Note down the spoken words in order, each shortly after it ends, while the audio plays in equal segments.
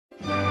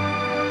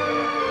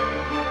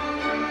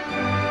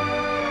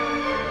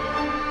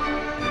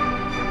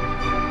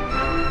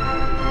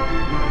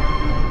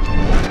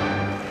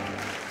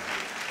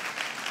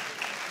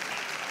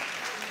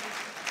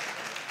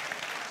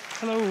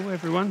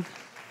everyone.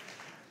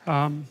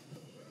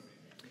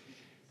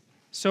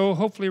 So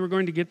hopefully we're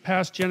going to get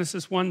past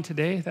Genesis 1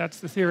 today. That's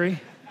the theory.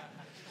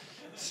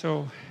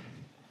 So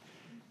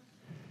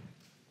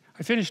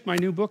I finished my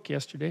new book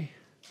yesterday.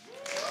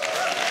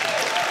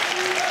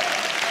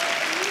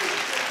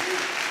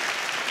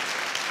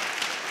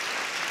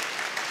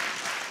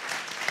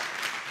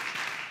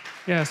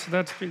 Yeah,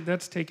 so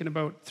that's taken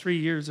about 3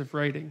 years of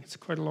writing. It's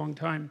quite a long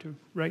time to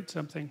write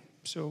something.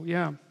 So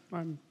yeah,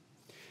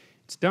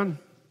 it's done,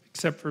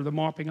 except for the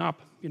mopping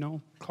up,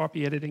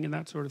 copy editing and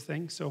that sort of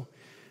thing. So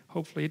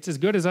hopefully it's as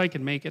good as I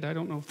can make it. I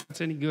don't know if it's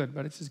any good,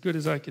 but it's as good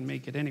as I can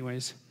make it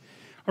anyways.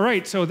 All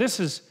right, so this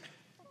is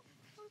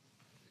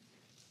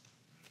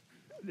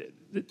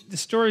the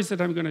stories that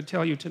I'm going to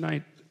tell you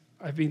tonight.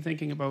 I've been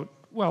thinking about,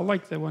 well,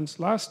 like the ones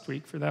last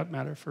week for that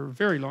matter, for a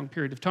very long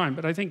period of time,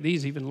 but I think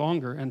these even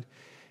longer. And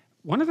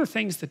one of the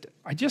things that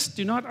I just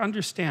do not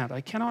understand,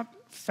 I cannot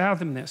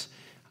fathom this.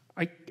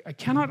 I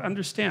cannot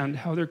understand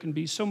how there can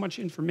be so much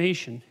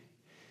information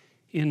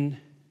in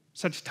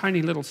such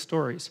tiny little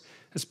stories,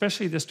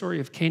 especially the story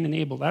of Cain and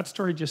Abel. That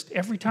story just,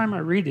 every time I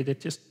read it,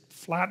 it just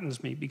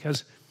flattens me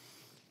because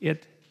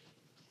it's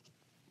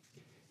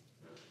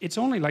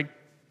only like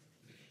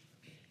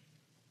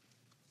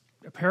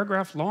a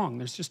paragraph long.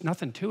 There's just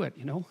nothing to it,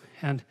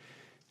 And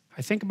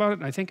I think about it,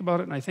 and I think about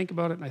it, and I think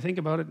about it, and I think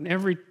about it, and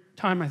every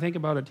time I think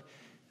about it,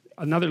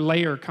 another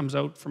layer comes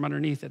out from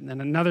underneath it, and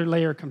then another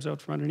layer comes out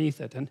from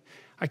underneath it. And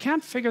I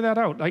can't figure that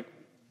out.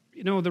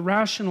 The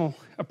rational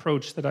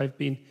approach that I've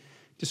been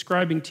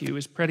describing to you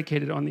is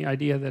predicated on the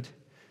idea that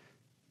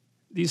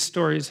these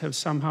stories have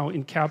somehow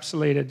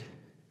encapsulated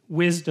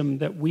wisdom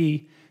that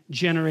we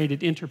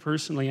generated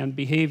interpersonally and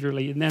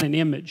behaviorally, and then an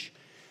image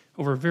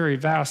over very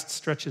vast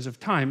stretches of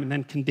time, and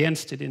then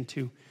condensed it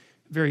into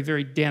very,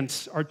 very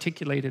dense,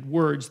 articulated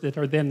words that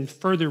are then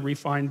further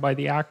refined by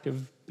the act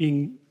of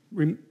being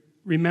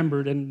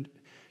remembered and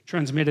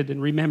transmitted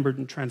and remembered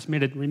and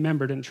transmitted and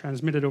remembered and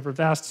transmitted over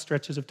vast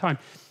stretches of time.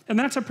 And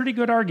that's a pretty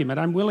good argument.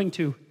 I'm willing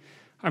to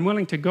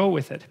go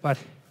with it, but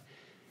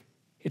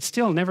it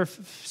still never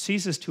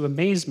ceases to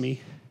amaze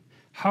me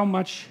how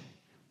much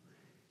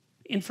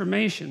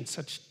information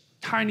such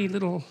tiny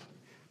little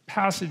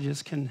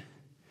passages can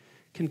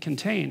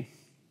contain.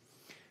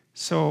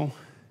 So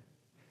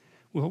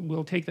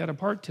we'll take that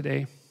apart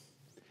today.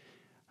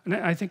 And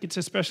I think it's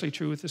especially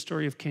true with the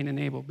story of Cain and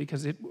Abel,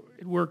 because it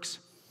works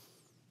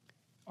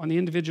on the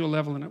individual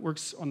level, and it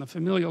works on the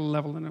familial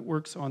level, and it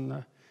works on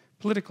the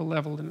political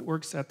level, and it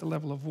works at the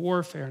level of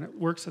warfare, and it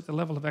works at the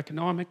level of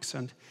economics,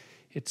 and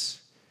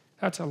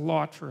that's a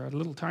lot for a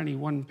little tiny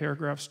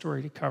one-paragraph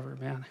story to cover,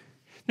 man.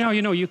 Now,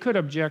 you could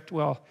object,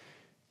 well,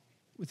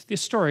 with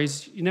these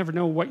stories, you never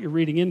know what you're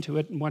reading into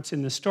it and what's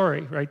in the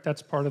story, right?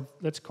 That's part of,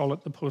 let's call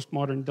it the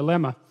postmodern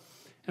dilemma,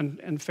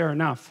 and fair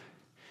enough.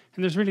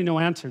 And there's really no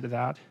answer to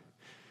that,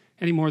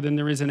 any more than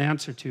there is an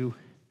answer to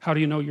how do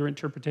you know your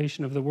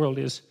interpretation of the world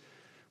is,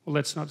 well,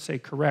 let's not say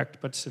correct,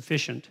 but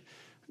sufficient.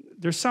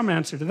 There's some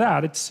answer to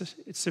that. It's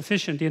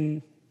sufficient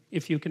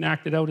if you can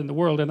act it out in the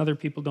world and other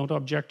people don't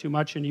object too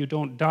much and you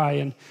don't die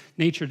and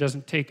nature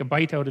doesn't take a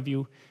bite out of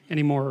you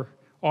any more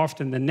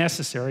often than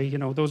necessary.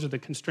 Those are the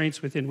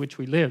constraints within which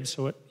we live.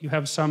 So you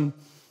have some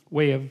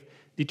way of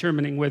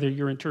determining whether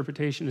your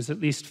interpretation is at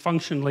least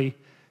functionally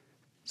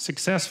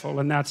successful,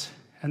 and that's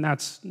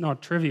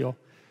not trivial.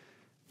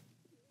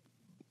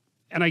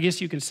 And I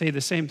guess you can say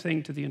the same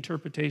thing to the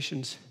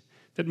interpretations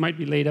that might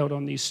be laid out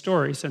on these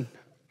stories, and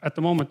at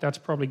the moment that's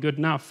probably good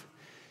enough.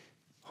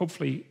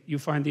 Hopefully you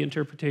find the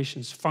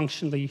interpretations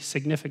functionally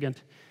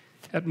significant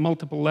at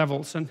multiple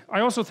levels. And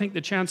I also think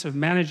the chance of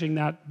managing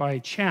that by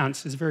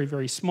chance is very,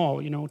 very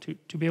small,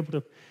 to be able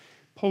to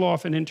pull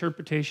off an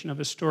interpretation of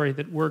a story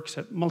that works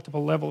at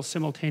multiple levels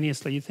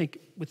simultaneously. You think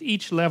with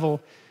each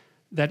level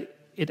that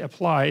it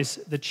applies,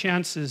 the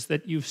chances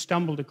that you've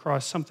stumbled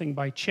across something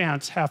by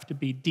chance have to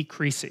be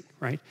decreasing,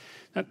 right?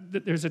 Now,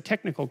 there's a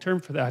technical term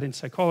for that in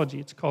psychology.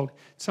 It's called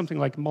something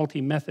like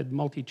multi-method,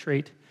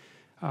 multi-trait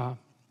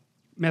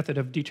method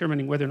of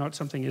determining whether or not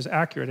something is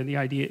accurate. And the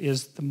idea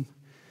is the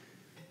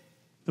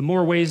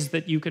more ways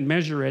that you can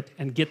measure it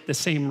and get the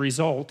same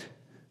result,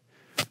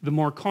 the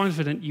more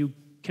confident you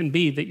can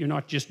be that you're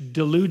not just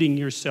deluding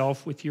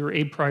yourself with your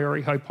a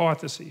priori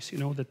hypotheses,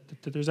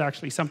 that there's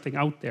actually something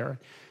out there.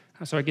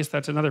 So I guess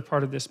that's another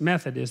part of this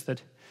method, is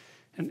that,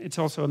 and it's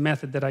also a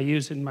method that I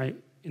use in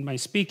my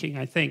speaking,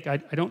 I think. I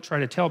don't try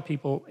to tell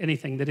people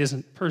anything that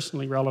isn't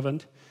personally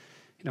relevant,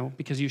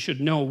 because you should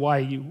know why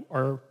you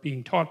are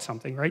being taught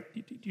something, right?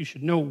 You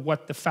should know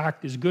what the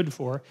fact is good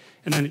for,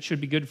 and then it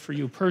should be good for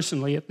you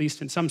personally, at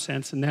least in some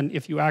sense, and then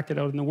if you act it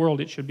out in the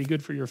world, it should be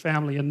good for your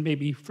family, and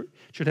maybe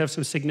should have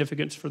some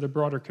significance for the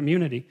broader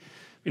community.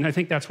 I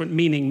think that's what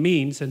meaning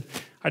means, and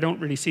I don't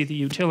really see the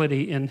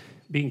utility in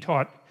being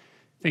taught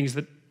things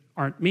that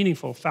aren't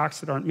meaningful,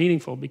 facts that aren't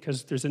meaningful,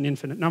 because there's an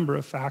infinite number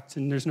of facts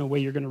and there's no way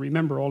you're going to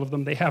remember all of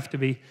them. They have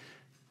to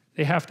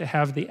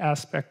have the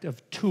aspect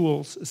of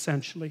tools,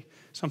 essentially,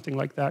 something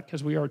like that,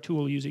 because we are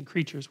tool-using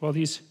creatures. Well,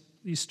 these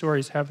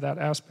stories have that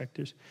aspect.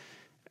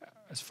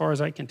 As far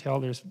as I can tell,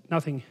 there's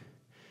nothing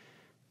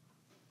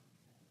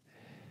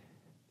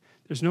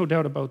There's no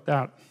doubt about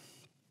that.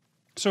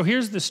 So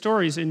here's the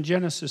stories in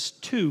Genesis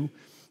 2,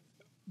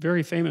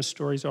 very famous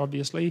stories,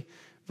 obviously.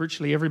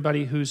 Virtually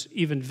everybody who's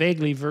even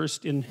vaguely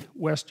versed in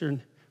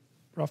Western,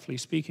 roughly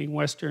speaking,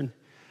 Western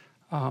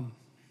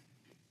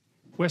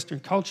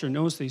culture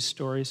knows these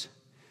stories.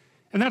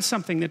 And that's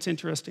something that's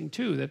interesting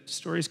too, that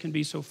stories can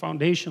be so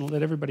foundational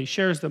that everybody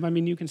shares them. I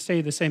mean, you can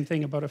say the same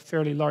thing about a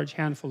fairly large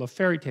handful of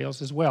fairy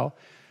tales as well,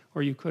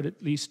 or you could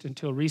at least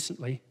until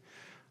recently.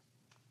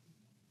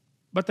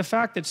 But the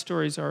fact that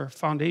stories are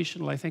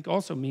foundational, I think,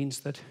 also means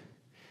that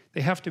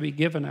they have to be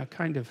given a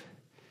kind of,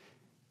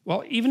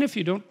 well, even if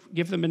you don't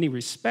give them any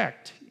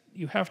respect,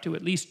 you have to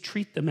at least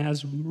treat them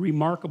as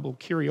remarkable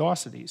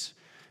curiosities.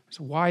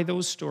 So why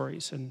those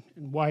stories, and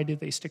why did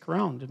they stick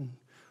around, and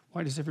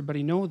why does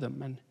everybody know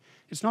them? And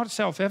it's not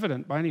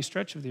self-evident by any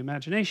stretch of the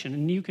imagination,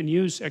 and you can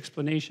use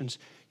explanations.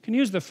 You can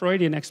use the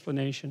Freudian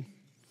explanation.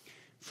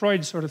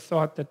 Freud sort of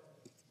thought that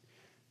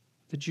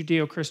the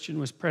Judeo-Christian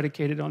was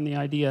predicated on the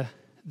idea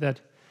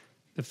that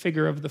the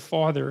figure of the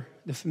father,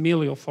 the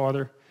familial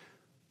father,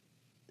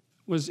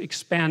 was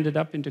expanded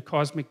up into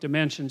cosmic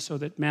dimensions so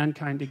that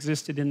mankind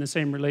existed in the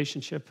same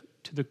relationship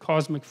to the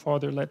cosmic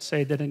father, let's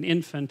say, that an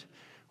infant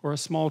or a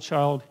small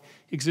child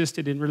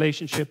existed in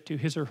relationship to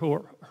his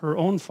or her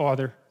own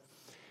father.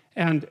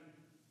 And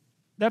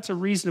that's a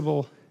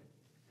reasonable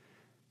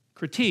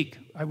critique,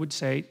 I would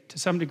say, to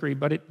some degree,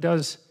 but it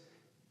does,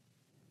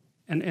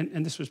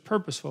 and this was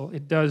purposeful,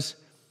 it does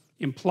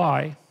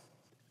imply,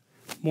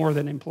 more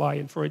than imply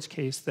in Freud's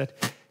case,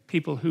 that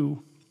people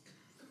who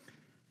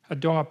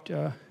adopt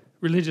a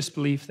religious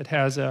belief that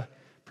has a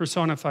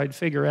personified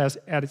figure as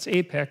at its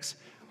apex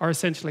are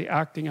essentially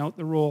acting out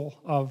the role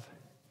of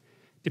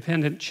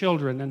dependent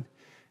children. And,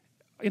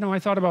 you know, I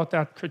thought about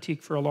that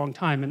critique for a long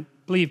time, and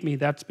believe me,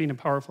 that's been a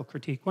powerful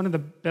critique. One of the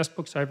best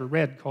books I ever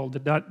read, called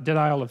The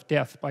Denial of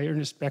Death by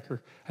Ernest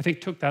Becker, I think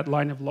took that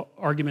line of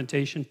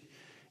argumentation.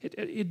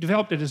 It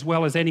developed it as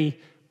well as any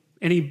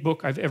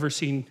book I've ever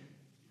seen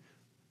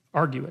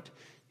argue it.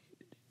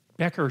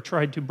 Becker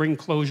tried to bring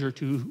closure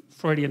to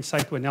Freudian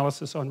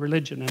psychoanalysis on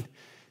religion, and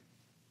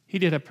he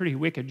did a pretty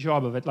wicked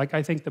job of it. Like,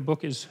 I think the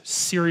book is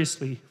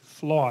seriously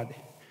flawed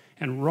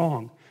and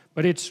wrong,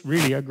 but it's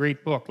really a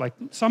great book. Like,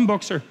 some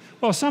books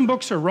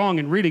are wrong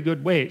in really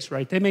good ways,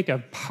 right? They make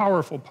a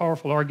powerful,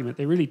 powerful argument.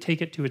 They really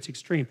take it to its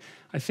extreme.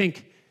 I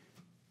think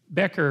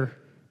Becker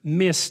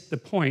missed the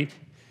point,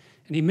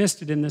 and he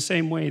missed it in the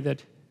same way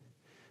that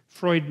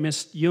Freud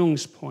missed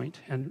Jung's point,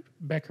 and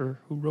Becker,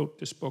 who wrote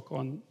this book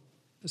on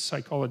the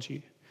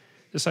psychology,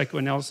 the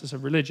psychoanalysis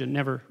of religion,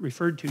 never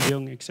referred to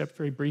Jung except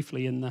very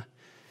briefly in the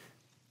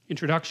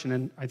introduction,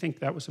 and I think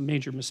that was a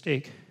major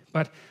mistake.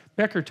 But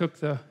Becker took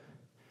the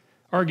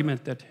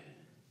argument that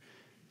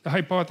the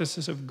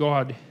hypothesis of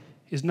God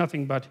is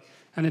nothing but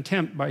an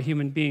attempt by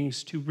human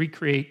beings to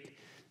recreate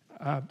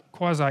a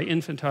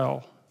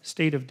quasi-infantile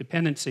state of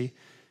dependency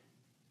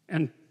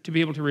and to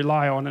be able to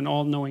rely on an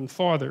all-knowing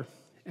father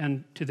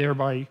and to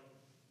thereby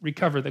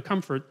recover the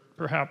comfort,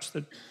 perhaps,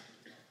 that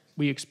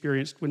we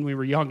experienced when we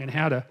were young and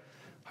had a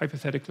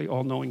hypothetically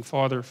all-knowing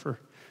father, for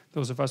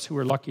those of us who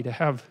were lucky to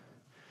have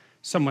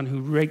someone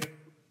who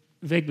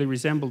vaguely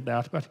resembled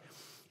that. But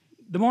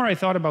the more I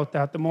thought about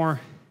that, the more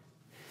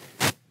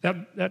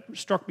that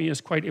struck me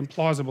as quite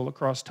implausible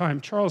across time.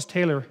 Charles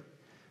Taylor,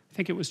 I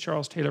think it was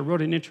Charles Taylor,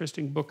 wrote an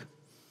interesting book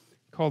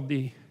called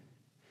The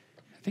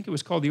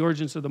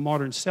Origins of the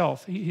Modern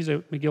Self. He's a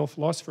McGill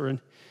philosopher,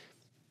 and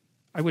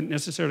I wouldn't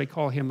necessarily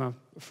call him a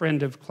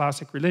friend of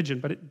classic religion,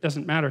 but it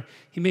doesn't matter.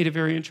 He made a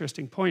very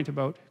interesting point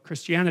about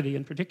Christianity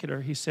in particular.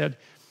 He said,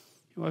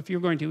 well, if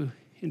you're going to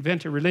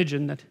invent a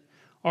religion that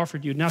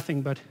offered you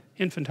nothing but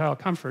infantile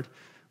comfort,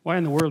 why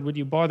in the world would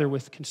you bother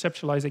with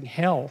conceptualizing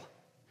hell?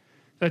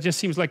 That just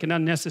seems like an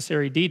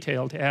unnecessary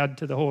detail to add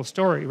to the whole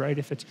story, right?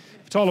 If it's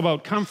all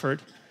about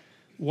comfort,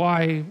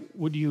 why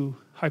would you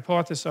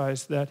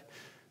hypothesize that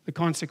the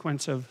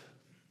consequence of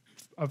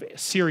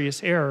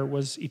serious error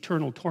was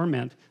eternal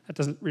torment? That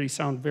doesn't really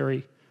sound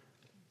it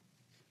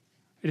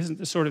isn't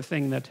the sort of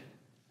thing that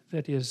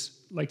is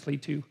likely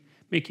to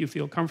make you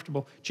feel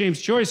comfortable.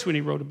 James Joyce, when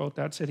he wrote about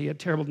that, said he had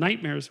terrible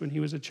nightmares when he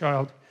was a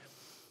child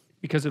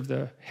because of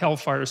the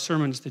hellfire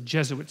sermons the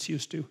Jesuits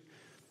used to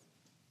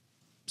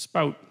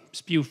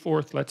spew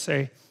forth, let's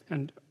say,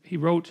 and he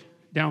wrote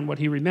down what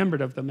he remembered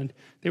of them, and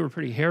they were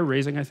pretty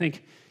hair-raising. I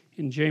think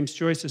in James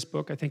Joyce's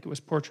book, I think it was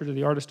Portrait of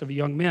the Artist of a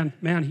Young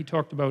Man, he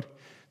talked about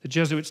the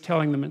Jesuits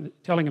telling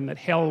him that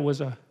hell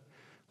was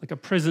like a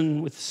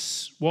prison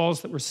with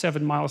walls that were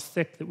 7 miles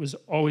thick, that was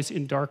always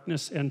in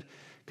darkness and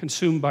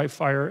consumed by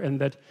fire, and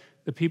that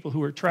the people who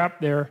were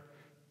trapped there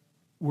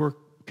were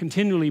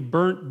continually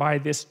burnt by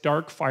this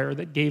dark fire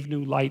that gave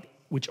new light,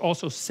 which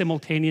also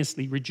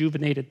simultaneously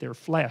rejuvenated their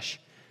flesh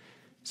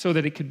so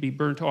that it could be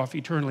burnt off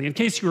eternally. In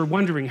case you were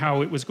wondering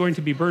how it was going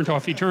to be burnt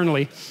off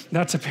eternally,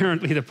 that's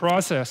apparently the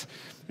process.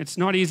 It's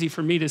not easy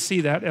for me to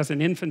see that as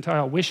an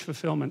infantile wish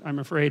fulfillment, I'm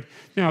afraid.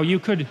 Now, you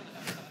could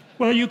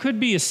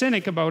be a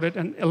cynic about it,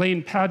 and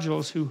Elaine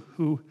Pagels,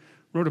 who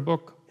wrote a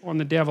book on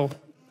the devil,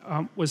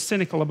 was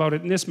cynical about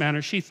it in this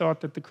manner. She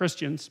thought that the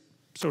Christians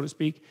so to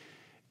speak,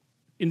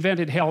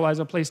 invented hell as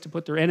a place to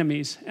put their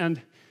enemies.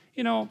 And,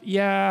 you know,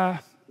 yeah,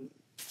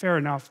 fair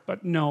enough,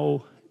 but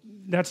no,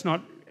 that's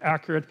not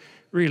accurate,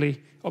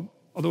 really,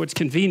 although it's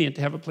convenient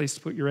to have a place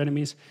to put your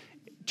enemies.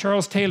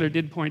 Charles Taylor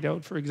did point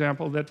out, for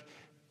example, that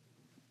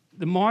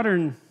the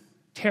modern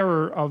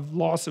terror of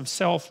loss of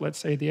self, let's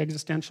say the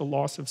existential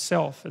loss of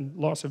self and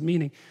loss of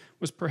meaning,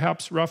 was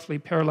perhaps roughly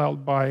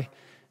paralleled by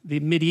the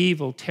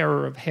medieval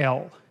terror of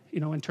hell, you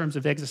know, in terms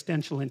of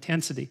existential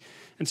intensity.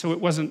 And so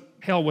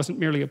hell wasn't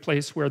merely a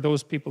place where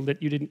those people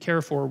that you didn't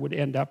care for would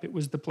end up. It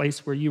was the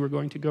place where you were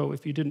going to go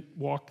if you didn't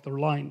walk the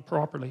line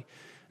properly.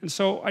 And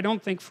so I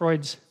don't think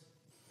Freud's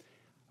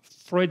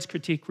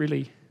critique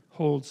really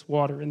holds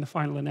water in the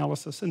final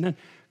analysis. And then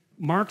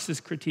Marx's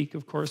critique,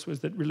 of course,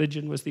 was that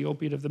religion was the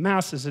opiate of the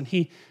masses. And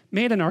he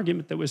made an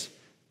argument that was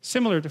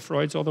similar to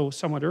Freud's, although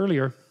somewhat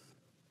earlier,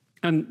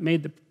 and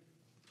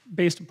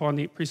based upon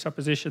the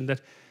presupposition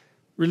that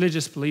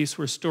religious beliefs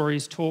were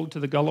stories told to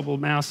the gullible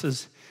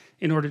masses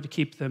in order to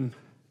keep them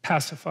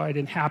pacified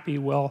and happy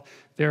while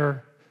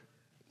their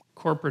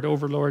corporate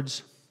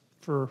overlords,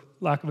 for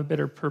lack of a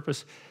better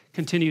purpose,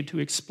 continued to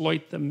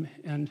exploit them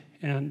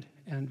and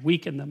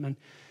weaken them. And,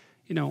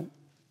 you know,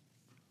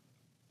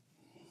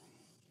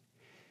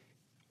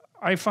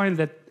 I find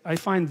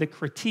the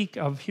critique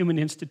of human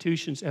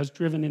institutions as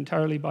driven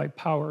entirely by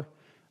power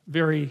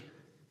very,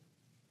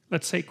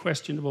 let's say,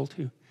 questionable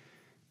to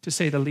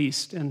say the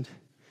least. And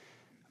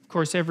of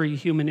course, every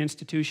human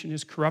institution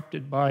is corrupt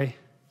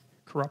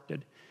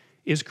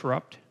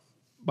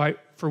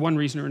for one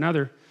reason or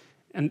another.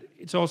 And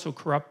it's also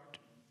corrupt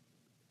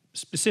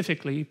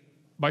specifically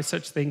by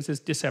such things as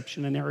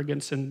deception and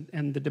arrogance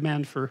and the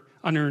demand for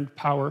unearned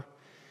power.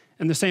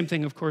 And the same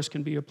thing, of course,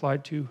 can be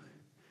applied to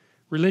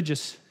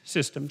religious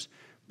systems,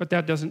 but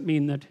that doesn't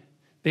mean that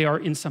they are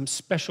in some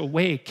special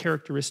way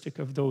characteristic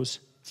of those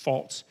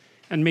faults.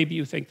 And maybe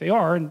you think they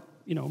are, and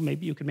you know,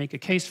 maybe you can make a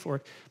case for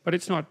it, but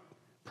it's not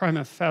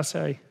prima facie,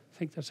 I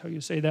think that's how you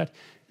say that,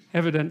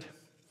 evident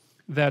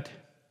that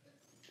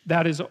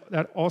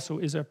that also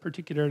is a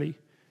particularly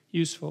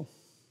useful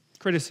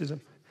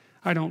criticism.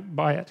 I don't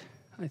buy it.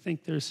 I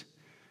think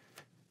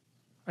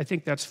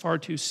that's far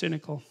too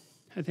cynical.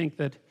 I think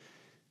that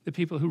the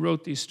people who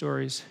wrote these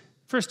stories,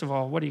 first of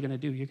all, what are you going to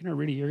do? You're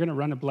going to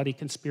run a bloody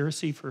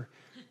conspiracy for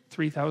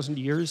 3,000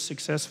 years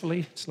successfully?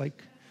 It's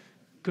like,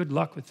 good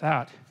luck with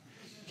that.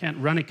 You can't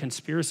run a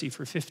conspiracy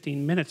for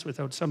 15 minutes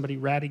without somebody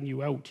ratting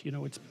you out. You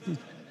know, it's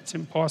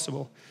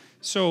impossible.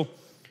 So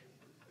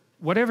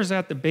whatever's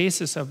at the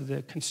basis of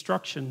the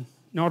construction,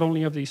 not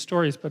only of these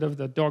stories, but of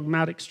the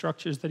dogmatic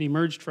structures that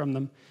emerged from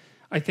them,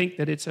 I think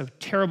that it's a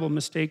terrible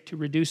mistake to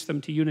reduce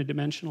them to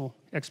unidimensional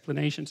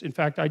explanations. In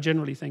fact, I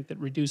generally think that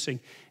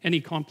reducing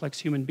any complex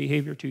human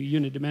behavior to a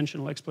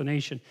unidimensional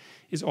explanation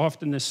is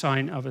often the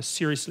sign of a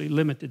seriously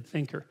limited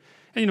thinker.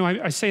 And you know,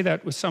 I say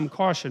that with some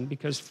caution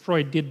because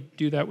Freud did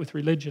do that with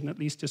religion, at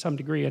least to some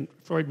degree, and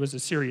Freud was a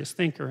serious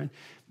thinker, and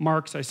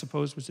Marx, I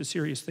suppose, was a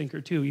serious thinker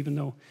too, even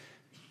though,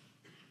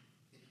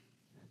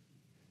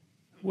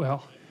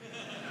 well,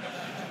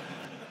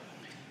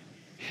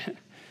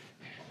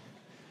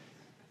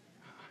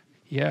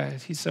 yeah,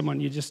 he's someone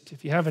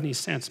if you have any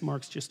sense,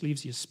 Marx just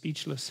leaves you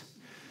speechless.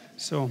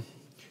 So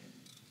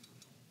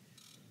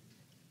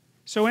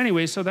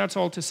anyway, so that's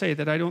all to say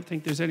that I don't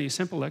think there's any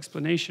simple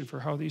explanation for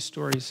how these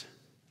stories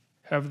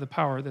have the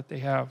power that they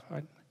have.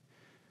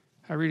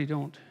 I really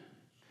don't.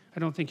 I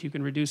don't think you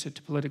can reduce it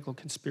to political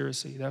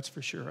conspiracy, that's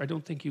for sure. I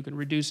don't think you can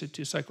reduce it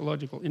to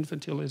psychological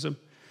infantilism.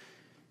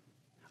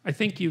 I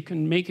think you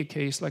can make a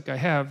case, like I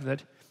have,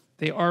 that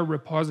they are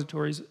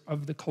repositories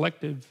of the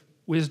collective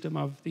wisdom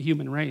of the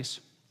human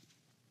race.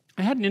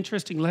 I had an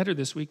interesting letter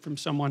this week from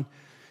someone.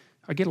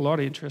 I get a lot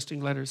of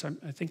interesting letters.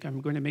 I think I'm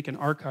going to make an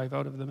archive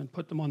out of them and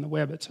put them on the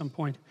web at some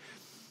point,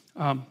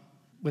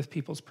 with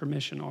people's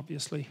permission,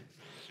 obviously.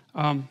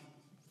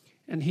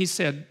 And he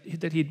said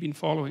that he'd been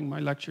following my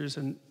lectures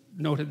and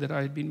noted that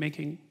I had been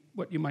making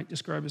what you might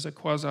describe as a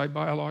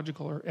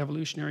quasi-biological or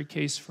evolutionary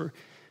case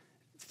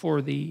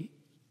for the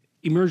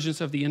emergence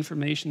of the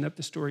information that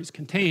the stories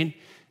contain.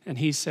 And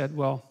he said,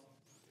 well,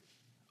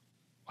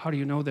 how do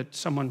you know that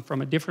someone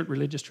from a different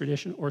religious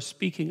tradition or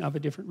speaking of a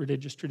different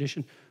religious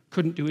tradition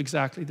couldn't do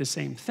exactly the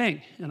same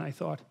thing? And I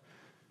thought,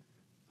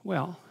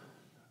 well,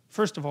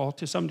 first of all,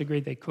 to some degree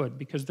they could,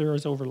 because there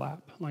is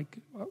overlap. Like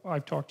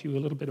I've talked to you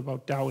a little bit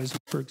about Taoism,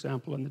 for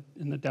example, in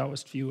the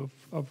Taoist view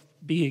of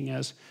being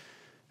as,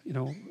 you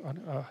know,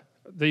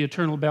 the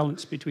eternal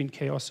balance between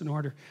chaos and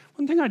order.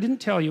 One thing I didn't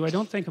tell you, I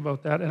don't think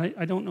about that, and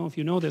I don't know if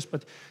you know this,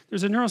 but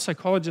there's a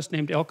neuropsychologist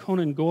named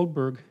Elkonin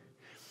Goldberg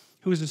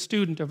who was a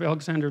student of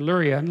Alexander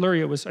Luria, and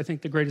Luria was, I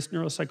think, the greatest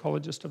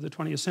neuropsychologist of the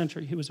 20th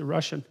century. He was a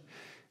Russian,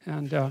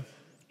 and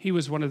he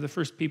was one of the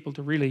first people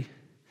to really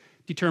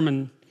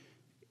determine,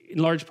 in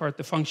large part,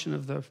 the function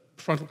of the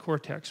frontal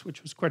cortex,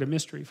 which was quite a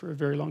mystery for a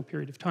very long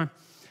period of time.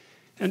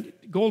 And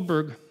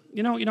Goldberg,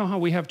 you know how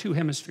we have two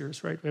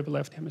hemispheres, right? We have a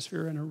left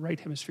hemisphere and a right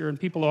hemisphere, and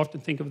people often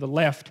think of the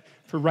left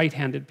for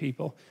right-handed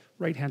people,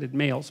 right-handed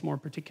males more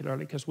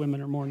particularly, because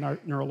women are more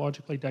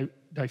neurologically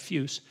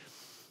diffuse.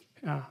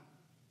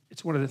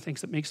 It's one of the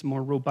things that makes them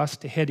more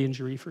robust to head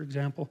injury, for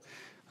example.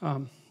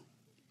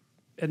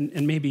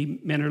 And maybe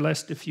men are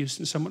less diffuse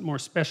and somewhat more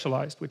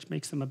specialized, which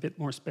makes them a bit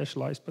more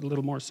specialized, but a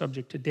little more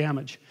subject to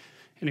damage.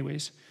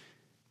 Anyways,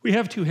 we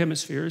have two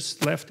hemispheres,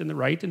 the left and the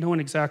right, and no one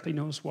exactly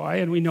knows why.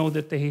 And we know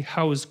that they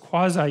house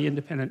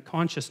quasi-independent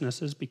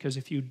consciousnesses, because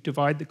if you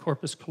divide the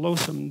corpus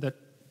callosum that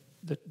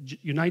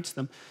unites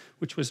them,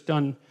 which was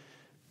done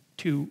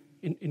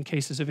in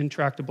cases of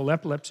intractable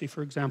epilepsy,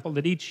 for example,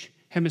 that each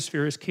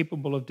hemisphere is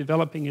capable of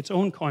developing its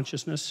own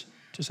consciousness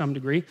to some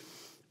degree.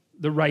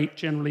 The right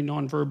generally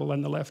nonverbal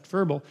and the left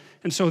verbal.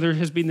 And so there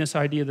has been this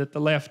idea that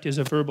the left is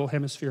a verbal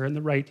hemisphere and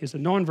the right is a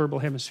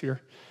nonverbal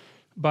hemisphere.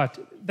 But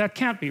that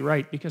can't be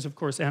right, because of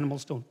course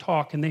animals don't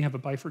talk and they have a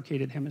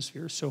bifurcated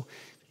hemisphere. So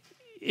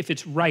if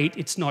it's right,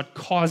 it's not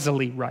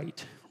causally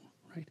right.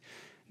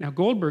 Now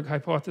Goldberg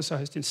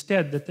hypothesized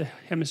instead that the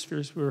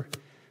hemispheres were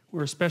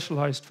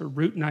specialized for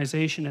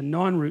routinization and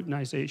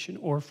non-routinization,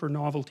 or for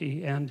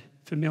novelty and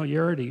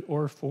familiarity,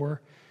 or for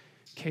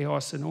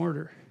chaos and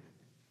order.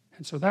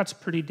 And so that's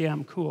pretty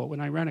damn cool. When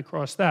I ran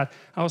across that,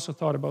 I also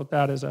thought about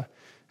that as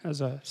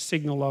a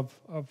signal of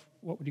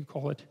what would you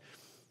call it?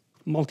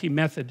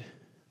 Multi-method,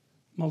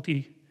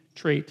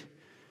 multi-trait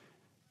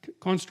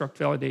construct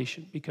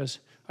validation, because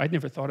I'd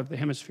never thought of the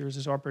hemispheres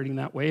as operating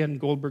that way, and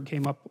Goldberg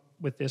came up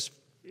with this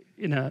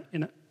in a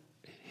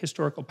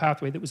historical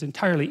pathway that was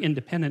entirely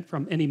independent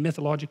from any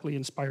mythologically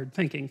inspired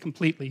thinking,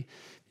 completely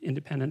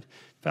independent.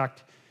 In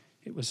fact,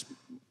 it was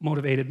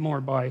motivated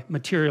more by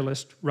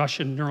materialist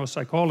Russian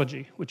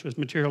neuropsychology, which was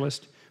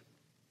materialist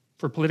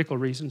for political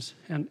reasons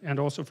and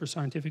also for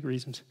scientific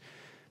reasons.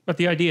 But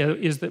the idea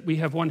is that we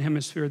have one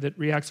hemisphere that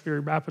reacts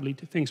very rapidly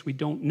to things we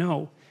don't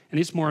know, and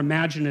it's more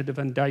imaginative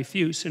and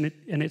diffuse, and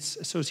it's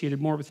associated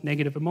more with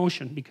negative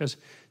emotion, because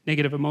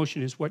negative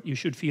emotion is what you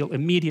should feel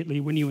immediately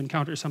when you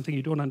encounter something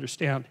you don't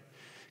understand.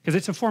 Because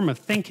it's a form of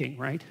thinking,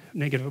 right?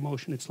 Negative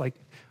emotion, it's like,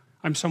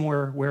 I'm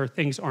somewhere where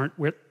things aren't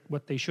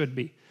what they should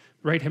be.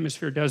 The right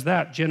hemisphere does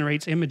that,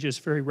 generates images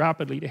very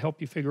rapidly to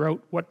help you figure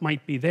out what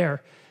might be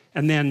there.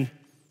 And then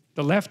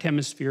the left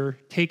hemisphere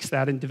takes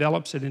that and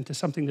develops it into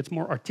something that's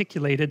more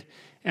articulated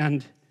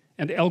and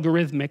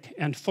algorithmic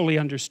and fully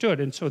understood.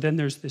 And so then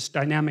there's this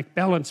dynamic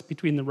balance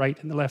between the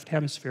right and the left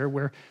hemisphere,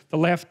 where the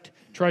left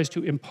tries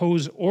to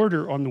impose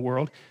order on the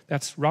world.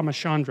 That's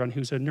Ramachandran,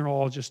 who's a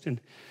neurologist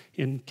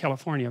in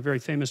California, a very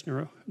famous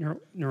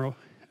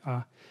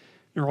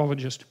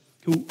neurologist,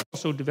 who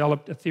also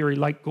developed a theory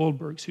like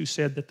Goldberg's, who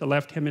said that the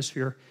left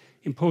hemisphere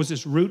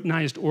imposes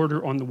routinized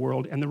order on the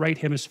world, and the right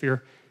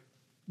hemisphere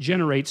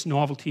generates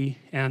novelty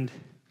and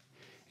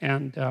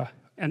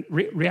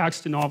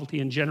reacts to novelty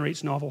and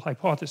generates novel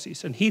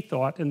hypotheses. And he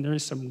thought, and there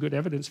is some good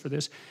evidence for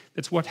this,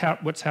 that's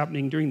what's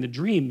happening during the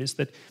dream is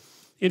that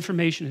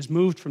information is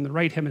moved from the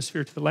right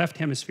hemisphere to the left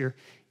hemisphere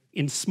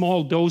in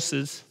small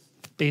doses,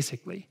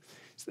 basically,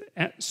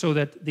 so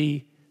that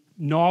the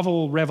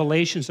novel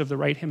revelations of the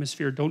right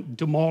hemisphere don't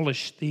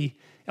demolish the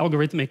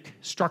algorithmic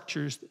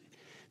structures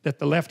that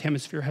the left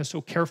hemisphere has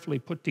so carefully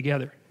put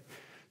together.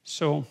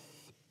 So,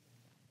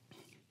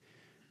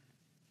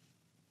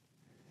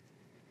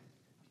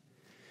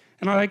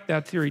 and I like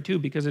that theory too,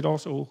 because it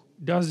also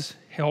does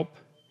help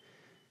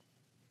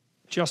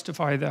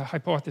justify the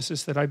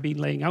hypothesis that I've been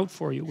laying out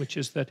for you, which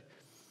is that,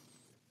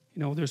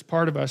 you know, there's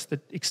part of us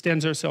that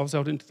extends ourselves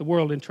out into the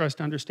world and tries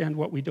to understand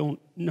what we don't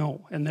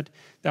know, and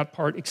that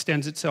part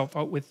extends itself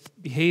out with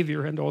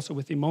behavior and also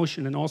with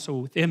emotion and also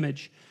with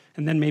image,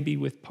 and then maybe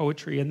with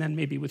poetry, and then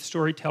maybe with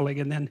storytelling,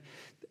 and then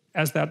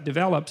as that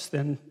develops,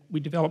 then we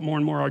develop more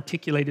and more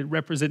articulated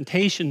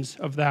representations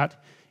of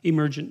that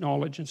emergent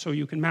knowledge. And so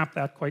you can map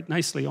that quite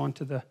nicely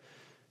onto the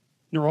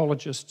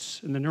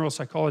neurologists and the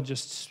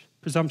neuropsychologists'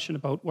 presumption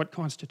about what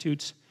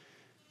constitutes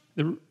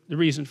the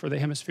reason for the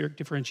hemispheric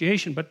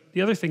differentiation. But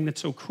the other thing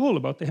that's so cool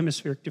about the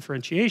hemispheric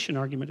differentiation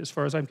argument, as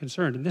far as I'm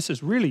concerned, and this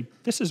is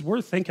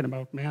worth thinking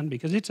about, man,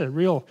 because it's a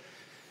real,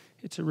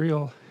 there's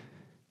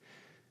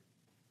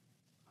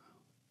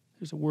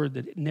a word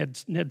that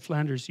Ned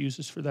Flanders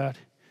uses for that.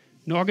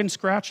 Noggin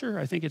scratcher?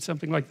 I think it's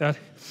something like that.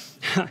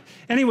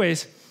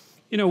 Anyways,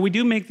 you know, we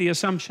do make the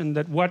assumption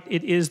that what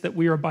it is that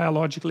we are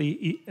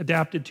biologically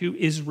adapted to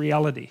is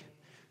reality,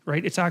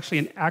 right? It's actually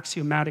an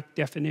axiomatic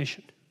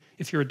definition,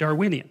 if you're a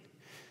Darwinian,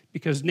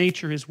 because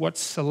nature is what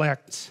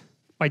selects.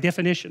 By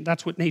definition,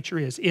 that's what nature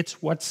is.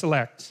 It's what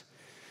selects.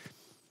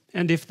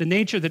 And if the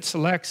nature that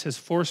selects has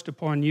forced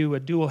upon you a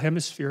dual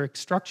hemispheric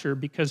structure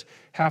because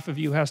half of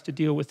you has to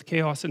deal with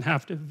chaos and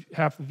half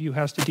of you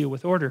has to deal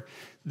with order,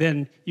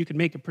 then you can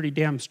make a pretty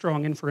damn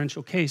strong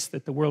inferential case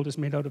that the world is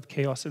made out of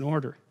chaos and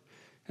order.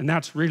 And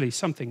that's really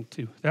something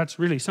to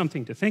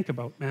think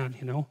about, man,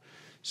 you know.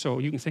 So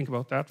you can think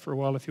about that for a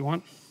while if you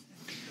want.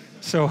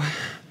 So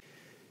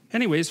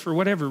anyways, for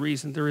whatever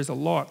reason, there is a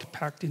lot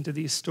packed into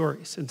these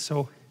stories. And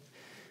so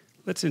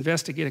let's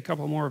investigate a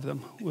couple more of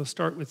them. We'll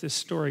start with this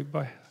story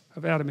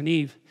of Adam and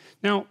Eve.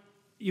 Now,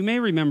 you may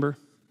remember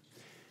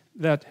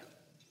that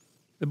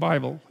the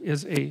Bible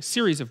is a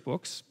series of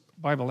books,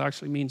 Bible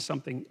actually means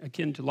something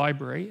akin to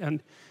library,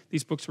 and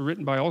these books were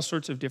written by all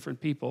sorts of different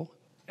people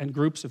and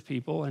groups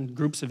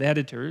of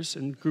editors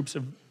and groups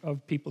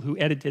of people who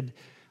edited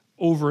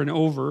over and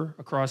over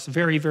across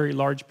very, very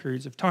large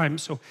periods of time.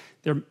 So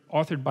they're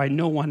authored by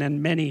no one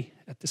and many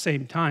at the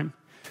same time.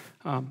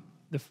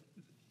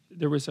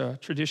 There was a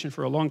tradition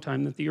for a long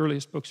time that the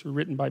earliest books were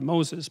written by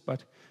Moses,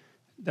 but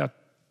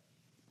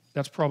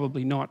that's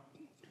probably not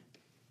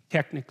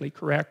technically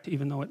correct,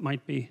 even though it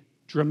might be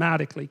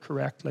dramatically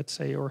correct, let's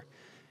say, or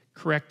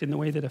correct in the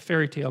way that a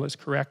fairy tale is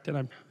correct. And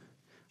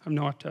I'm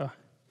not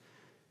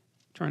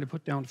trying to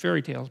put down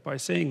fairy tales by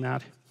saying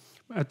that.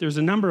 But there's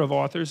a number of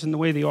authors, and the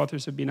way the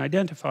authors have been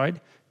identified,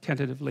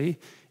 tentatively,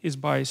 is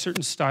by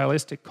certain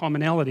stylistic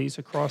commonalities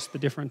across the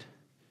different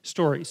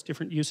stories,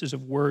 different uses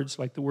of words,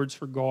 like the words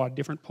for God,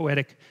 different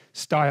poetic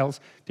styles,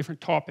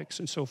 different topics,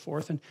 and so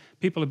forth. And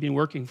people have been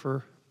working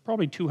for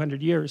probably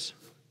 200 years,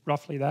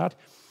 roughly that,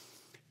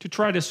 to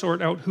try to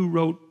sort out who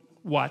wrote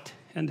what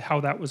and how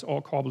that was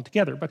all cobbled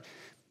together. But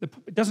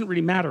it doesn't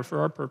really matter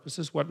for our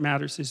purposes. What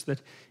matters is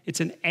that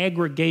it's an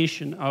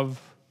aggregation of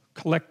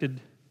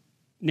collected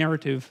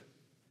narrative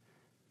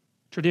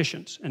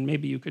traditions, and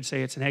maybe you could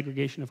say it's an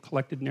aggregation of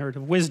collected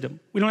narrative wisdom.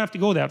 We don't have to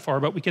go that far,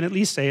 but we can at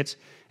least say it's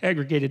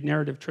aggregated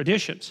narrative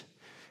traditions,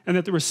 and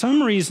that there was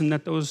some reason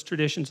that those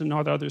traditions and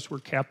not others were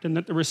kept, and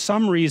that there were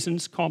some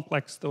reasons,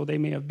 complex though they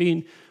may have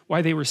been,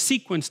 why they were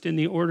sequenced in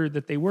the order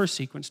that they were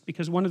sequenced.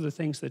 Because one of the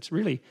things that's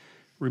really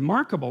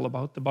remarkable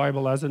about the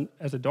Bible as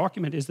a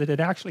document is that it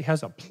actually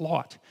has a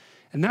plot,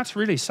 and that's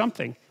really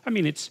something. I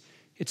mean, it's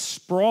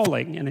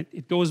sprawling and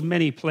it goes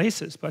many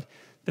places, but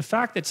the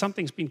fact that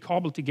something's been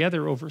cobbled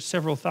together over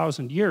several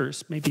thousand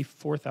years, maybe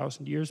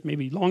 4,000 years,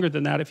 maybe longer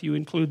than that if you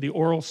include the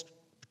oral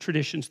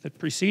traditions that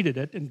preceded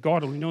it, and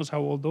God only knows how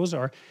old those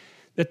are,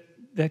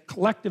 that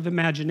collective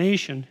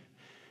imagination,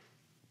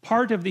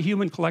 part of the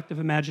human collective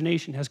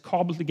imagination has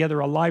cobbled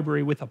together a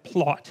library with a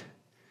plot.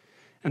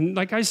 And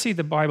like I see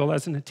the Bible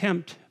as an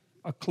attempt,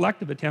 a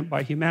collective attempt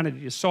by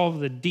humanity to solve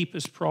the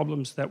deepest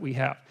problems that we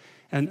have.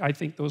 And I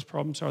think those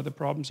problems are the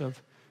problems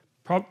of,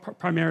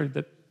 primarily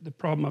the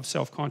problem of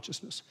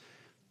self-consciousness.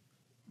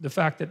 The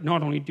fact that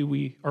not only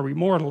are we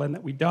mortal and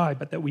that we die,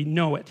 but that we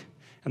know it.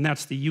 And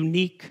that's the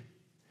unique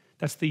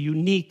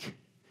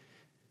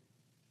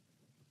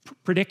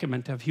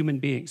predicament of human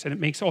beings. And it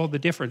makes all the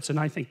difference. And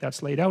I think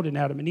that's laid out in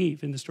Adam and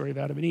Eve, in the story of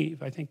Adam and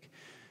Eve. I think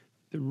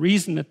the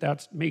reason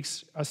that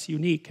makes us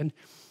unique and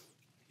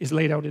is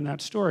laid out in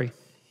that story.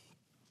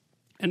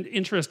 And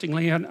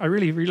interestingly, and I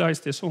really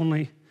realized this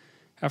only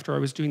after I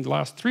was doing the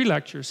last 3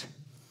 lectures.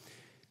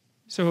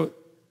 So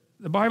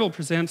the Bible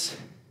presents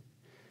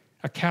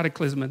a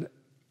cataclysm at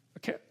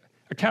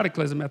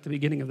the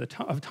beginning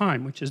of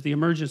time, which is the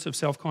emergence of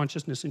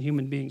self-consciousness in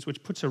human beings,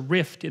 which puts a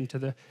rift into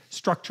the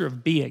structure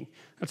of being.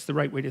 That's the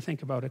right way to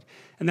think about it.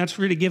 And that's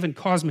really given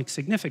cosmic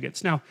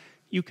significance. Now,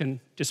 you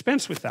can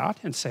dispense with that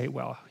and say,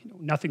 well,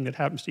 nothing that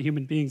happens to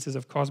human beings is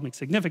of cosmic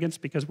significance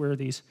because we're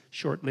these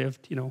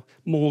short-lived,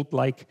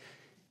 mold-like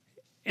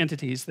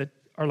entities that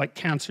are like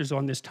cancers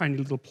on this tiny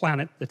little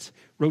planet that's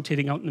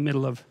rotating out in the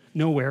middle of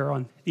nowhere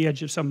on the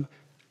edge of some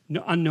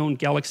unknown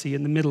galaxy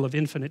in the middle of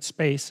infinite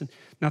space, and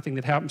nothing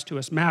that happens to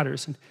us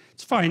matters. And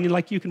it's fine,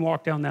 you can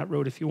walk down that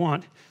road if you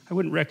want. I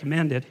wouldn't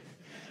recommend it.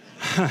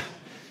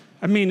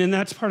 I mean, and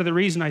that's part of the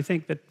reason I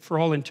think that for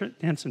all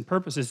intents and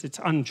purposes, it's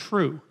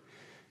untrue.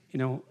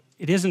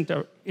 It isn't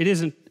a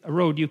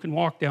road you can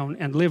walk down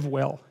and live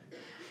well.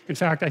 In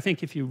fact, I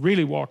think if you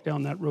really walk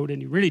down that road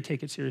and you really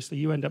take it seriously,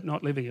 you end up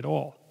not living at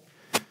all.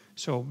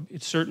 So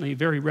it's certainly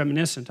very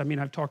reminiscent. I mean,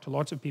 I've talked to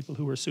lots of people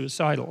who are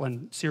suicidal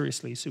and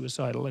seriously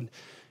suicidal, and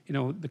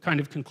the kind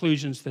of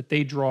conclusions that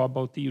they draw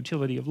about the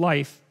utility of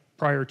life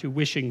prior to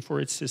wishing for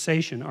its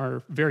cessation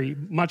are very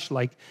much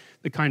like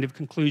the kind of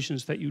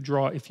conclusions that you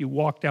draw if you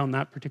walk down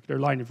that particular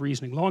line of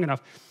reasoning long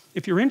enough.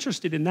 If you're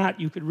interested in that,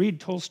 you could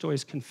read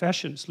Tolstoy's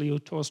Confessions, Leo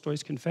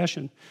Tolstoy's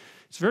Confession.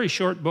 It's a very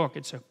short book.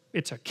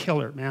 It's a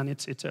killer, man.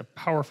 It's a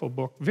powerful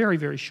book, very,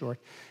 very short.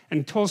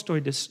 And Tolstoy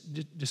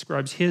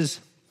describes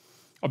his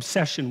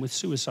obsession with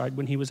suicide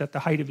when he was at the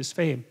height of his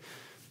fame.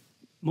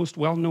 Most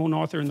well-known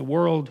author in the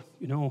world,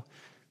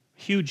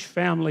 huge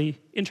family,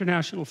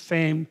 international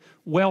fame,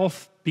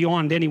 wealth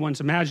beyond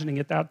anyone's imagining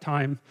at that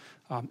time,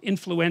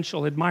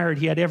 influential, admired.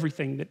 He had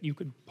everything that you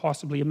could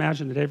possibly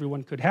imagine that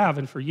everyone could have,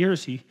 and for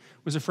years he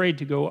was afraid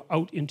to go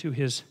out into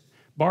his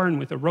barn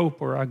with a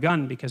rope or a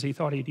gun because he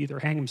thought he'd either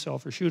hang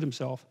himself or shoot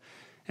himself.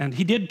 And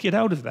he did get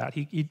out of that.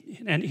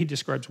 And he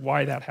describes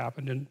why that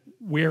happened and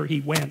where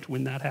he went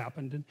when that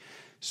happened. And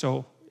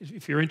so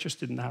if you're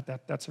interested in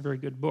that's a very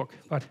good book.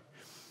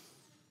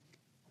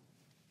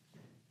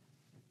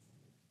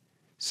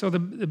 So the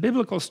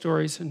biblical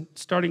stories, and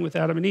starting with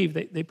Adam and Eve,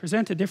 they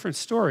present a different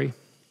story.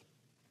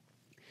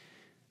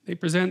 They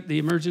present the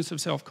emergence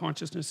of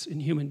self-consciousness in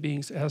human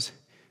beings as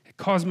a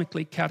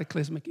cosmically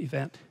cataclysmic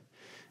event.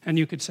 And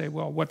you could say,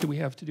 well, what do we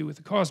have to do with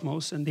the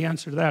cosmos? And the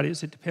answer to that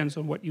is it depends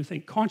on what you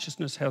think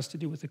consciousness has to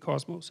do with the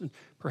cosmos. And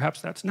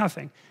perhaps that's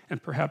nothing,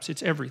 and perhaps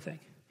it's everything.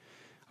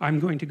 I'm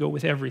going to go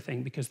with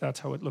everything because that's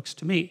how it looks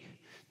to me.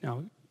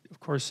 Now, of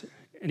course,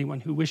 anyone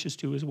who wishes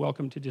to is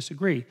welcome to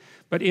disagree.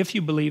 But if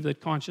you believe that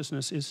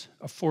consciousness is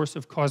a force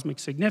of cosmic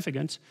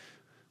significance,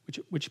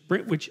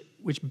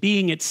 which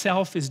being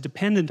itself is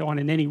dependent on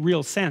in any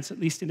real sense, at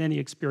least in any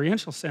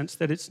experiential sense,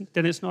 then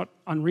it's not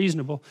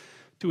unreasonable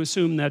to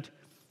assume that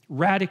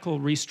radical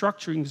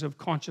restructurings of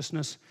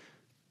consciousness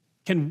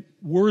can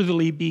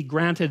worthily be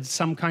granted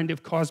some kind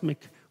of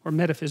cosmic or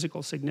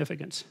metaphysical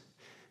significance.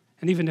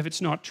 And even if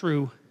it's not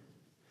true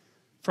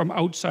from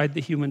outside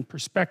the human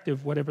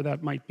perspective, whatever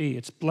that might be,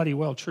 it's bloody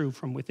well true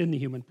from within the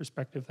human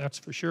perspective, that's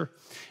for sure.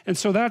 And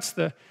so that's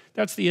the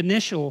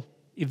initial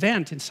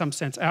event, in some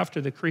sense, after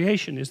the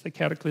creation, is the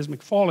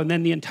cataclysmic fall. And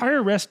then the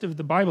entire rest of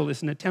the Bible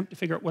is an attempt to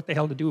figure out what the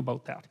hell to do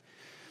about that.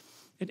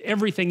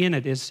 Everything in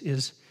it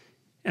is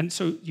and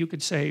so you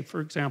could say, for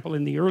example,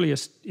 in the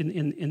earliest,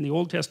 in the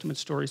Old Testament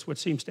stories, what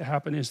seems to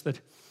happen is that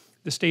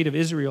the state of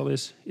Israel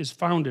is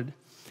founded,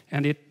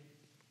 and it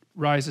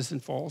rises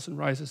and falls and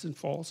rises and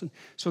falls. And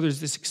so there's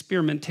this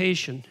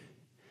experimentation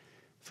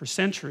for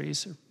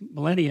centuries, or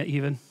millennia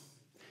even,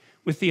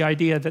 with the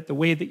idea that the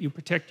way that you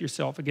protect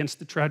yourself against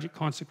the tragic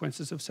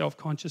consequences of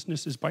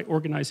self-consciousness is by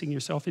organizing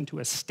yourself into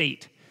a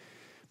state.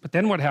 But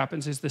then what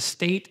happens is the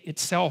state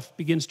itself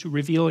begins to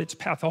reveal its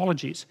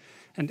pathologies.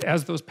 And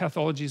as those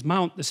pathologies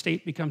mount, the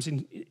state becomes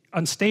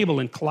unstable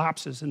and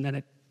collapses, and then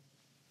it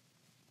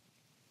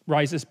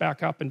rises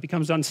back up and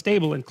becomes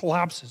unstable and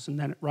collapses, and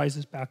then it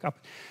rises back up.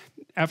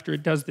 After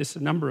it does this a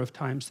number of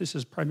times, this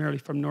is primarily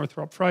from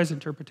Northrop Frye's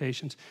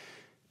interpretations,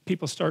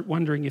 people start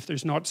wondering if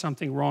there's not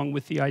something wrong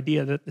with the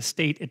idea that the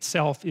state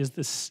itself is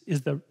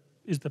the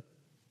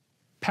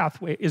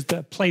pathway, is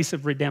the place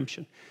of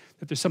redemption,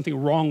 that there's something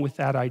wrong with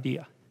that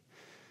idea.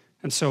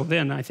 And so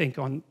then I think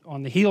on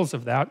the heels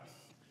of that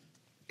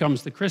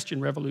comes the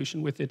Christian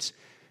revolution with its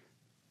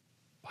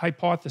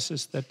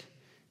hypothesis that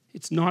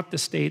it's not the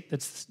state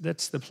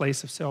that's the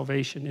place of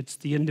salvation, it's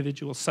the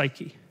individual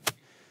psyche.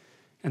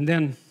 And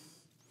then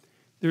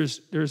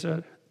there's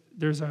an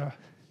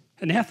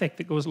ethic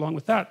that goes along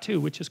with that too,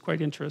 which is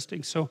quite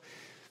interesting. So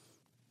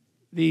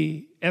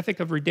the ethic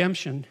of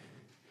redemption,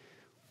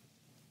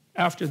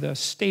 after the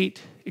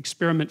state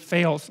experiment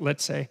fails,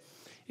 let's say,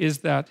 is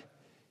that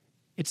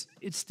it's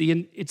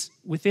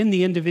within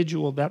the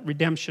individual that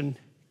redemption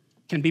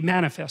can be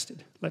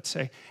manifested, let's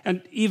say.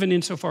 And even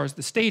insofar as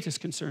the state is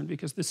concerned,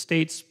 because the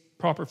state's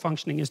proper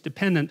functioning is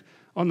dependent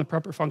on the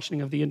proper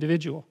functioning of the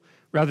individual,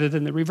 rather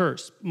than the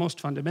reverse, most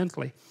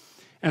fundamentally.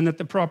 And that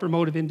the proper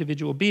mode of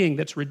individual being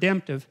that's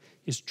redemptive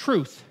is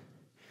truth.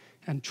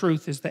 And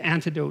truth is the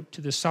antidote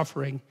to the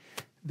suffering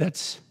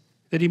that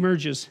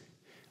emerges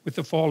with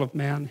the fall of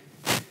man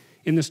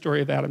in the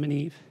story of Adam and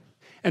Eve.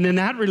 And then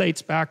that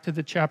relates back to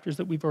the chapters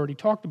that we've already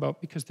talked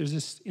about, because there's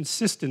this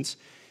insistence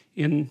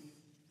in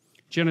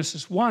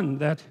Genesis 1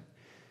 that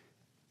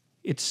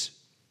it's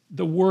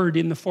the word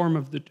in the form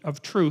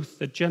of truth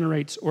that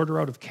generates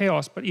order out of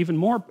chaos. But even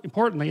more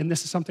importantly, and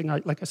this is something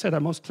like I said, I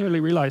most clearly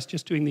realized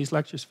just doing these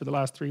lectures for the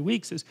last 3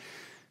 weeks, is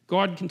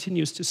God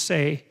continues to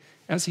say,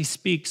 as he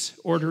speaks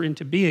order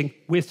into being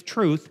with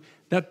truth,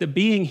 that the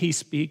being he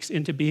speaks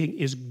into being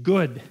is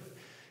good.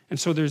 And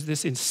so there's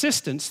this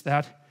insistence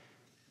that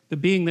the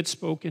being that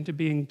spoke into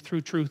being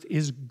through truth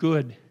is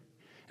good.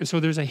 And so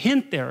there's a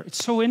hint there.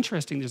 It's so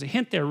interesting. There's a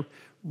hint there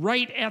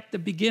right at the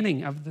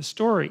beginning of the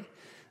story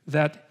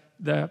that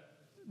the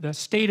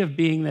state of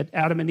being that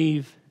Adam and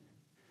Eve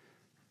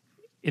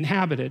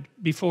inhabited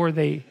before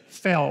they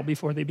fell,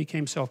 before they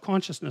became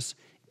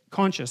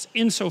conscious,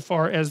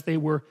 insofar as they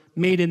were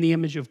made in the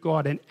image of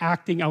God and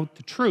acting out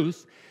the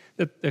truth,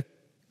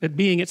 that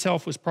being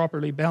itself was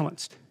properly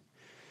balanced.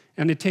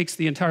 And it takes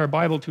the entire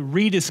Bible to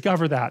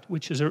rediscover that,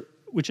 which is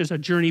a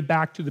journey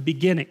back to the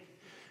beginning,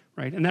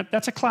 right? And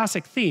that's a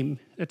classic theme.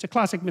 It's a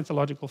classic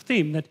mythological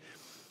theme that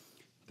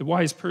the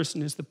wise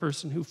person is the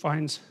person who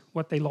finds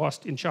what they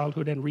lost in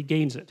childhood and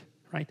regains it,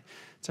 right?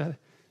 I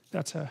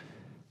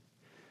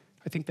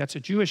think that's a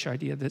Jewish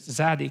idea, that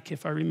Zadok,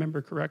 if I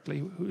remember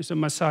correctly, who is a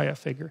Messiah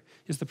figure,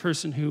 is the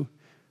person who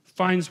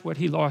finds what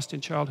he lost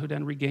in childhood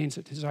and regains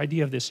it. His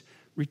idea of this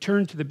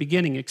return to the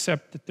beginning,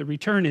 except that the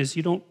return is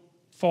you don't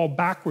fall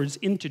backwards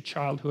into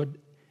childhood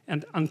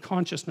and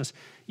unconsciousness.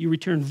 You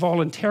return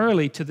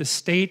voluntarily to the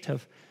state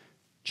of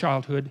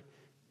childhood,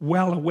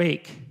 well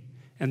awake,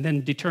 and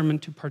then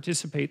determined to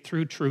participate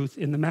through truth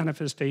in the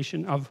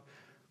manifestation of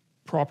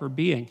proper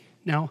being.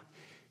 Now,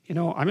 you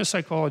know, I'm a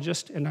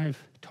psychologist, and I've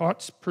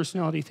taught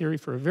personality theory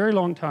for a very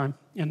long time,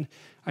 and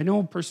I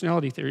know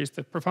personality theories,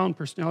 the profound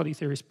personality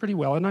theories, pretty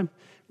well, and I'm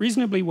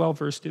reasonably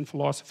well-versed in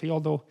philosophy,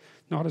 although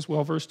not as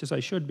well-versed as I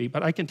should be.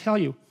 But I can tell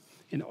you,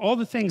 in all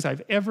the things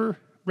I've ever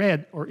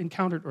read or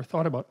encountered or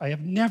thought about, I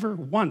have never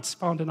once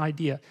found an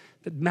idea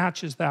that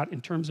matches that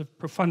in terms of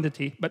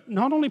profundity, but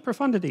not only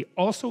profundity,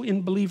 also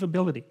in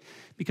believability.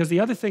 Because the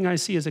other thing I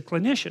see as a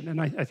clinician,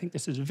 and I think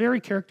this is very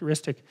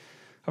characteristic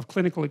of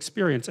clinical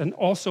experience and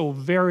also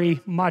very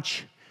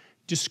much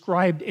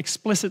described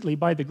explicitly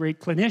by the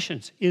great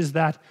clinicians, is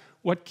that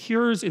what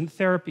cures in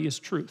therapy is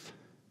truth.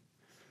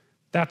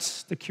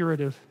 That's the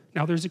curative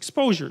Now there's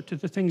exposure to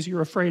the things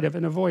you're afraid of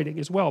and avoiding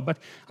as well, but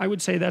I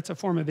would say that's a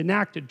form of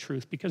enacted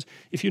truth, because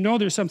if you know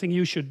there's something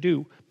you should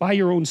do by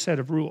your own set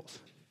of rules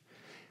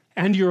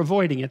and you're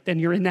avoiding it, then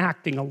you're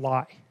enacting a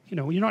lie. You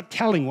know, you're not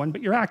telling one,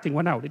 but you're acting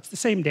one out. It's the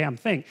same damn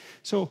thing.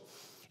 So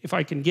if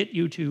I can get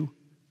you to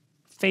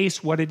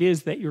face what it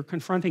is that you're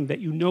confronting that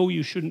you know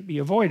you shouldn't be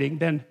avoiding,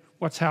 then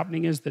what's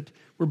happening is that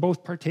we're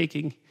both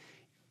partaking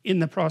in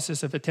the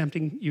process of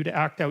attempting you to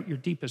act out your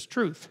deepest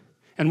truth.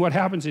 And what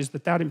happens is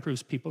that that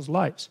improves people's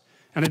lives,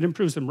 and it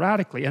improves them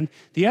radically. And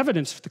the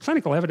evidence, the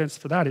clinical evidence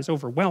for that is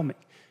overwhelming.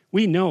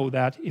 We know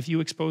that if you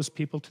expose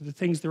people to the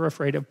things they're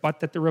afraid of but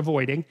that they're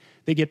avoiding,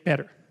 they get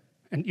better.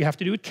 And you have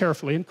to do it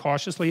carefully and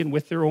cautiously and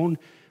with their own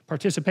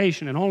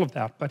participation and all of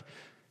that. But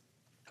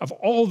of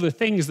all the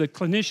things that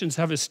clinicians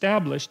have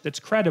established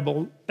that's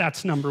credible,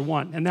 that's number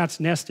one. And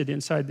that's nested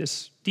inside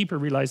this deeper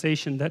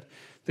realization that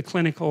the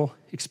clinical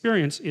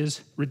experience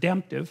is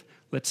redemptive,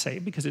 let's say,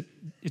 because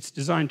it's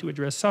designed to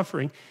address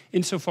suffering,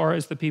 insofar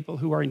as the people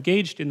who are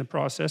engaged in the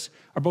process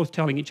are both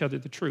telling each other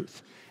the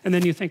truth. And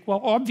then you think,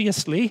 well,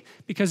 obviously,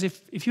 because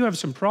if you have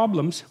some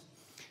problems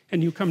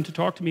and you come to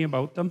talk to me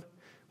about them,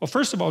 well,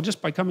 first of all,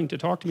 just by coming to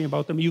talk to me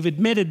about them, you've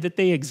admitted that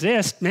they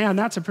exist. Man,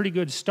 that's a pretty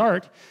good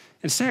start.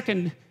 And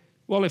second,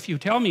 well, if you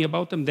tell me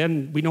about them,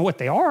 then we know what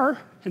they are.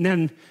 And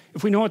then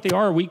if we know what they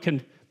are, we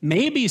can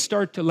maybe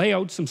start to lay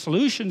out some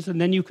solutions,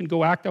 and then you can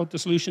go act out the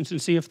solutions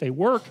and see if they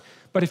work.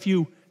 But if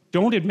you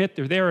don't admit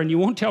they're there and you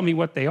won't tell me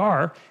what they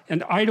are,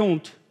 and I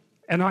don't,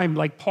 and I'm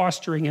like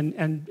posturing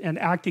and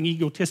acting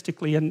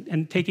egotistically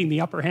and taking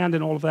the upper hand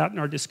and all of that in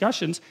our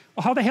discussions,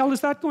 well, how the hell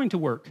is that going to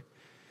work?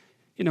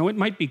 You know, it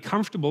might be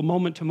comfortable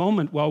moment to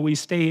moment while we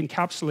stay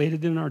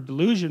encapsulated in our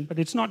delusion, but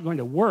it's not going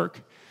to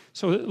work.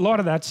 So a lot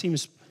of that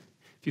seems,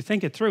 if you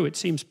think it through, it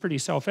seems pretty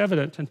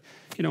self-evident. And,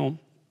 you know,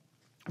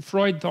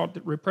 Freud thought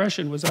that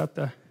repression was at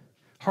the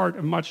heart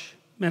of much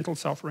mental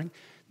suffering.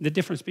 The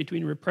difference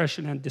between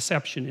repression and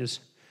deception is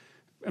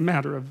a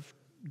matter of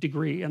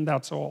degree, and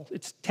that's all.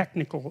 It's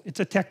technical. It's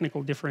a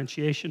technical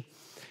differentiation.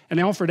 And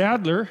Alfred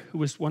Adler, who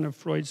was one of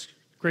Freud's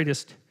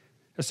greatest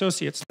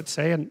associates, let's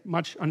say, and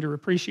much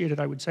underappreciated,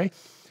 I would say,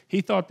 he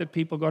thought that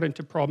people got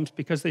into problems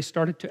because they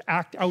started to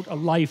act out a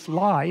life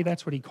lie.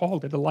 That's what he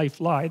called it, a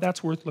life lie.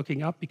 That's worth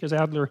looking up, because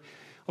Adler,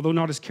 although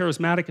not as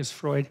charismatic as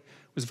Freud,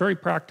 was very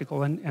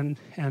practical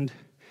and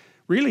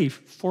really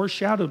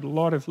foreshadowed a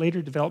lot of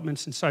later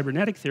developments in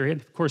cybernetic theory.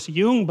 And of course,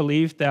 Jung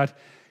believed that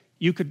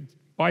you could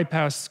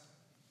bypass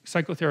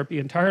psychotherapy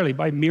entirely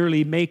by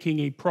merely making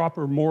a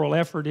proper moral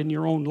effort in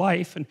your own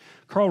life. And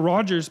Carl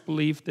Rogers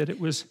believed that it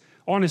was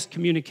honest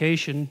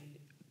communication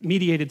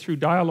mediated through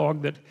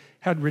dialogue that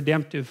had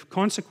redemptive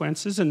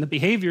consequences. And the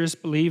behaviors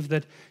believe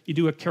that you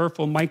do a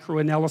careful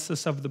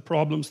microanalysis of the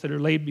problems that are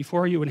laid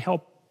before you and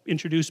help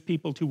introduce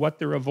people to what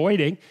they're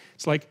avoiding.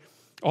 It's like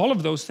all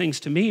of those things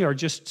to me are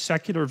just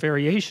secular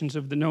variations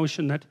of the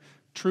notion that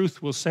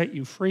truth will set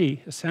you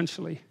free,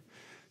 essentially.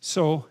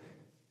 So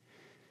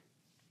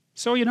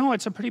you know,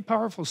 it's a pretty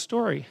powerful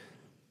story.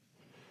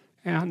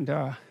 And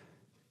A,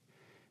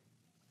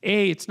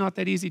 it's not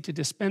that easy to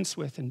dispense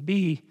with, and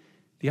B,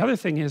 the other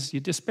thing is you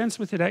dispense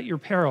with it at your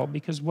peril,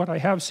 because what I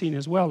have seen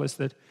as well is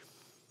that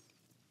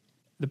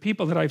the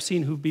people that I've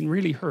seen who've been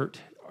really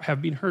hurt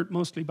have been hurt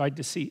mostly by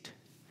deceit.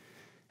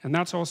 And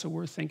that's also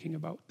worth thinking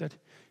about, that,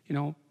 you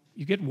know,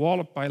 you get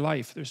walloped by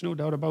life. There's no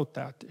doubt about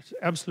that. There's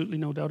absolutely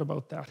no doubt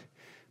about that.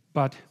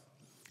 But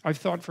I've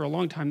thought for a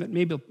long time that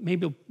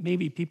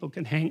maybe people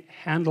can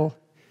handle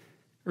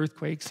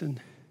earthquakes and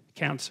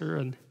cancer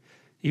and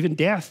even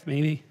death,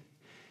 maybe,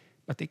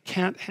 but they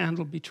can't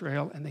handle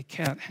betrayal, and they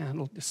can't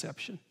handle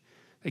deception.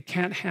 They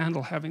can't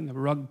handle having the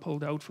rug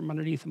pulled out from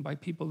underneath them by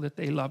people that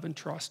they love and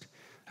trust.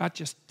 That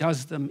just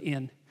does them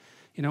in.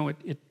 You know,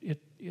 it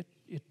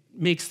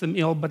makes them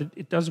ill, but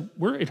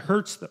it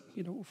hurts them,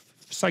 you know,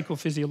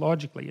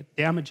 psychophysiologically. It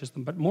damages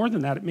them. But more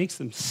than that, it makes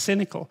them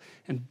cynical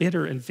and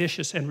bitter and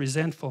vicious and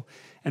resentful.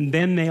 And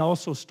then they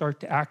also start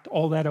to act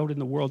all that out in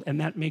the world,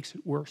 and that makes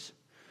it worse.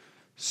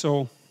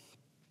 So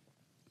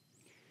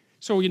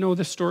you know,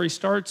 the story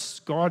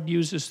starts, God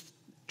uses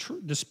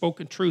the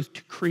spoken truth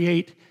to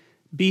create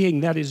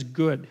being that is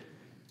good.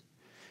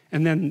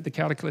 And then the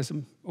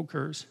cataclysm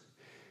occurs.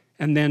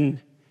 And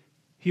then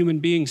human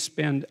beings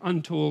spend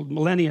untold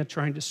millennia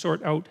trying to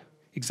sort out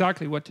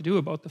exactly what to do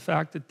about the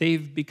fact that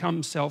they've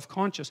become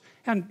self-conscious.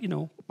 And, you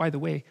know, by the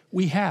way,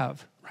 we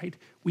have, right?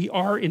 We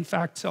are, in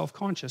fact,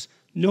 self-conscious.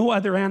 No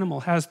other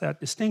animal has that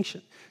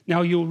distinction.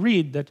 Now, you'll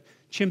read that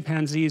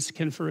chimpanzees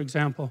can, for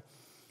example,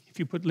 if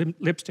you put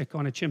lipstick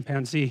on a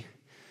chimpanzee,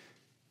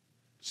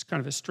 it's kind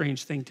of a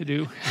strange thing to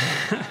do.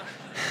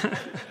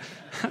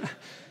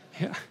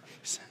 Yeah.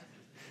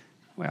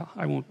 Well,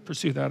 I won't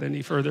pursue that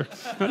any further.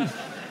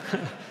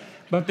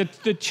 But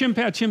the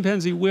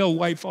chimpanzee will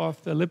wipe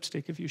off the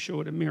lipstick if you show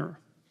it a mirror.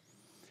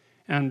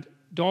 And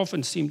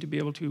dolphins seem to be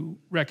able to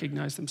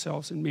recognize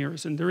themselves in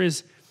mirrors. And there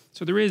is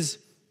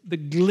the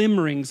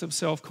glimmerings of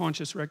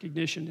self-conscious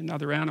recognition in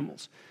other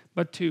animals.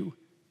 But to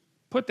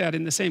put that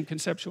in the same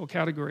conceptual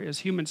category as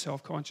human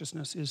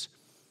self-consciousness is,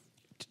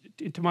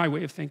 to my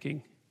way of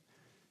thinking,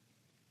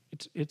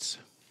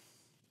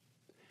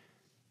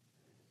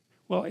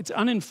 well, it's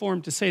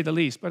uninformed to say the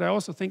least, but I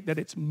also think that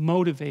it's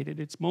motivated.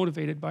 It's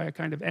motivated by a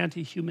kind of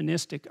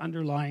anti-humanistic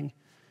underlying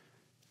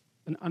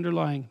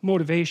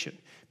motivation,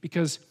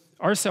 because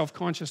our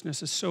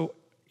self-consciousness is so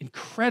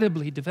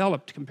incredibly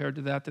developed compared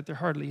to that they're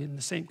hardly in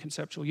the same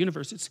conceptual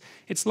universe.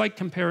 It's like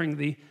comparing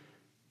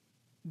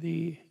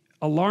the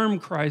alarm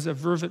cries of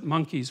vervet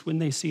monkeys when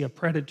they see a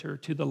predator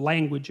to the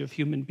language of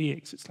human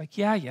beings. It's like,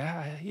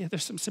 yeah,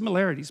 there's some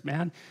similarities,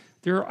 man.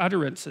 There are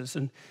utterances,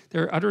 and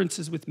there are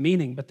utterances with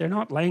meaning, but they're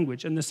not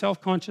language. And the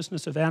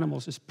self-consciousness of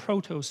animals is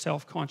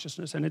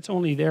proto-self-consciousness, and it's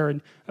only there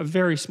in a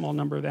very small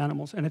number of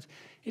animals. And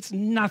it's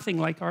nothing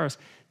like ours.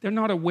 They're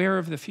not aware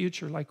of the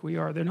future like we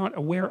are. They're not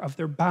aware of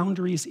their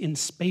boundaries in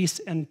space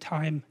and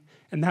time.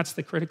 And that's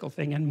the critical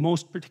thing, and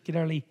most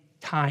particularly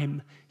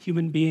time.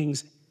 Human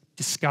beings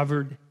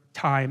discovered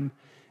time.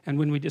 And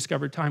when we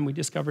discovered time, we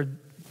discovered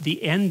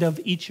the end of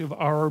each of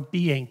our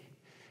being.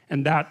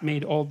 And that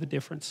made all the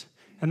difference.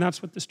 And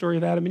that's what the story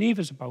of Adam and Eve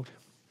is about.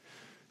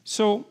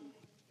 So,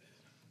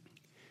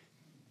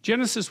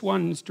 Genesis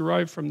 1 is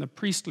derived from the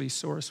priestly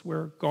source,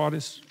 where God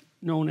is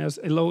known as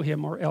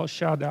Elohim or El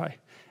Shaddai.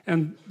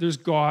 And there's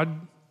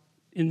God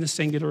in the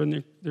singular,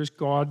 and there's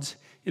gods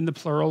in the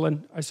plural.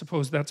 And I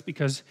suppose that's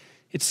because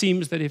it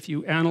seems that if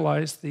you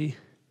analyze the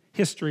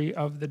history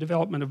of the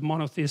development of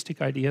monotheistic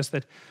ideas,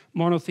 that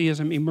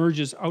monotheism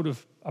emerges out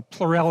of a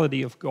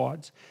plurality of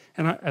gods.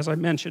 And as I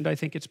mentioned, I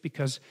think it's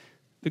because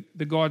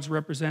the gods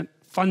represent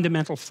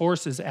fundamental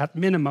forces at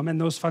minimum, and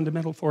those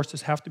fundamental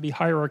forces have to be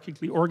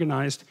hierarchically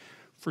organized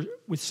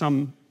with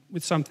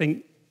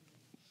something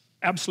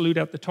absolute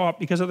at the top,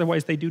 because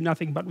otherwise they do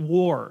nothing but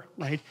war,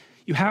 right?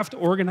 You have to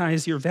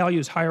organize your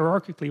values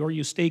hierarchically or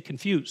you stay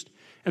confused.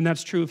 And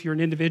that's true if you're an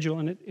individual,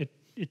 and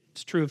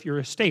it's true if you're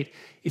a state.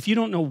 If you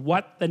don't know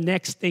what the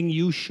next thing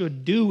you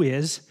should do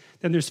is,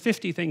 then there's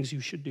 50 things you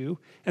should do,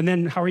 and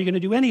then how are you going to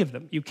do any of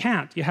them? You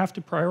can't. You have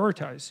to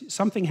prioritize.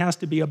 Something has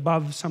to be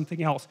above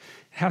something else.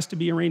 It has to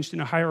be arranged in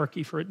a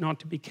hierarchy for it not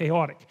to be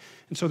chaotic.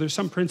 And so there's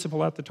some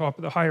principle at the top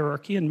of the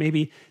hierarchy, and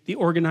maybe the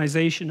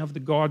organization of the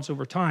gods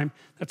over time.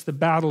 That's the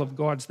battle of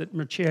gods that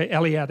Mircea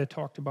Eliade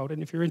talked about.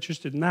 And if you're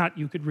interested in that,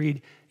 you could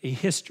read A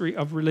History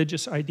of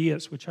Religious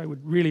Ideas, which I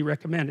would really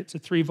recommend. It's a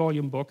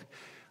 3-volume book.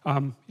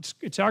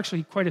 It's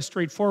actually quite a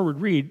straightforward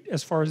read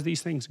as far as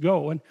these things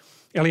go. And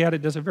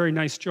Eliade does a very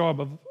nice job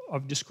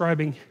of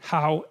describing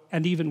how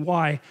and even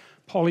why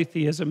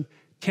polytheism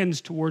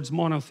tends towards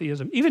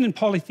monotheism. Even in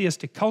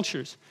polytheistic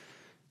cultures,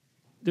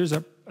 there's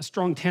a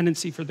strong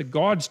tendency for the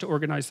gods to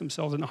organize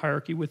themselves in a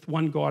hierarchy with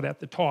one god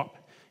at the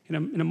top.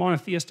 In a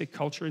monotheistic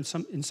culture, in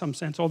some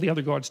sense, all the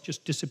other gods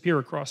just disappear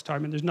across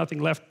time, and there's nothing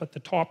left but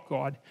the top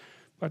god.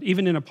 But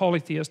even in a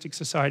polytheistic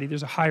society,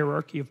 there's a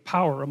hierarchy of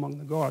power among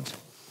the gods.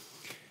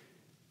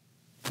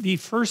 The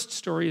first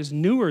story is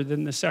newer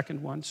than the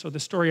second one, so the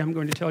story I'm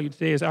going to tell you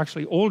today is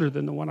actually older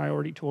than the one I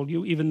already told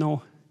you, even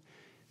though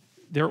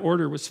their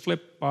order was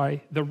flipped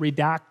by the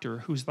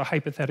redactor, who's the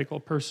hypothetical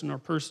person or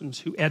persons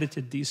who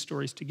edited these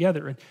stories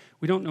together. And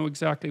we don't know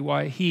exactly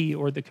why he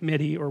or the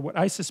committee or what.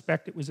 I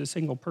suspect it was a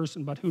single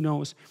person, but who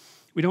knows.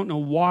 We don't know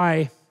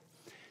why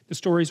the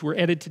stories were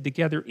edited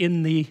together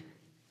in the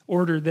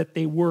order that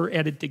they were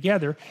edited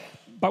together,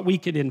 but we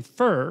could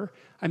infer,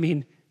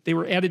 they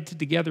were edited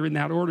together in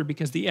that order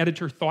because the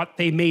editor thought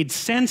they made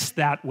sense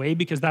that way,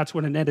 because that's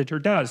what an editor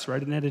does,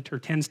 right? An editor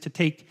tends to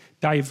take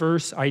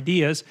diverse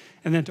ideas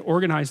and then to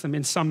organize them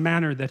in some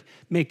manner that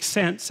makes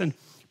sense. And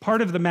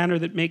part of the manner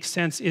that makes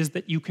sense is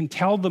that you can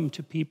tell them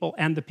to people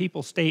and the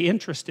people stay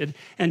interested,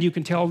 and you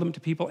can tell them to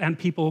people and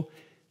people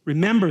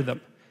remember them.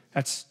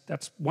 That's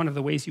one of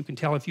the ways you can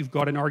tell if you've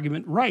got an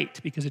argument right,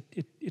 because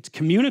it's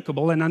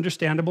communicable and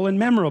understandable and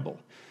memorable.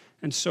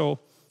 And so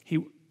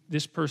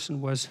this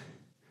person was,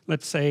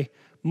 let's say,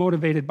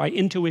 motivated by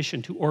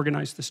intuition to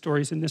organize the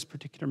stories in this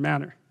particular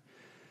manner.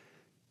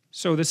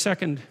 So the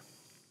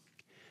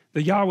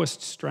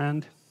Yahwist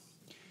strand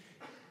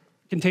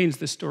contains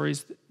the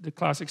stories, the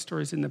classic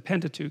stories in the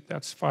Pentateuch.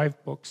 That's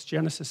 5 books: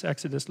 Genesis,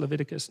 Exodus,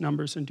 Leviticus,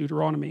 Numbers, and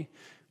Deuteronomy,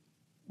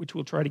 which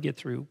we'll try to get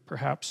through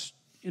perhaps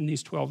in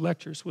these 12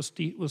 lectures.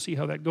 We'll see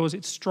how that goes.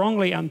 It's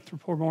strongly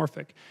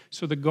anthropomorphic.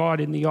 So the God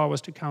in the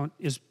Yahwist account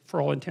is,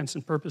 for all intents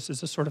and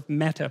purposes, a sort of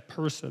meta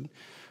person.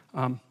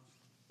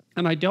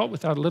 And I dealt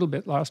with that a little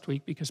bit last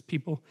week because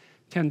people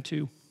tend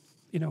to,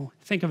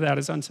 think of that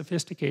as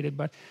unsophisticated.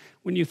 But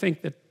when you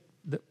think that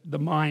the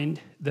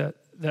mind, the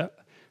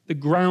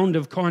ground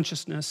of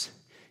consciousness,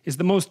 is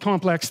the most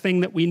complex thing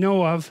that we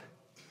know of,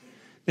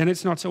 then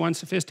it's not so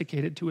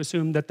unsophisticated to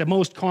assume that the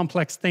most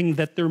complex thing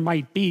that there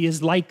might be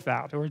is like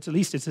that, or at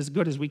least it's as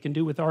good as we can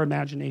do with our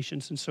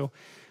imaginations. And so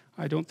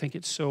I don't think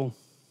it's so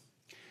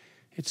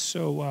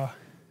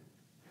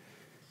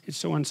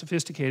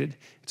unsophisticated.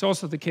 It's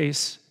also the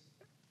case,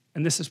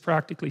 and this is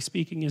practically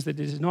speaking, is that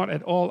it is not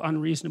at all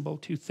unreasonable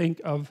to think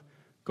of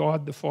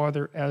God the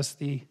Father as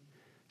the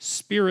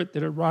spirit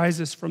that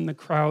arises from the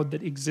crowd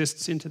that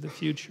exists into the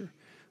future,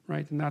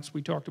 right? And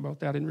we talked about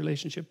that in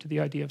relationship to the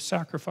idea of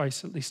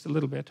sacrifice, at least a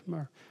little bit,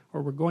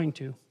 or we're going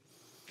to.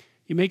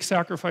 You make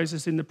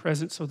sacrifices in the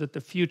present so that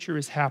the future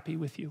is happy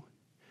with you.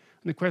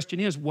 And the question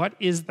is, what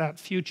is that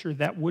future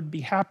that would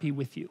be happy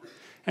with you?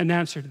 And the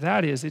answer to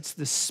that is, it's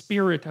the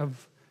spirit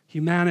of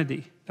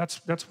humanity.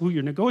 That's who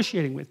you're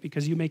negotiating with,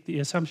 because you make the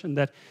assumption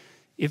that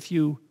if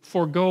you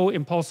forego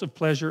impulsive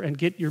pleasure and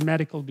get your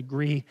medical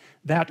degree,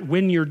 that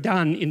when you're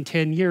done in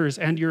 10 years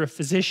and you're a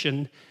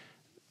physician,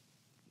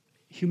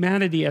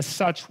 humanity as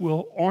such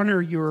will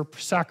honor your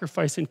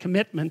sacrifice and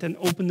commitment and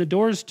open the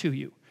doors to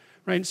you,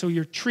 right? So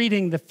you're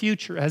treating the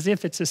future as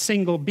if it's a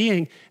single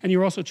being, and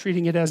you're also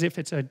treating it as if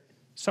it's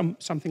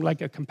something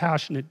like a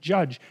compassionate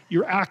judge.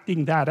 You're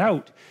acting that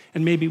out.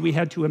 And maybe we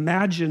had to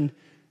imagine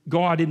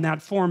God in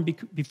that form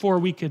before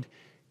we could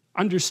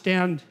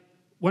understand.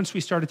 Once we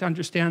started to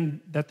understand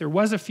that there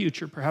was a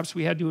future, perhaps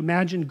we had to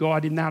imagine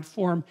God in that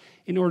form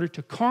in order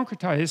to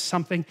concretize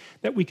something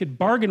that we could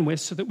bargain with,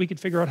 so that we could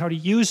figure out how to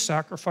use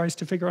sacrifice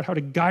to figure out how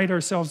to guide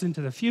ourselves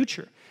into the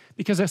future.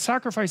 Because a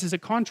sacrifice is a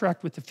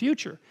contract with the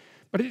future,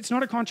 but it's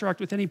not a contract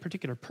with any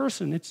particular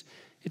person. It's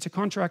a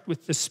contract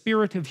with the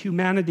spirit of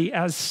humanity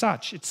as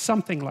such. It's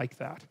something like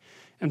that.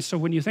 And so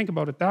when you think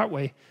about it that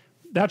way,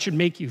 that should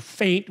make you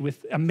faint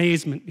with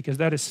amazement, because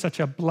that is such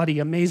a bloody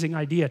amazing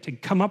idea. To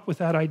come up with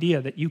that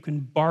idea that you can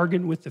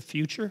bargain with the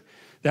future,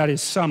 that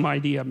is some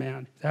idea,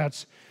 man.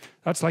 That's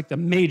like the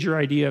major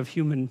idea of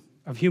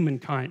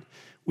humankind.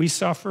 We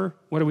suffer,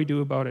 what do we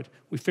do about it?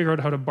 We figure out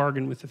how to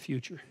bargain with the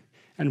future,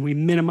 and we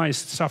minimize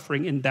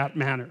suffering in that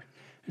manner.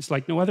 It's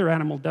like no other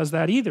animal does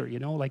that either, you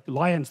know, like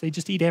lions, they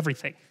just eat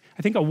everything.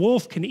 I think a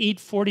wolf can eat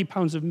 40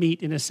 pounds of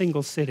meat in a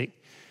single sitting.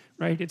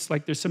 Right? It's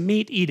like there's some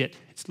meat, eat it.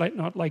 It's like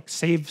not like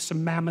save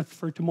some mammoth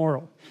for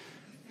tomorrow.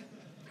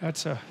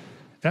 That's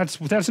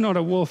not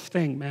a wolf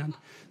thing, man.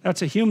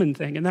 That's a human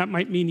thing, and that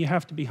might mean you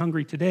have to be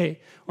hungry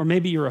today. Or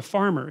maybe you're a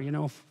farmer, you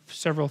know,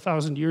 several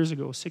thousand years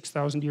ago,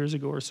 6,000 years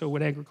ago or so,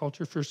 when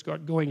agriculture first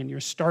got going, and you're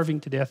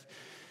starving to death,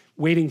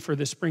 waiting for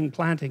the spring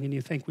planting, and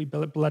you think we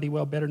bloody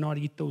well better not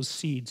eat those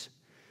seeds,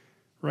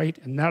 right?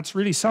 And that's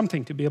really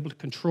something, to be able to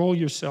control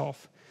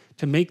yourself,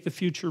 to make the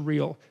future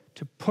real,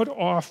 to put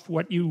off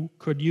what you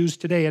could use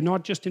today, and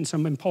not just in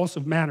some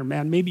impulsive manner,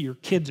 man. Maybe your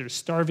kids are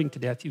starving to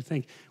death. You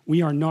think,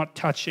 we are not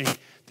touching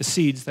the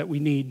seeds that we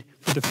need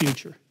for the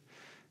future.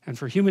 And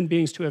for human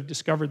beings to have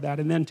discovered that,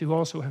 and then to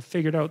also have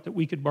figured out that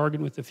we could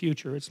bargain with the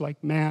future, it's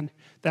like, man,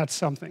 that's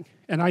something.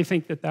 And I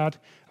think that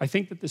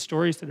the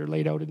stories that are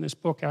laid out in this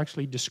book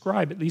actually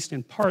describe, at least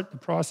in part, the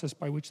process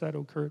by which that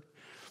occurred.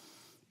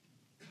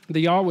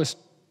 The Yahweh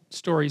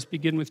stories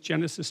begin with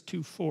Genesis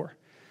 2:4.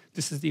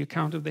 This is the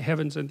account of the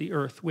heavens and the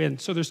earth.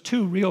 So there's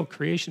two real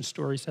creation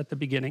stories at the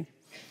beginning.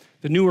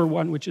 The newer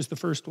one, which is the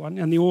first one,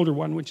 and the older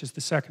one, which is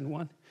the second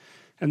one.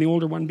 And the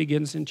older one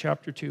begins in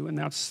chapter 2, and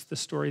that's the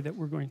story that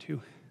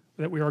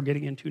we are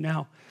getting into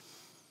now.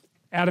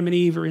 Adam and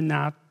Eve are in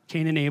that,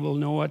 Cain and Abel,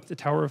 Noah at the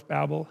Tower of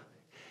Babel,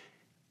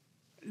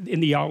 in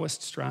the Yahweh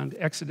strand,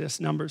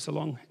 Exodus, Numbers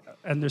along,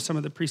 and there's some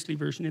of the priestly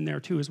version in there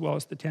too, as well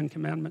as the 10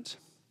 Commandments.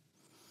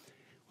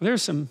 Well,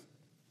 there's some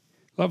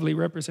lovely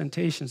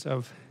representations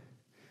of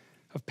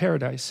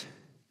paradise.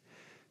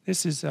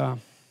 This is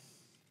Garden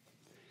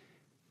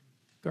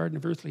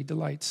of Earthly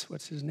Delights.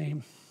 What's his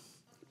name?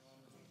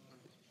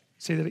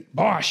 Say that.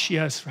 Bosch,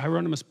 yes.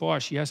 Hieronymus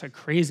Bosch, yes. A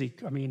crazy.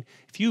 I mean,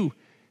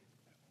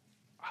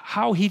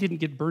 how he didn't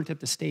get burnt at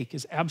the stake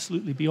is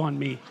absolutely beyond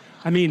me.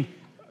 I mean,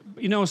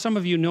 you know, some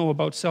of you know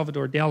about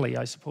Salvador Dali.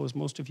 I suppose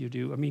most of you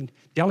do. I mean,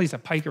 Dali's a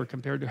piker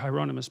compared to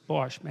Hieronymus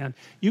Bosch, man.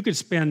 You could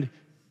spend,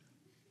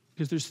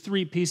 because there's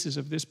 3 pieces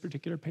of this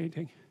particular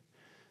painting.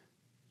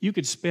 You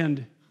could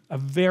spend a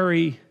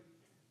very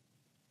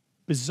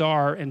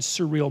bizarre and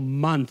surreal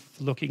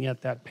month looking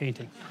at that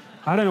painting.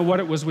 I don't know what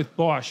it was with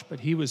Bosch, but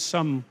he was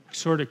some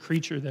sort of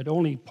creature that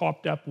only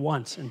popped up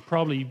once, and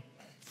probably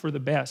for the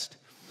best.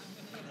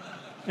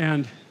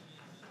 And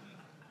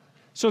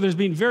so there's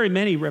been very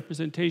many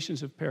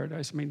representations of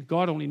paradise. I mean,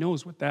 God only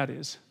knows what that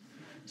is.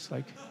 It's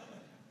like,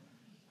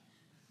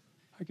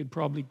 I could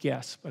probably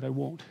guess, but I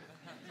won't.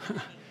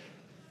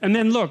 And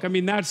then look, I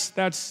mean, that's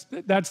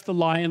the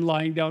lion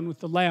lying down with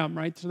the lamb,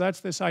 right? So that's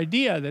this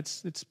idea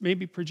that's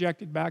maybe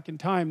projected back in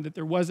time, that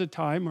there was a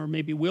time, or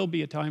maybe will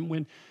be a time,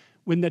 when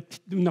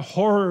the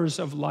horrors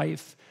of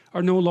life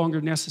are no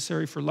longer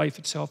necessary for life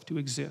itself to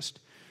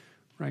exist,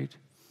 right?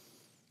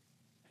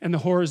 And the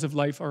horrors of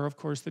life are, of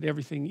course, that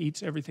everything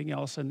eats everything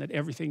else, and that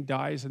everything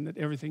dies, and that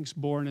everything's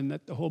born, and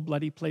that the whole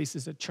bloody place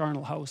is a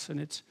charnel house, and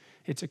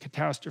it's a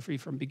catastrophe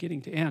from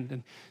beginning to end.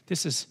 And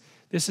this is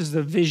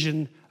the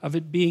vision of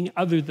it being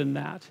other than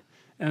that.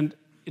 And,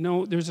 you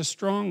know, there's a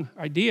strong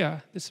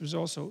idea. This was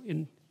also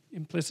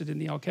implicit in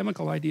the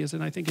alchemical ideas,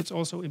 and I think it's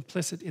also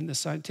implicit in the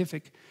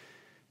scientific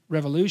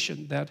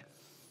revolution, that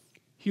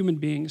human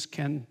beings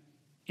can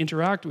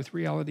interact with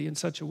reality in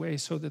such a way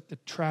so that the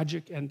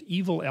tragic and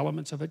evil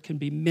elements of it can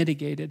be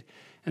mitigated,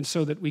 and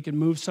so that we can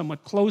move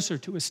somewhat closer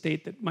to a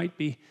state that might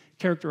be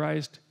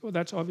characterized, well,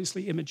 that's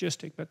obviously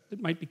imagistic, but it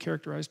might be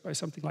characterized by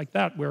something like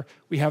that, where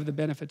we have the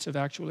benefits of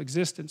actual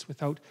existence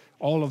without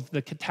all of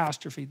the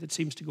catastrophe that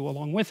seems to go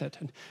along with it.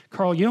 And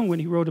Carl Jung, when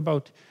he wrote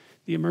about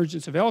the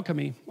emergence of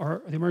alchemy,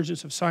 or the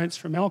emergence of science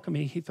from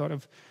alchemy, he thought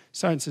of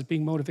science as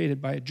being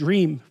motivated by a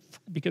dream,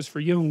 because for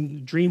Jung,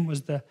 the dream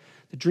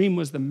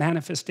was the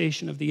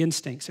manifestation of the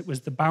instincts. It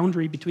was the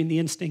boundary between the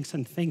instincts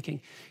and thinking.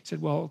 He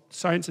said, well,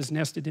 science is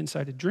nested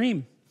inside a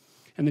dream.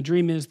 And the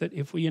dream is that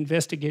if we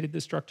investigated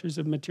the structures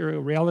of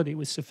material reality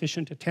with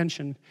sufficient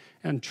attention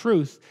and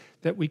truth,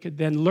 that we could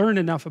then learn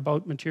enough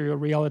about material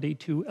reality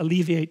to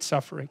alleviate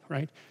suffering,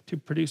 right? To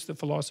produce the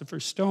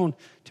philosopher's stone,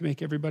 to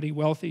make everybody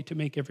wealthy, to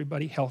make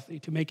everybody healthy,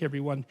 to make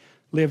everyone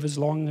live as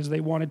long as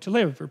they wanted to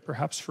live, or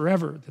perhaps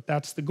forever.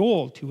 That's the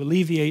goal, to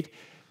alleviate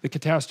the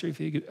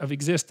catastrophe of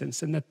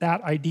existence. And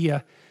that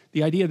idea,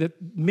 the idea that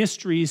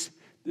mysteries,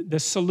 the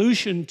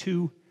solution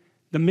to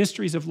the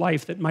mysteries of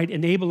life that might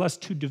enable us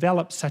to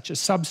develop such a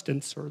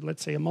substance, or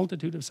let's say a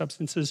multitude of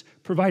substances,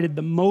 provided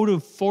the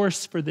motive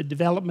force for the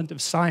development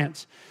of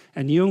science.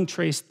 And Jung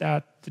traced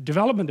the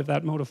development of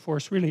that motive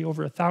force really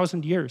over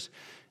 1,000 years.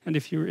 And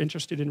if you're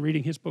interested in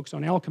reading his books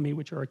on alchemy,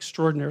 which are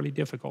extraordinarily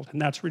difficult,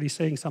 and that's really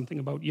saying something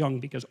about Jung,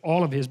 because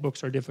all of his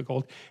books are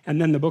difficult,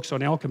 and then the books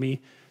on alchemy,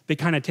 they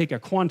kind of take a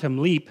quantum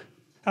leap.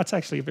 That's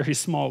actually a very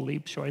small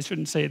leap, so I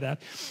shouldn't say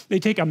that. They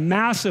take a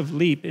massive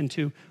leap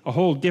into a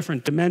whole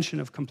different dimension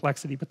of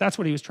complexity, but that's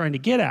what he was trying to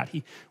get at.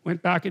 He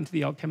went back into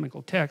the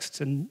alchemical texts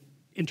and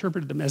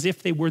interpreted them as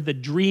if they were the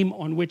dream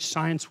on which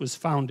science was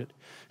founded.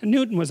 And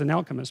Newton was an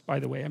alchemist, by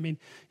the way. I mean,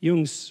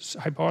 Jung's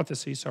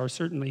hypotheses are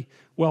certainly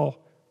well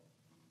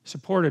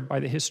supported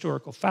by the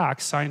historical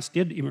facts. Science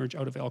did emerge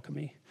out of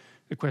alchemy.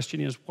 The question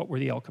is, what were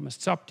the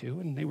alchemists up to?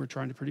 And they were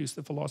trying to produce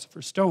the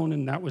philosopher's stone,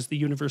 and that was the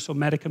universal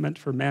medicament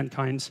for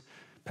mankind's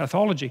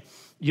pathology.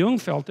 Jung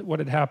felt that what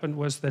had happened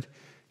was that,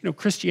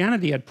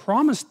 Christianity had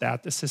promised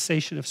that, the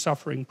cessation of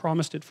suffering,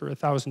 promised it for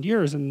 1,000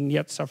 years, and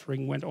yet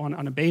suffering went on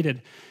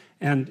unabated.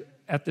 And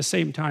at the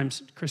same time,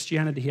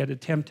 Christianity had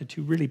attempted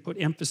to really put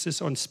emphasis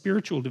on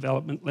spiritual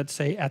development, let's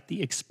say, at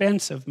the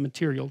expense of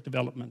material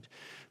development,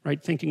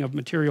 right? Thinking of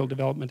material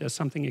development as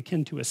something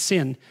akin to a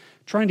sin,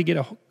 trying to get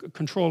a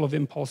control of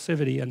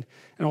impulsivity and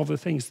all the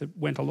things that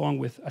went along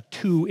with a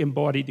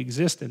two-embodied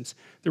existence.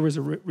 There was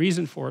a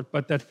reason for it,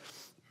 but that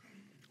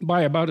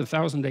by about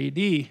 1000 AD,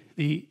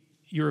 the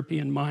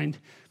European mind,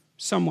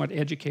 somewhat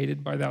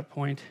educated by that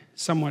point,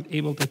 somewhat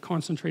able to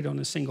concentrate on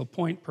a single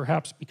point,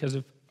 perhaps because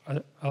of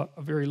a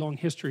very long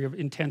history of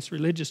intense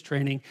religious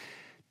training,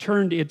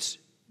 turned its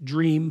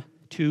dream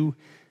to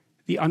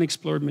the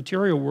unexplored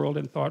material world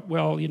and thought,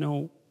 well,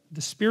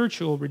 the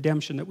spiritual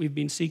redemption that we've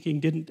been seeking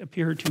didn't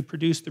appear to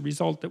produce the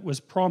result that was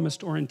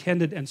promised or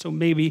intended, and so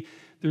maybe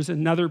there's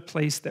another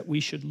place that we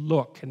should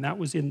look, and that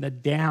was in the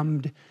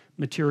damned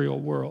material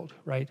world,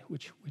 right?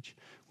 Which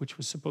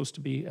was supposed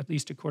to be, at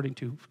least according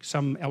to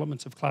some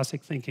elements of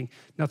classic thinking,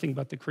 nothing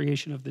but the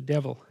creation of the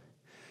devil.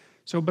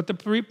 So, but the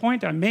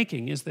point I'm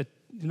making is that,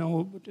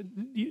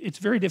 it's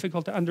very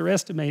difficult to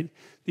underestimate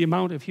the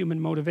amount of human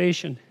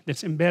motivation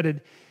that's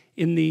embedded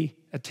in the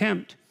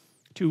attempt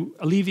to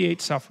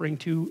alleviate suffering,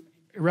 to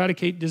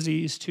eradicate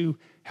disease, to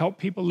help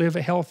people live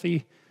a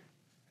healthy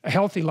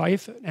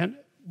life, and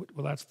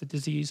well, that's the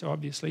disease,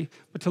 obviously,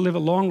 but to live a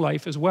long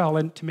life as well,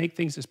 and to make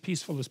things as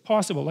peaceful as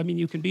possible. I mean,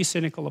 you can be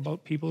cynical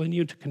about people, and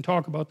you can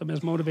talk about them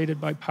as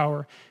motivated by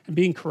power and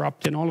being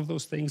corrupt and all of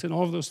those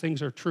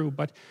things are true,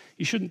 but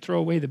you shouldn't throw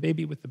away the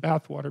baby with the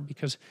bathwater,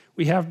 because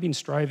we have been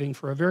striving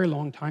for a very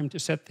long time to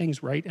set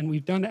things right, and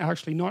we've done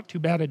actually not too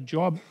bad a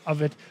job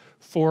of it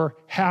for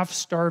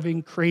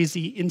half-starving,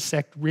 crazy,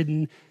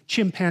 insect-ridden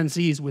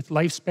chimpanzees with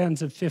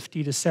lifespans of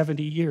 50 to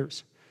 70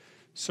 years.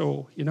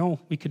 So,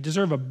 we could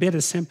deserve a bit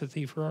of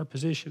sympathy for our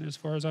position as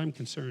far as I'm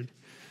concerned.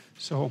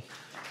 So,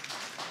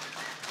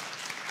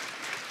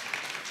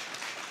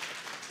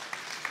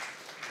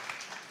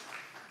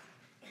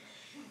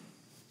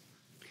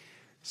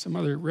 some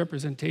other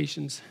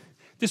representations.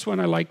 This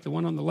one I like, the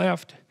one on the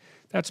left.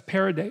 That's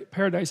paradise.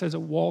 Paradise as a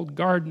walled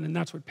garden, and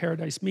that's what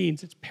paradise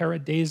means. It's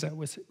paradisa,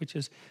 which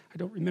is, I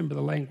don't remember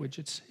the language.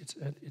 It's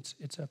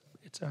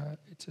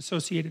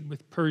associated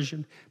with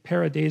Persian.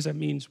 Paradisa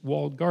means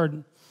walled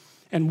garden.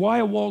 And why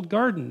a walled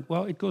garden?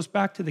 Well, it goes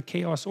back to the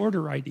chaos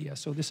order idea.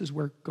 So this is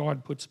where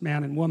God puts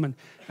man and woman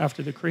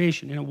after the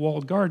creation in a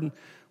walled garden.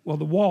 Well,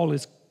 the wall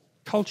is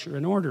culture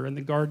and order, and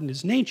the garden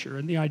is nature.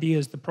 And the idea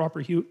is the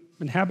proper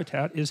human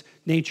habitat is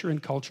nature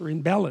and culture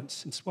in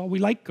balance. And so, well, we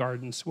like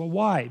gardens. Well,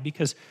 why?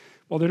 Because,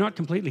 well, they're not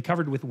completely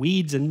covered with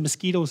weeds and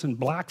mosquitoes and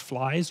black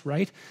flies,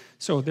 right?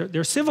 So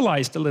they're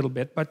civilized a little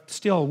bit, but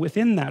still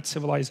within that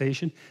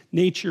civilization,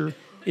 nature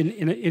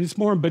in its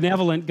more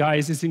benevolent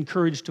guise is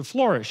encouraged to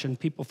flourish, and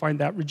people find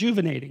that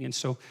rejuvenating. And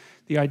so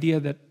the idea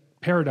that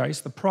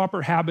paradise, the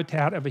proper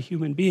habitat of a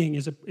human being,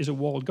 is a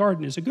walled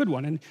garden is a good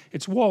one. And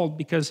it's walled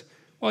because,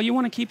 well, you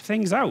want to keep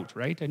things out,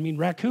 right? I mean,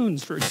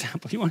 raccoons, for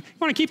example, you want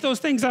to keep those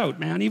things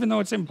out, man, even though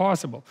it's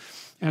impossible.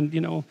 And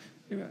you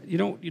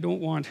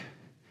don't want,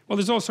 well,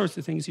 there's all sorts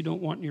of things you don't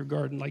want in your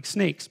garden, like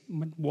snakes.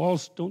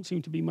 Walls don't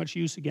seem to be much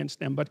use against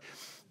them, but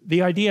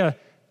the idea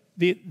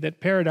that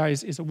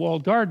paradise is a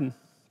walled garden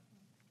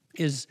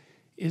is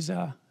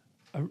an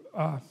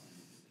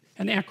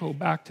echo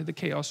back to the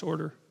chaos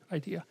order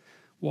idea.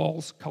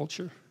 walls,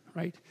 culture,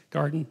 right?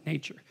 Garden,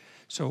 nature.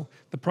 So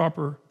the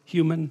proper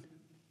human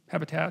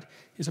habitat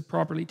is a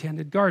properly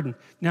tended garden.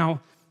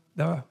 Now,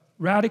 the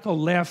radical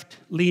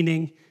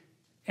left-leaning,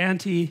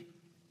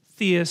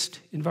 anti-theist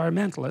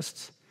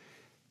environmentalists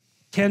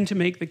tend to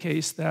make the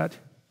case that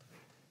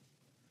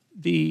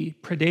the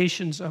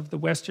predations of the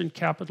Western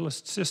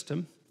capitalist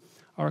system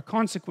are a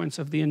consequence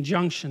of the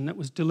injunction that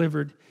was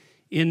delivered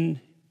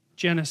in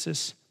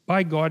Genesis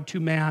by God to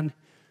man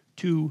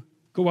to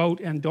go out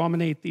and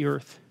dominate the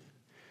earth.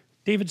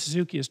 David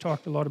Suzuki has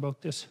talked a lot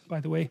about this, by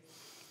the way.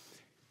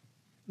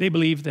 They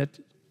believe that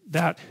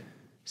that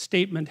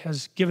statement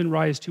has given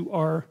rise to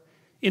our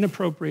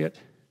inappropriate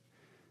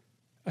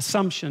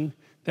assumption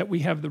that we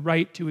have the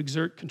right to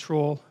exert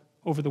control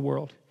over the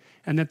world,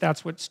 and that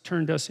that's what's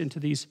turned us into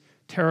these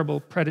terrible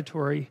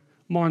predatory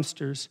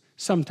monsters,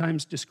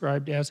 sometimes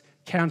described as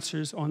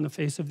cancers on the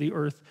face of the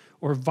earth,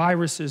 or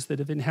viruses that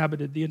have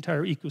inhabited the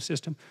entire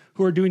ecosystem,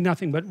 who are doing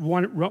nothing but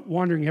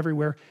wandering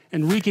everywhere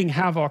and wreaking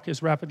havoc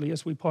as rapidly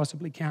as we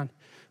possibly can,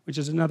 which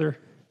is another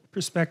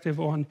perspective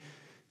on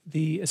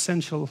the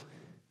essential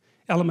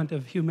element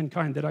of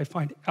humankind that I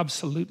find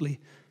absolutely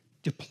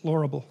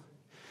deplorable.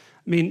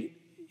 I mean,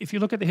 if you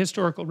look at the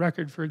historical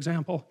record, for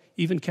example,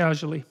 even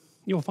casually,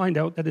 you'll find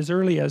out that as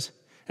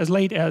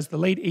late as the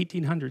late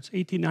 1800s,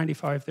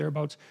 1895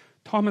 thereabouts,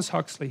 Thomas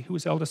Huxley, who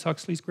was Aldous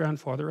Huxley's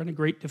grandfather and a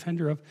great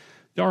defender of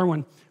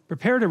Darwin,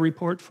 prepared a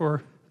report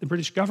for the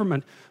British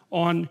government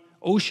on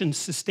ocean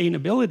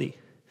sustainability.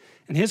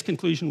 And his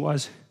conclusion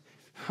was,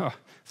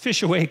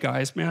 fish away,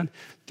 guys, man.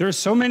 There's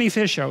so many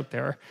fish out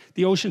there.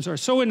 The oceans are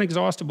so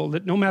inexhaustible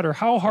that no matter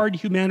how hard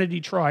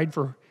humanity tried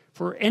for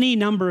any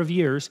number of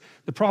years,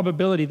 the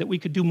probability that we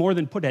could do more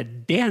than put a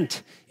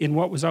dent in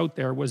what was out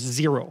there was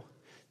zero.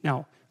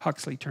 Now,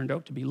 Huxley turned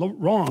out to be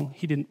wrong.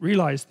 He didn't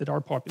realize that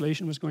our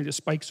population was going to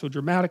spike so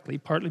dramatically,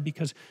 partly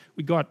because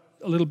we got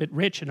a little bit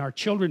rich and our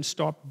children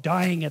stopped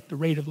dying at the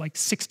rate of like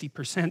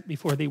 60%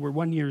 before they were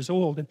 1 year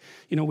old. And,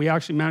 you know, we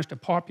actually managed to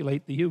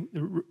populate the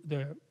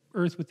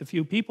earth with a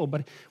few people,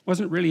 but it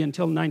wasn't really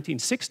until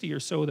 1960 or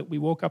so that we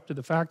woke up to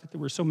the fact that there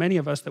were so many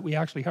of us that we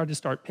actually had to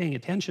start paying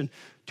attention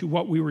to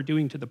what we were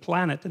doing to the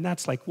planet. And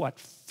that's like, what,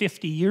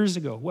 50 years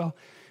ago? Well,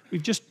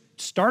 we've just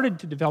started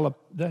to develop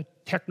the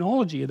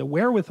technology, the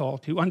wherewithal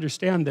to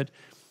understand that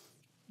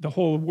the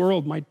whole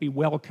world might be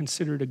well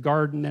considered a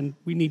garden, and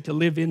we need to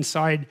live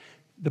inside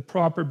the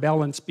proper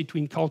balance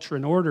between culture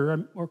and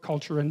order, or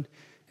culture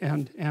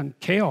and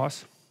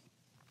chaos.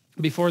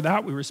 Before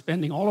that, we were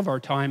spending all of our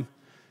time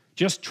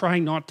just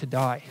trying not to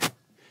die,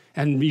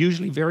 and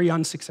usually very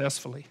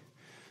unsuccessfully.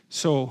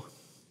 So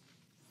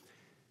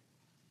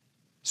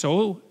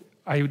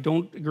I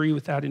don't agree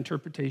with that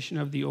interpretation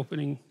of the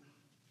opening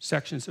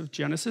sections of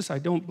Genesis. I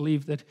don't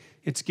believe that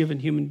it's given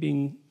human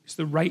beings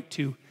the right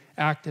to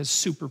act as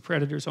super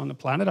predators on the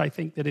planet. I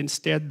think that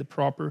instead the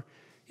proper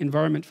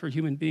environment for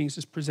human beings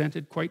is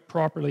presented quite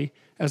properly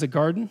as a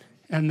garden,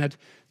 and that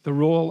the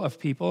role of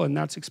people, and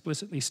that's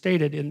explicitly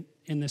stated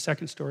in the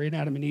second story in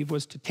Adam and Eve,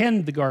 was to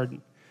tend the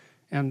garden.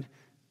 And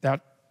that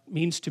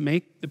means to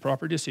make the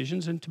proper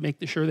decisions and to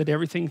make sure that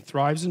everything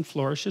thrives and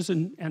flourishes,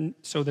 and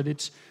so that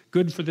it's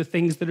good for the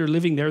things that are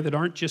living there that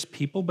aren't just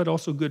people, but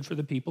also good for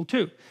the people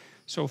too.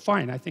 So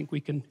fine, I think we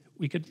could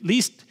at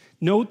least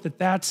note that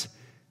that's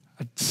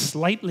a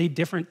slightly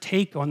different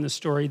take on the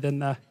story than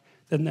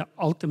the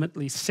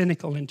ultimately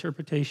cynical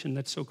interpretation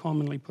that's so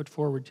commonly put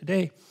forward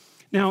today.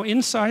 Now,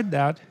 inside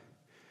that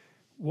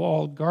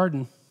walled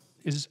garden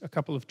is a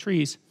couple of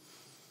trees,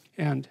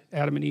 and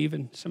Adam and Eve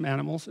and some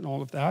animals and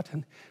all of that.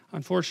 And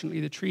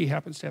unfortunately, the tree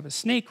happens to have a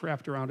snake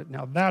wrapped around it.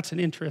 Now, that's an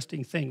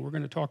interesting thing. We're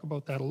going to talk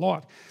about that a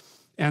lot.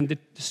 And the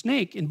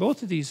snake, in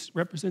both of these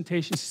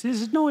representations,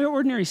 this is no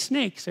ordinary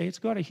snake. Say, it's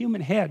got a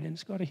human head, and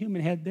it's got a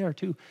human head there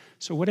too.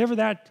 So whatever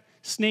that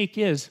snake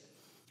is,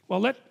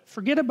 well,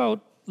 forget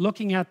about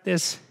looking at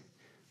this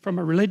from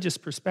a religious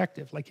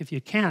perspective. Like, if you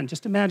can,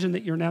 just imagine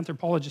that you're an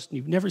anthropologist and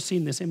you've never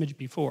seen this image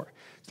before.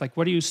 It's like,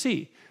 what do you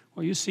see?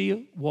 Well, you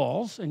see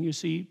walls, and you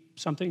see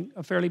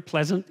a fairly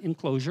pleasant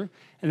enclosure,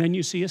 and then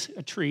you see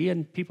a tree,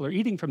 and people are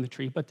eating from the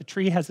tree, but the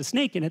tree has a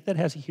snake in it that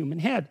has a human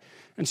head.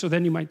 And so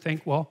then you might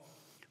think, well,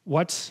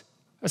 what's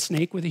a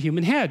snake with a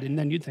human head? And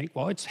then you'd think,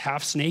 well, it's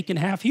half snake and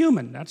half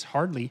human. That's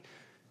hardly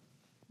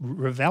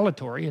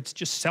revelatory. It's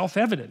just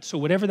self-evident. So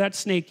whatever that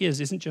snake is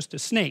isn't just a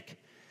snake.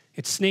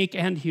 It's snake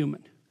and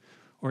human.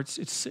 Or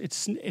it's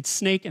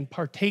snake and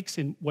partakes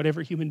in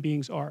whatever human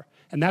beings are.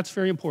 And that's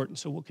very important.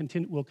 So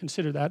we'll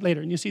consider that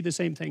later. And you see the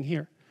same thing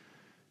here.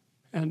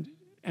 And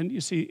you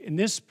see in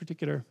this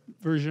particular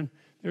version,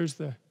 there's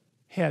the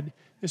head.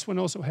 This one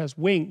also has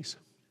wings.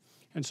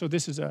 And so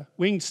this is a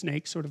winged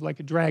snake, sort of like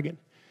a dragon.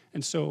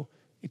 And so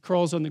it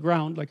crawls on the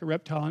ground like a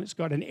reptile, and it's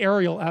got an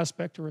aerial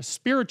aspect or a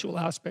spiritual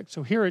aspect.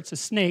 So here it's a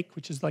snake,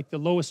 which is like the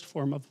lowest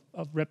form of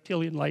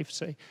reptilian life,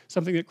 say,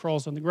 something that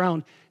crawls on the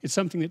ground. It's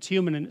something that's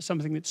human, and it's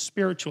something that's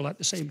spiritual at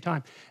the same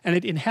time. And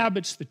it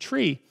inhabits the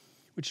tree,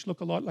 which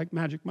look a lot like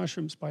magic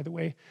mushrooms, by the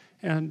way.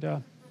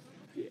 And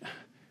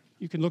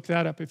You can look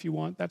that up if you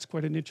want. That's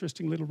quite an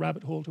interesting little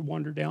rabbit hole to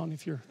wander down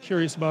if you're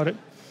curious about it.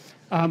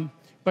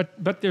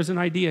 But there's an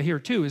idea here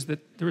too, is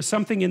that there was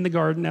something in the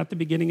garden at the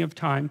beginning of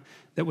time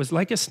that was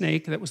like a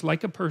snake, that was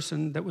like a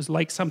person, that was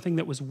like something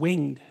that was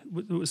winged.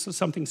 It was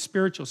something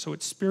spiritual. So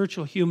it's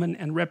spiritual, human,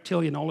 and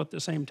reptilian all at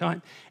the same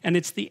time. And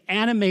it's the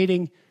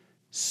animating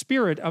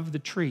spirit of the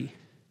tree.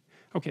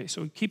 Okay,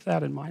 so keep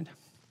that in mind.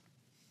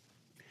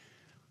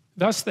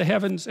 Thus the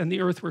heavens and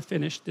the earth were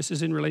finished. This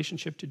is in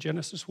relationship to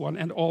Genesis 1,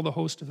 and all the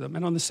host of them.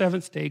 And on the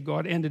seventh day,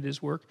 God ended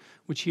his work,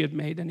 which he had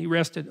made, and he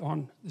rested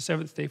on the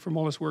seventh day from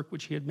all his work,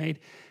 which he had made.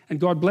 And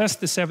God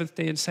blessed the seventh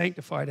day and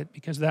sanctified it,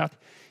 because that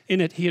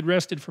in it he had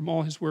rested from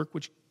all his work,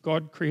 which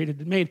God created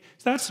and made.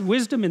 So that's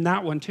wisdom in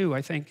that one too,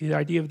 I think, the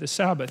idea of the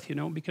Sabbath, you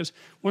know, because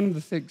one of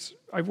the things,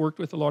 I've worked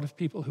with a lot of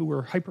people who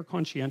were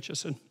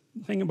hyper-conscientious, and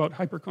the thing about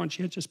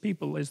hyper-conscientious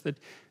people is that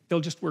they'll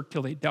just work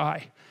till they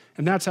die.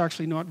 And that's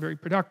actually not very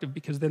productive,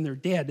 because then they're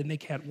dead and they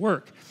can't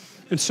work.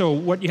 And so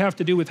what you have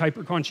to do with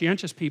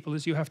hyper-conscientious people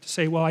is you have to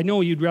say, well, I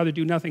know you'd rather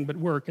do nothing but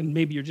work, and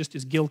maybe you're just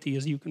as guilty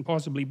as you can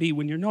possibly be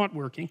when you're not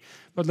working,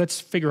 but let's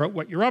figure out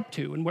what you're up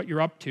to. And what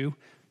you're up to,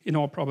 in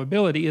all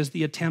probability, is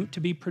the attempt to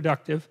be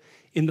productive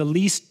in the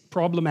least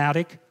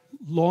problematic,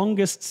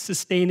 longest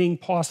sustaining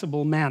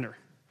possible manner.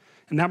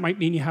 And that might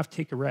mean you have to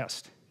take a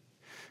rest.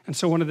 And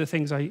so one of the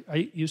things I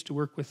used to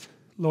work with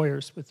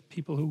lawyers, with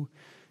people who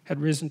had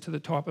risen to the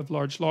top of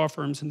large law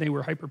firms, and they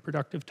were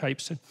hyper-productive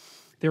types, and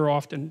they were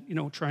often, you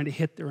know, trying to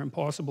hit their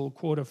impossible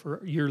quota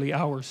for yearly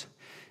hours,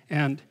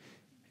 and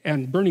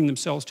burning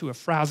themselves to a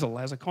frazzle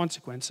as a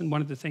consequence. And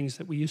one of the things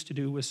that we used to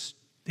do was,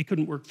 they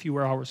couldn't work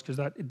fewer hours, because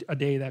a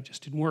day that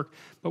just didn't work.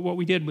 But what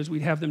we did was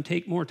we'd have them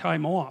take more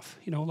time off,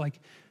 you know, like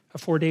a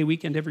 4-day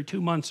weekend every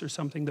 2 months or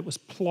something that was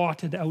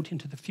plotted out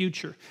into the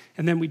future.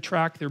 And then we'd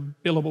track their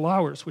billable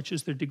hours, which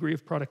is their degree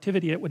of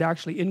productivity. It would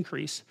actually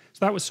increase.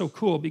 So that was so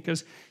cool,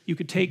 because you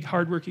could take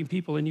hardworking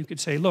people and you could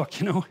say, look,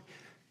 you know,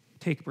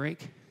 take a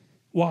break.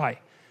 Why?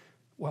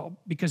 Well,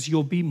 because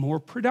you'll be more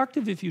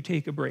productive if you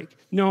take a break.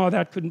 No,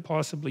 that couldn't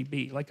possibly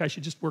be. Like, I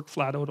should just work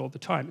flat out all the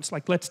time. It's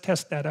like, let's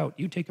test that out.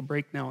 You take a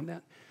break now and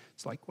then.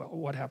 It's like, well,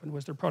 what happened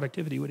was their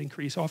productivity would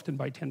increase, often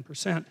by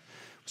 10%.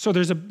 So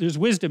there's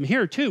wisdom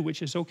here too,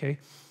 which is okay.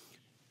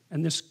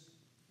 And this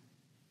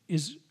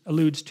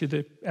alludes to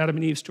the Adam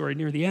and Eve story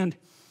near the end.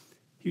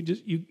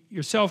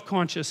 You're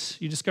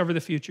self-conscious, you discover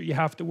the future, you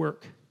have to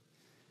work.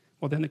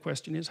 Well, then the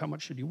question is, how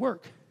much should you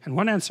work? And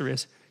one answer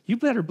is, you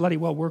better bloody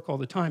well work all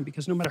the time,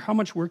 because no matter how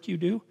much work you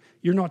do,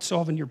 you're not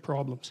solving your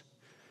problems.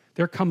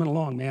 They're coming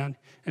along, man.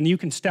 And you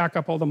can stack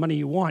up all the money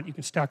you want. You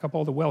can stack up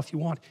all the wealth you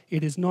want.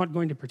 It is not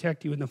going to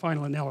protect you in the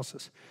final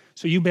analysis.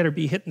 So you better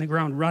be hitting the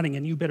ground running,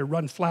 and you better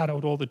run flat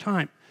out all the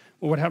time.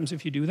 Well, what happens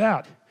if you do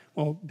that?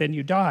 Well, then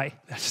you die.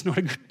 It's not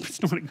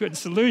a good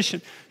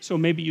solution. So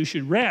maybe you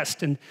should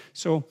rest. And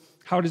so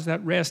how does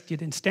that rest get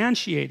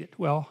instantiated?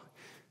 Well,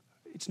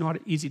 it's not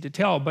easy to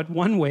tell, but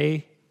one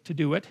way to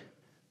do it,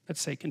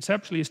 let's say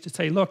conceptually, is to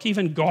say, look,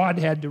 even God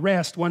had to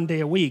rest 1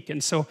 day a week.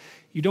 And so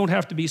you don't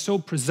have to be so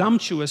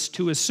presumptuous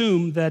to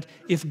assume that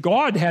if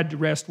God had to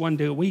rest 1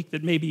 day a week,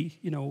 that maybe,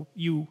 you know,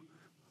 you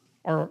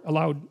are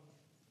allowed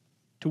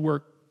to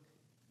work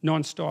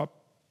nonstop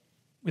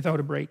without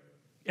a break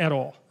at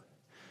all.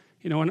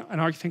 You know, and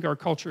I think our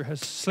culture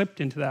has slipped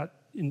into that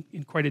in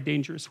quite a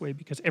dangerous way,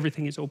 because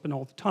everything is open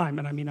all the time.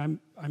 And I mean,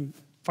 I'm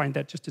find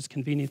that just as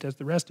convenient as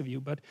the rest of you,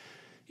 but,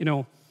 you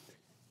know,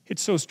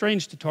 it's so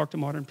strange to talk to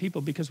modern people,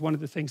 because one of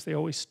the things they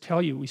always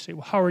tell you, we say,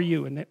 well, how are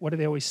you? And what do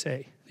they always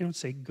say? They don't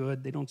say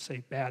good, they don't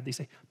say bad, they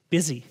say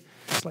busy.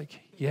 It's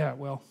like, yeah,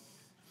 well,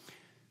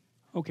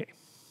 okay.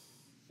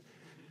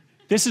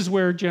 This is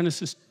where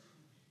Genesis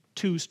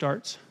 2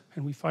 starts,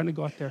 and we finally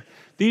got there.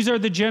 These are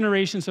the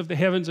generations of the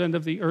heavens and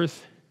of the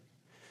earth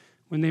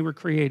when they were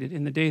created,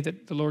 in the day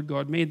that the Lord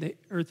God made the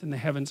earth and the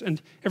heavens, and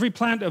every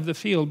plant of the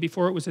field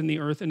before it was in the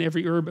earth, and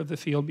every herb of the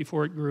field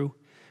before it grew.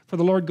 For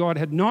the Lord God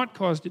had not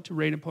caused it to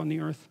rain upon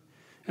the earth,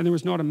 and there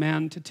was not a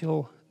man to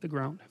till the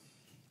ground.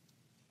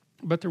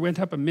 But there went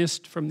up a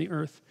mist from the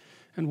earth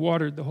and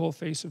watered the whole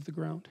face of the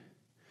ground.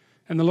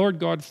 And the Lord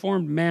God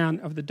formed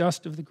man of the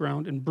dust of the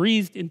ground and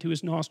breathed into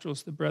his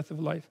nostrils the breath of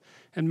life,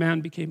 and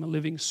man became a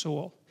living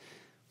soul.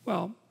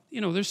 Well, you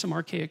know, there's some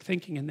archaic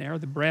thinking in there.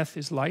 The breath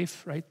is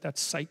life, right?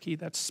 That's psyche,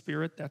 that's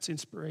spirit, that's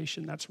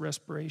inspiration, that's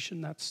respiration,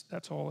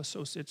 that's all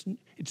associated.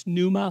 It's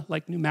pneuma,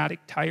 like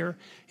pneumatic tire.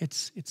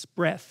 It's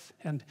breath.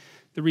 And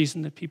the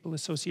reason that people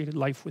associated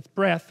life with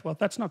breath, well,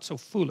 that's not so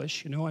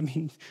foolish, you know. I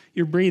mean,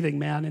 you're breathing,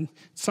 man, and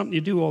it's something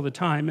you do all the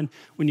time. And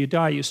when you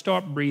die, you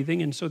stop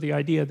breathing. And so the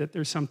idea that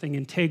there's something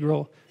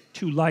integral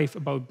to life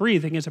about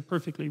breathing is a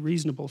perfectly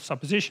reasonable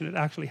supposition. It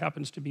actually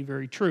happens to be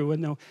very true.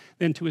 And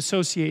then to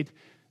associate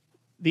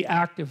the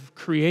act of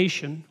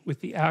creation with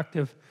the act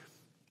of,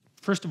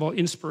 first of all,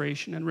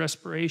 inspiration and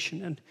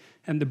respiration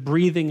and the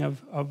breathing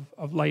of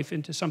life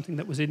into something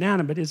that was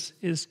inanimate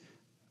is,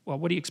 well,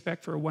 what do you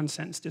expect for a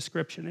one-sentence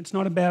description? It's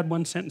not a bad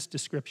one-sentence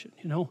description,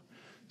 you know?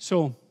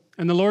 So,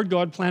 and the Lord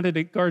God planted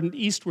a garden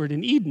eastward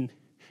in Eden,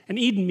 And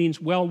Eden means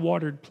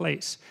well-watered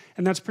place.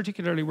 And that's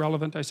particularly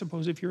relevant, I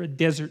suppose, if you're a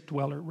desert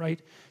dweller,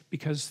 right?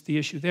 Because the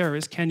issue there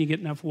is, can you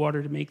get enough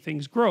water to make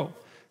things grow?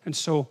 And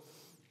so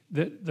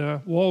the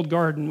walled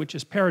garden, which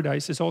is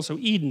paradise, is also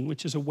Eden,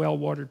 which is a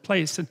well-watered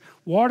place. And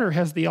water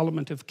has the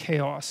element of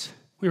chaos.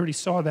 We already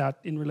saw that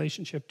in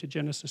relationship to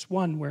Genesis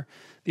 1, where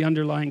the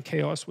underlying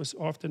chaos was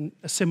often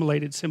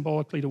assimilated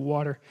symbolically to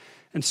water.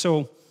 And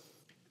so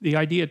the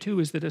idea,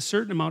 too, is that a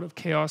certain amount of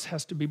chaos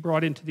has to be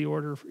brought into the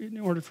order in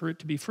order for it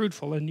to be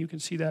fruitful. And you can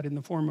see that in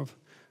the form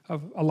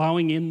of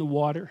allowing in the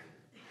water.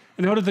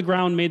 And out of the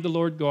ground made the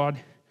Lord God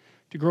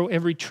to grow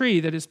every tree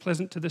that is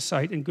pleasant to the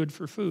sight and good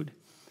for food.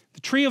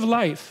 The tree of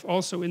life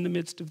also in the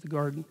midst of the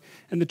garden,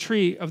 and the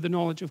tree of the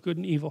knowledge of good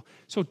and evil.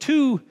 So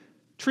two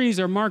trees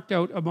are marked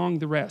out among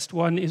the rest.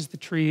 One is the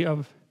tree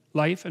of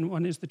life, and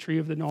one is the tree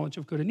of the knowledge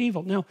of good and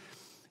evil. Now,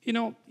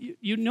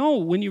 you know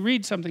when you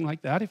read something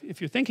like that,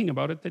 if you're thinking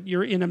about it, that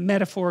you're in a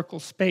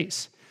metaphorical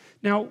space.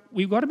 Now,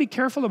 we've got to be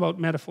careful about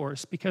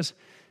metaphors because,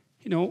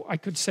 I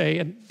could say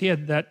and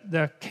did that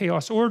the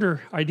chaos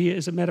order idea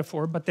is a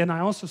metaphor, but then I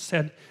also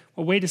said,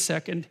 well, wait a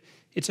second,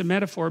 it's a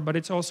metaphor, but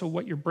it's also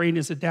what your brain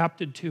is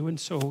adapted to, and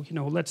so,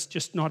 let's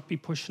just not be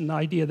pushing the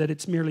idea that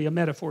it's merely a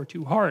metaphor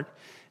too hard.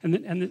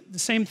 And the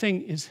same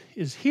thing is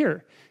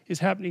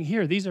happening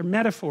here. These are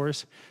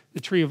metaphors, the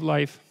tree of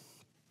life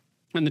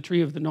and the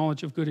tree of the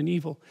knowledge of good and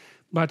evil.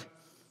 But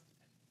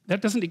that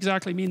doesn't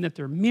exactly mean that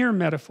they're mere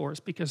metaphors,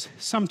 because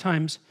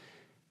sometimes,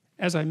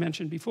 as I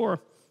mentioned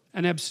before,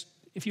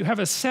 if you have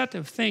a set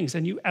of things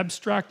and you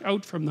abstract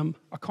out from them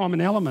a common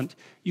element,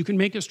 you can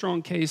make a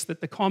strong case that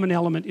the common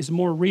element is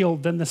more real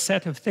than the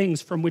set of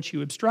things from which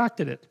you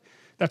abstracted it.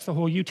 That's the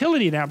whole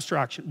utility in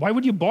abstraction. Why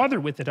would you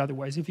bother with it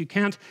otherwise? If you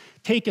can't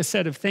take a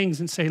set of things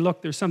and say,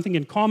 look, there's something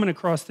in common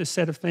across this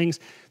set of things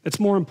that's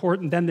more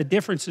important than the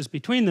differences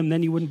between them,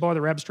 then you wouldn't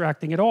bother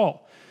abstracting at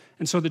all.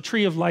 And so the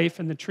tree of life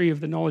and the tree of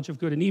the knowledge of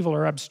good and evil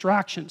are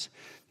abstractions.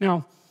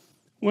 Now,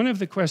 one of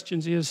the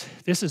questions is,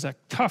 this is a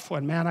tough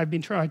one, man. I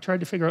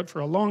tried to figure out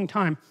for a long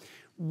time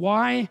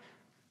why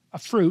a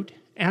fruit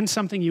and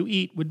something you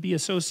eat would be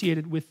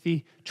associated with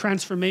the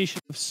transformation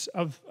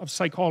of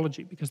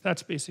psychology, because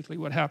that's basically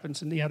what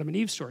happens in the Adam and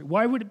Eve story.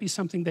 Why would it be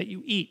something that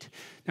you eat?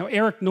 Now,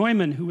 Eric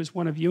Neumann, who was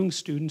one of Jung's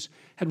students,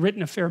 had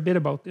written a fair bit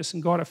about this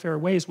and got a fair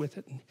ways with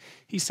it. And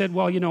he said,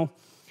 well,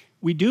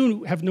 we've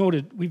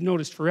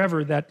noticed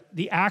forever that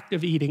the act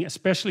of eating,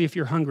 especially if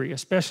you're hungry,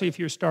 especially if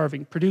you're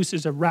starving,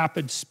 produces a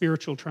rapid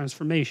spiritual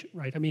transformation,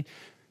 right? I mean,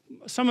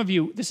 some of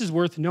you, this is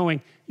worth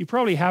knowing, you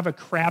probably have a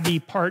crabby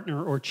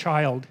partner or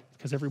child,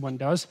 because everyone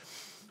does.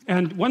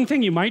 And one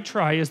thing you might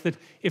try is that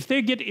if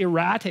they get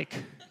erratic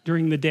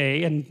during the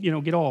day and,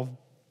 get all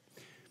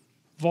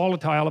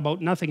volatile about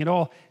nothing at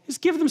all,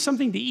 just give them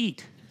something to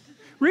eat.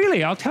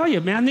 Really, I'll tell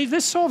you, man,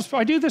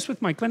 I do this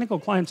with my clinical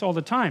clients all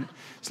the time.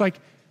 It's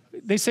like,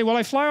 they say, well,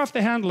 I fly off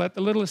the handle at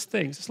the littlest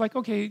things. It's like,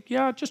 okay,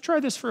 yeah, just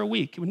try this for a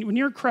week. When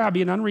you're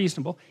crabby and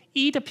unreasonable,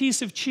 eat a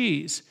piece of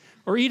cheese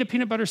or eat a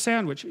peanut butter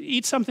sandwich.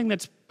 Eat something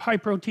that's high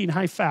protein,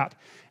 high fat.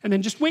 And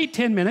then just wait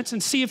 10 minutes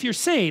and see if you're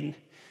sane.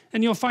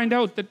 And you'll find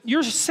out that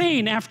you're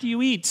sane after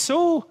you eat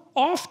so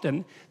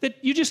often that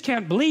you just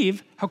can't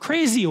believe how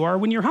crazy you are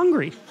when you're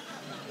hungry.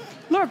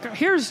 Look,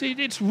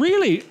 it's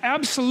really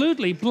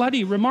absolutely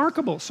bloody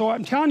remarkable. So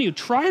I'm telling you,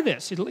 try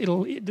this.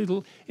 It'll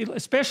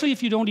especially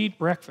if you don't eat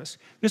breakfast.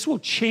 This will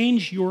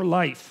change your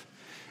life.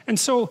 And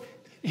so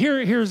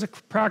here's a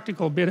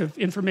practical bit of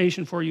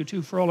information for you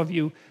too, for all of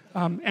you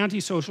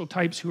antisocial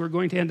types who are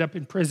going to end up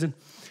in prison.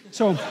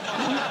 So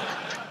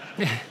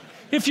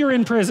if you're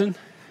in prison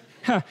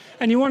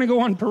and you want to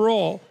go on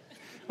parole,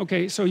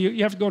 okay, so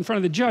you have to go in front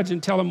of the judge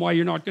and tell him why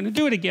you're not going to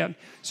do it again.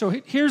 So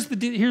here's the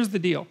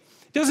deal.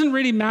 It doesn't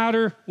really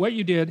matter what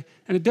you did,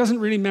 and it doesn't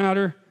really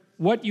matter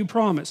what you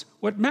promise.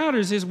 What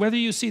matters is whether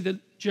you see the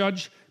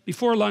judge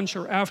before lunch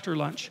or after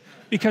lunch.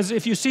 Because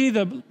if you see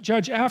the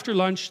judge after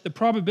lunch, the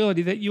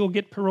probability that you'll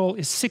get parole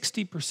is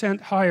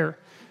 60% higher.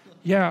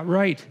 Yeah,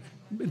 right.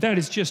 That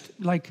is just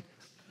like...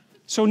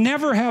 So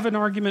never have an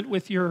argument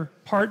with your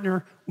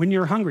partner when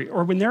you're hungry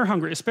or when they're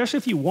hungry, especially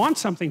if you want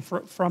something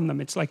from them.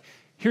 It's like,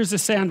 here's a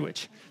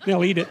sandwich.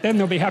 They'll eat it, then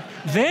they'll be happy.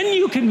 Then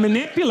you can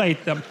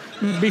manipulate them.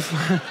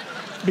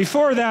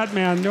 Before that,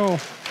 man, no.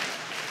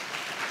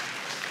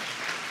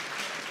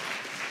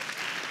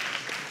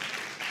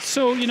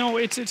 So,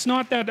 it's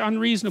not that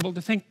unreasonable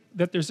to think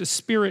that there's a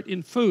spirit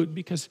in food,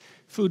 because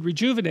food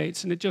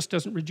rejuvenates, and it just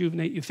doesn't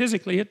rejuvenate you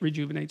physically, it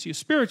rejuvenates you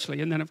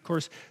spiritually. And then, of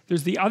course,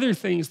 there's the other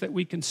things that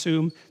we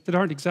consume that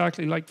aren't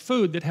exactly like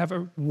food, that have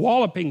a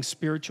walloping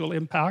spiritual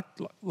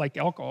impact, like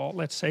alcohol,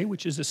 let's say,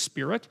 which is a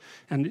spirit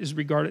and is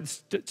regarded,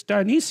 it's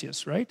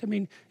Dionysius, right? I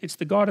mean, it's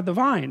the god of the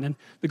vine, and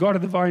the god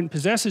of the vine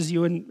possesses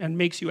you and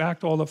makes you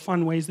act all the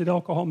fun ways that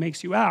alcohol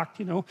makes you act,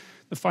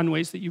 the fun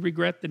ways that you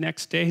regret the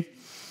next day.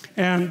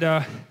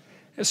 And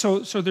so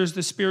there's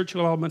the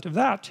spiritual element of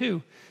that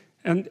too.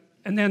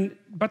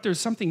 But there's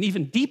something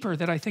even deeper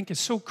that I think is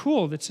so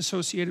cool that's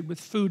associated with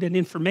food and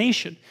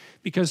information,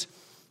 because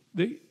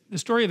the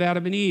story of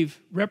Adam and Eve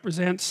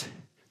represents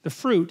the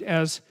fruit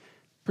as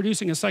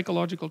producing a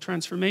psychological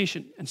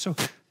transformation. And so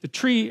the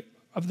tree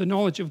of the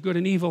knowledge of good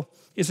and evil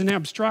is an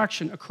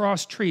abstraction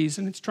across trees,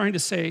 and it's trying to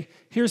say,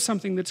 here's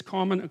something that's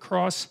common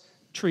across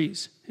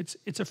trees.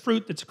 It's a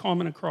fruit that's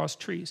common across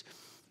trees.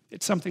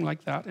 It's something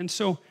like that. And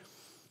so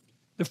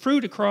the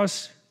fruit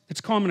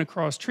that's common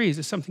across trees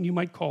is something you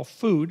might call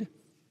food.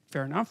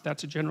 Fair enough,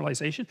 that's a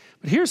generalization.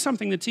 But here's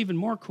something that's even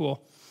more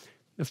cool.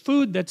 The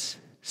food that's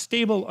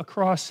stable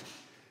across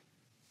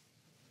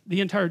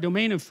the entire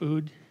domain of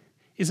food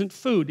isn't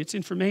food, it's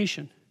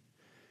information.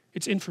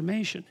 It's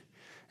information.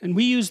 And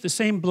we use the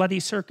same bloody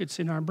circuits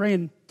in our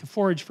brain to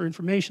forage for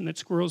information that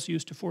squirrels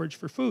use to forage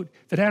for food,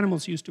 that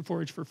animals use to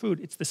forage for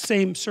food. It's the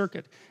same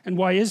circuit. And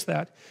why is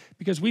that?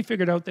 Because we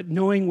figured out that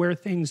knowing where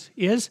things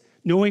is,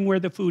 knowing where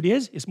the food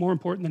is more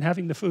important than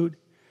having the food.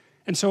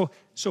 And so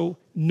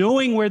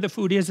knowing where the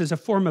food is a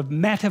form of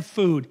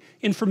meta-food.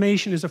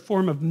 Information is a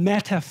form of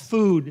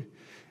meta-food.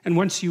 And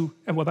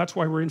well, that's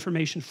why we're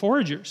information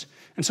foragers.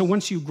 And so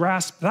once you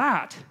grasp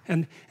that,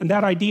 and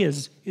that idea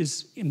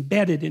is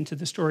embedded into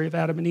the story of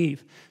Adam and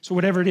Eve. So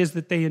whatever it is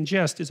that they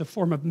ingest is a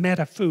form of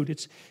meta-food.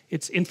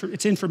 It's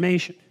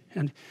information.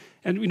 And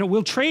you know,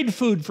 we'll trade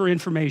food for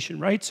information,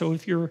 right? So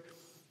if you're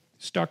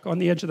stuck on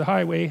the edge of the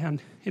highway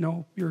and, you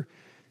know, your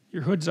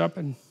hood's up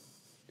and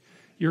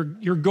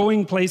your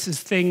going places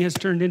thing has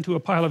turned into a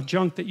pile of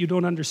junk that you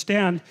don't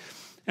understand,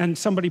 and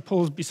somebody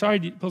pulls up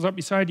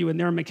beside you and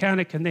they're a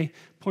mechanic and they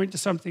point to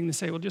something and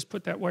say, well, just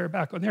put that wire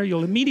back on there,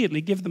 you'll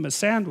immediately give them a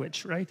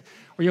sandwich, right?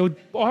 Or you'll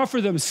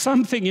offer them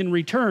something in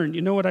return,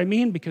 you know what I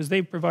mean? Because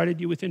they've provided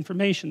you with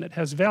information that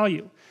has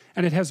value.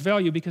 And it has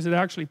value because it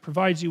actually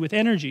provides you with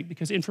energy,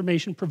 because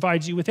information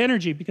provides you with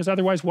energy, because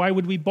otherwise why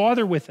would we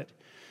bother with it?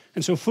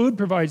 And so food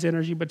provides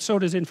energy, but so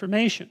does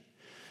information.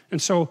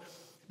 And so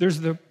there's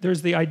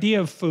the idea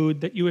of food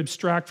that you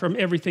abstract from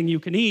everything you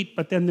can eat,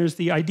 but then there's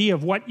the idea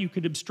of what you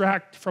could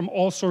abstract from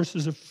all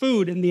sources of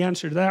food, and the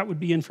answer to that would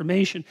be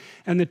information.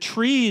 And the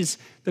trees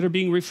that are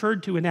being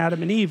referred to in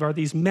Adam and Eve are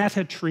these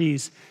meta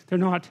trees. They're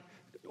not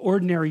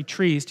ordinary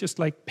trees, just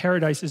like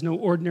paradise is no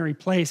ordinary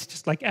place,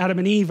 just like Adam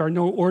and Eve are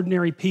no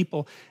ordinary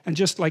people, and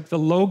just like the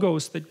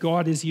logos that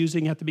God is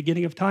using at the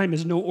beginning of time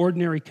is no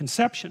ordinary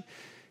conception.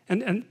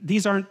 And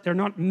they're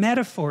not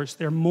metaphors,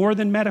 they're more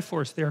than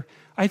metaphors.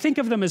 I think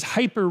of them as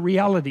hyper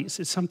realities.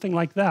 It's something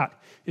like that.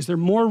 They're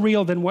more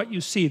real than what you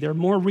see. They're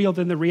more real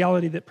than the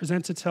reality that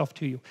presents itself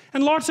to you.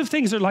 And lots of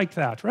things are like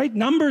that, right?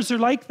 Numbers are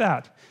like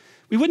that.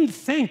 We wouldn't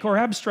think or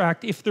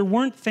abstract if there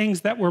weren't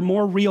things that were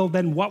more real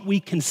than what we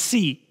can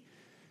see.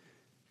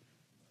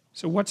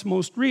 So what's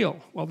most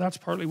real? Well, that's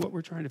partly what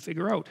we're trying to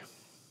figure out.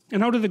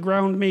 And out of the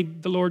ground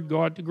made the Lord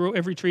God to grow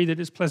every tree that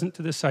is pleasant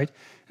to the sight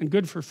and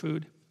good for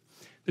food.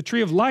 The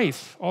tree of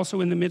life also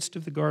in the midst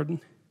of the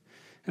garden,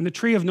 and the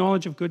tree of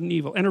knowledge of good and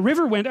evil. And a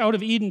river went out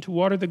of Eden to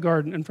water the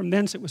garden, and from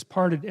thence it was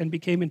parted and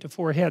became into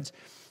 4 heads.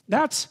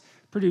 That's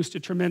produced a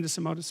tremendous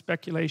amount of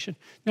speculation.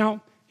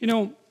 Now, you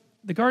know,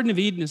 the Garden of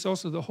Eden is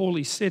also the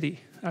holy city.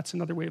 That's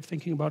another way of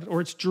thinking about it.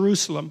 Or it's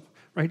Jerusalem,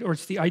 right? Or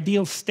it's the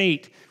ideal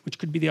state, which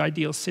could be the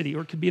ideal city,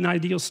 or it could be an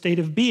ideal state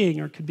of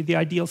being, or it could be the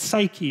ideal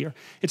psyche, or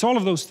it's all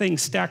of those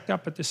things stacked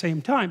up at the same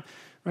time.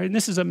 Right? And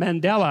this is a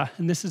Mandela,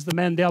 and this is the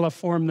Mandela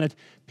form that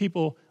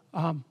people,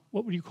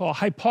 what would you call,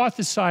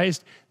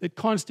 hypothesized that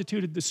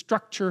constituted the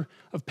structure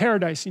of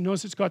paradise. You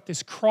notice it's got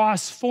this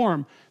cross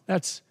form.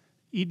 That's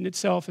Eden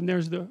itself, and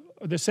there's the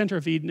center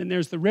of Eden, and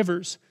there's the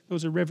rivers.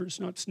 Those are rivers,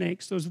 not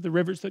snakes. Those are the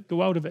rivers that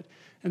go out of it.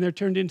 And they're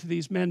turned into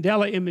these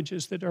Mandela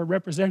images that are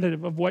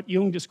representative of what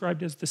Jung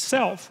described as the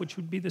self, which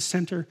would be the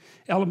center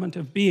element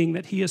of being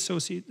that he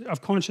associated,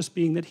 of conscious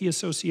being that he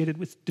associated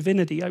with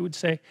divinity, I would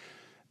say,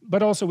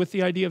 but also with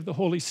the idea of the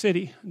holy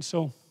city. And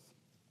so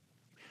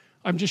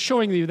I'm just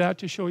showing you that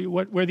to show you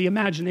where the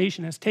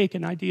imagination has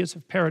taken ideas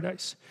of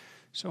paradise.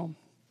 So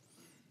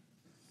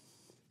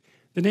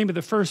the name of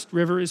the first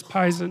river is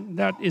Pison,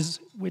 that is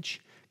which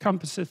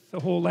compasseth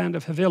the whole land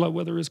of Havilah,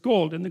 where there is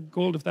gold, and the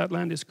gold of that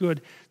land is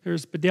good.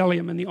 There's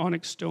bdellium and the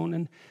onyx stone.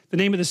 And the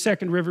name of the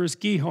second river is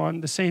Gihon,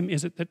 the same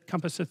is it that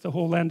compasseth the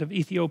whole land of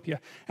Ethiopia.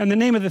 And the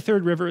name of the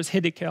third river is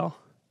Hiddekel,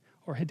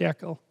 or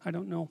Hiddekel, I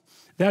don't know.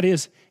 That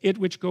is it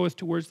which goeth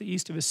towards the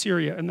east of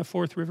Assyria, and the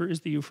fourth river is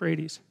the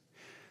Euphrates.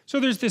 So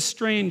there's this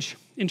strange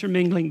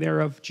intermingling there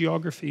of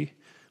geography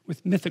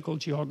with mythical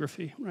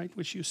geography, right,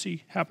 which you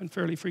see happen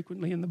fairly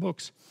frequently in the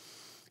books.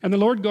 And the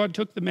Lord God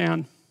took the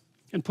man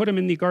and put him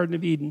in the Garden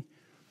of Eden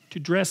to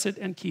dress it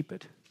and keep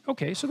it.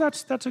 Okay, so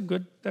that's a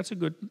good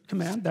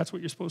command. That's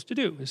what you're supposed to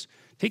do, is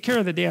take care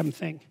of the damn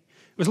thing.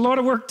 It was a lot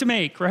of work to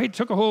make, right? It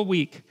took a whole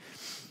week.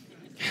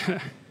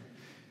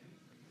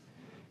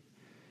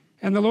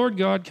 And the Lord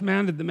God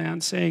commanded the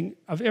man, saying,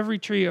 of every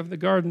tree of the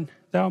garden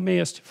thou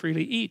mayest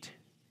freely eat,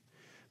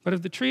 but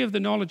of the tree of the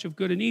knowledge of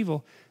good and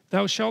evil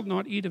thou shalt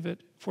not eat of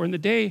it, for in the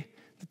day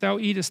that thou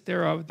eatest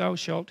thereof thou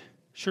shalt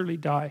surely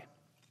die.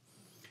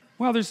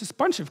 Well, there's this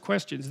bunch of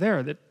questions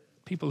there that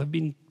people have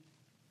been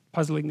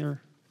puzzling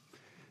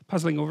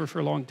over for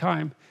a long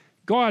time.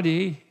 God,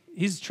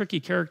 he's a tricky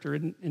character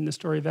in the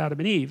story of Adam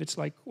and Eve. It's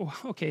like, well,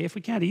 okay, if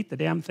we can't eat the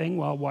damn thing,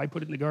 well, why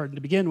put it in the garden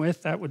to begin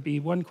with? That would be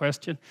one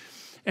question.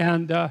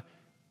 And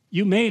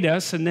you made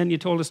us, and then you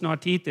told us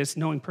not to eat this,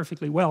 knowing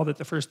perfectly well that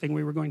the first thing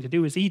we were going to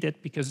do is eat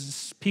it,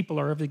 because people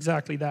are of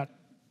exactly that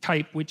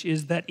type, which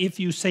is that if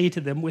you say to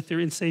them with their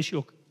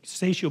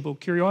insatiable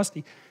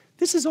curiosity,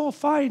 this is all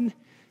fine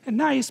and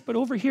nice, but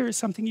over here is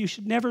something you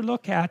should never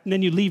look at, and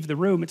then you leave the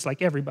room, it's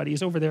like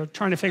everybody's over there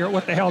trying to figure out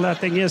what the hell that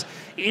thing is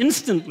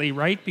instantly,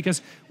 right?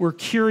 Because we're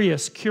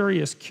curious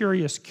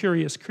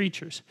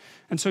creatures.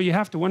 And so you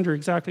have to wonder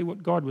exactly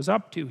what God was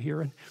up to here.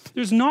 And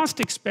there's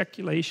Gnostic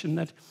speculation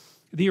that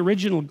the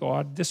original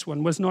God, this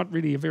one, was not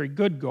really a very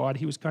good God.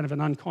 He was kind of an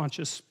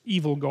unconscious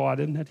evil God,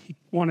 and that he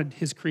wanted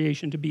his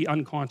creation to be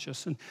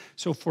unconscious, and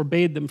so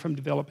forbade them from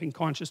developing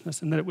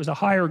consciousness, and that it was a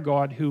higher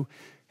God who,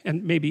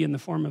 and maybe in the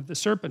form of the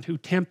serpent, who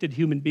tempted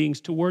human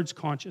beings towards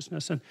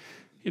consciousness. And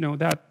you know,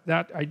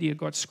 that idea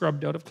got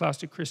scrubbed out of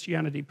classic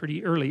Christianity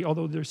pretty early,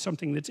 although there's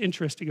something that's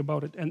interesting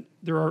about it, and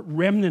there are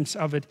remnants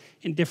of it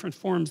in different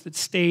forms that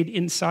stayed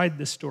inside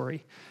the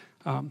story.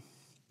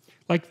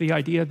 Like the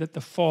idea that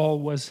the fall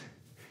was,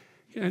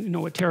 you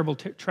know, a terrible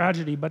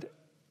tragedy, but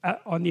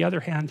on the other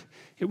hand,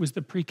 it was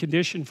the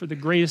precondition for the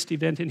greatest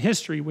event in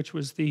history, which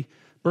was the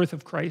birth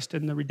of Christ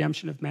and the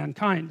redemption of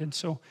mankind. And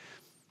so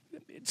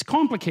it's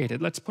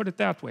complicated, let's put it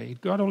that way.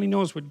 God only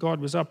knows what God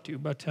was up to,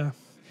 but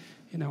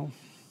you know,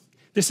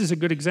 this is a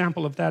good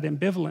example of that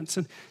ambivalence.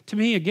 And to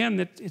me, again,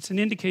 that it's an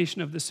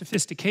indication of the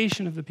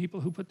sophistication of the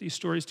people who put these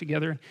stories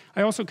together. And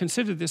I also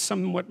consider this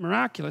somewhat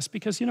miraculous,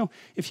 because, you know,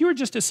 if you were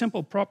just a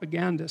simple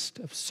propagandist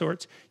of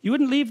sorts, you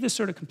wouldn't leave this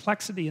sort of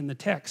complexity in the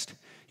text.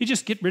 You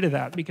just get rid of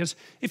that, because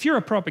if you're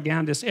a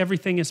propagandist,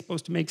 everything is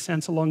supposed to make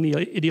sense along the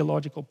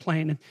ideological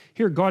plane, and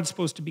here God's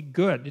supposed to be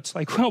good. It's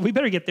like, well, we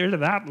better get rid of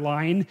that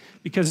line,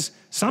 because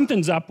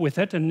something's up with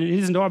it, and it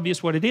isn't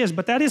obvious what it is,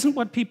 but that isn't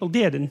what people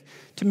did. And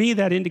to me,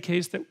 that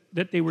indicates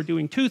that they were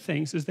doing two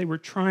things, is they were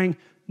trying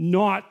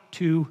not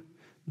to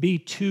be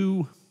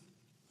too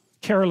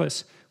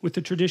careless with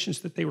the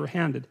traditions that they were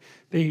handed.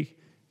 They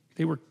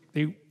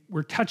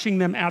were touching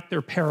them at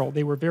their peril.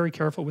 They were very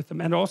careful with them,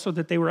 and also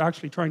that they were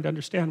actually trying to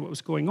understand what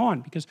was going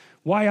on, because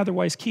why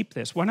otherwise keep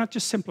this? Why not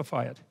just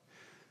simplify it?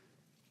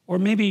 Or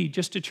maybe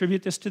just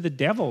attribute this to the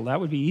devil.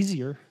 That would be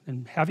easier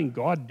than having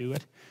God do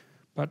it.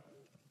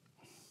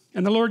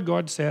 And the Lord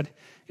God said,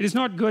 "It is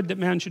not good that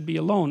man should be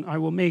alone. I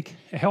will make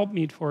a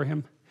helpmeet for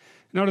him."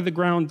 And out of the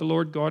ground the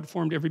Lord God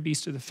formed every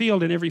beast of the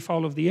field and every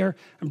fowl of the air,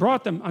 and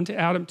brought them unto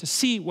Adam to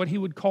see what he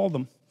would call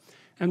them.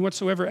 And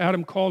whatsoever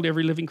Adam called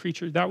every living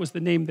creature, that was the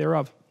name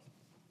thereof.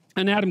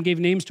 And Adam gave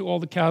names to all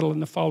the cattle,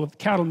 and the fowl of the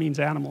cattle means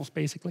animals,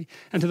 basically,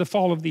 and to the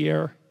fowl of the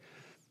air,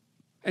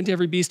 and to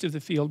every beast of the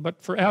field.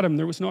 But for Adam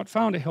there was not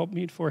found a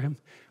helpmeet for him.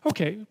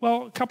 Okay,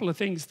 well, a couple of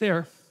things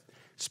there,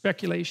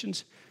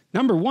 speculations.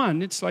 Number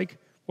one, it's like,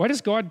 why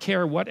does God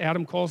care what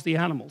Adam calls the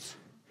animals?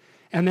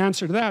 And the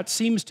answer to that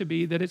seems to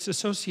be that it's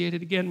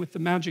associated again with the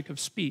magic of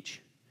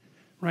speech,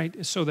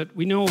 right? So that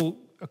we know,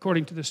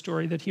 according to the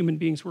story, that human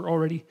beings were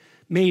already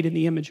made in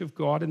the image of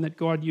God, and that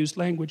God used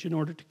language in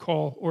order to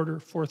call order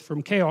forth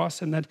from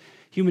chaos, and that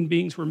human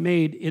beings were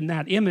made in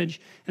that image.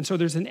 And so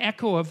there's an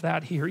echo of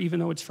that here, even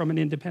though it's from an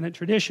independent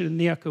tradition. And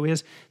the echo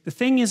is, the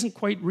thing isn't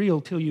quite real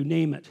till you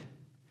name it.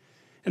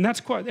 And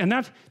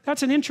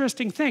that's an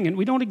interesting thing, and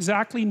we don't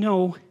exactly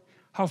know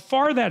how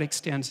far that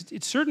extends.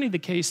 It's certainly the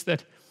case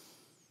that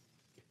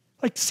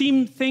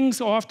things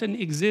often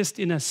exist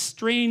in a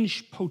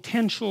strange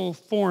potential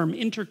form,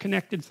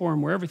 interconnected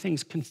form, where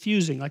everything's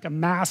confusing, like a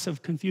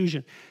massive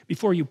confusion.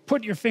 Before you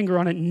put your finger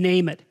on it,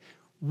 name it.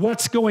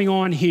 What's going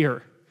on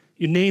here?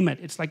 You name it.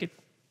 It's like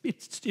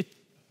it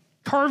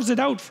carves it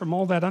out from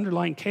all that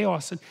underlying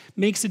chaos and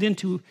makes it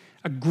into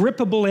a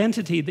grippable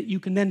entity that you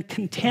can then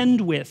contend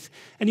with.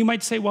 And you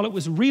might say, well, it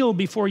was real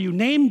before you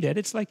named it.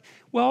 It's like,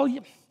 well,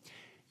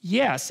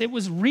 yes, it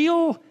was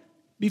real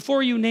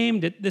before you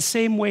named it, the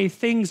same way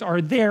things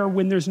are there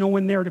when there's no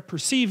one there to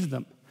perceive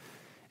them.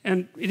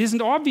 And it isn't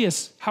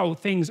obvious how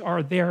things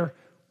are there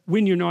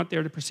when you're not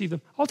there to perceive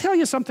them. I'll tell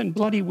you something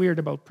bloody weird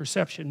about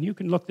perception. You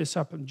can look this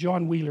up. And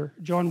John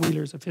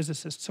Wheeler's a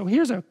physicist. So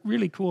here's a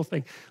really cool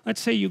thing.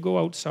 Let's say you go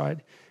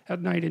outside at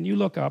night and you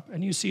look up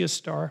and you see a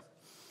star.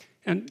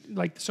 And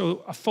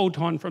so a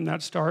photon from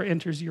that star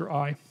enters your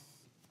eye.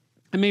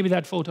 And maybe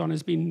that photon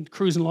has been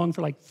cruising along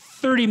for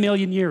 30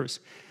 million years.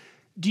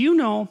 Do you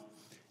know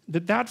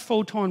that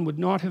photon would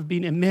not have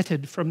been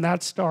emitted from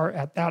that star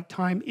at that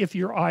time if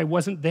your eye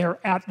wasn't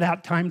there at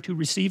that time to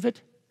receive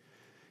it?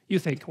 You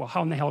think, well,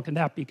 how in the hell can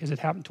that be? Because it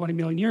happened 20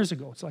 million years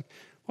ago. It's like,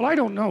 well, I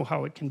don't know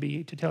how it can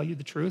be, to tell you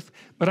the truth,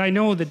 but I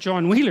know that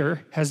John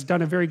Wheeler has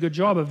done a very good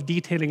job of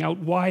detailing out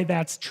why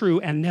that's true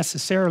and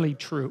necessarily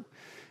true.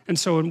 And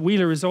so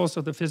Wheeler is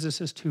also the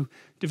physicist who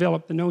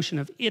developed the notion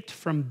of it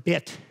from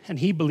bit, and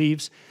he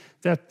believes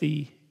that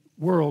the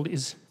world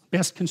is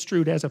best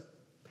construed as a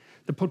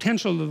The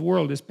potential of the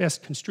world is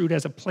best construed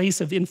as a place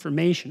of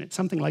information. It's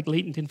something like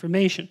latent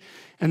information.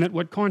 And that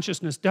what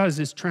consciousness does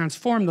is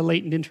transform the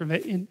latent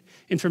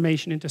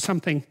information into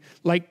something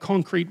like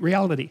concrete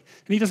reality.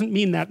 And he doesn't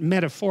mean that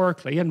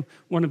metaphorically. And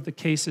one of the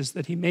cases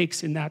that he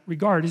makes in that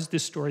regard is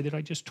this story that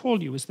I just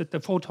told you, is that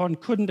the photon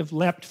couldn't have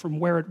leapt from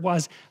where it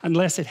was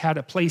unless it had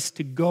a place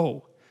to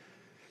go.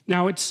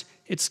 Now, it's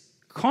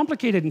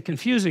complicated and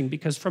confusing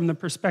because from the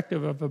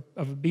perspective of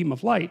a beam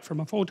of light,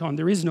 from a photon,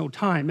 there is no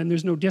time and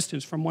there's no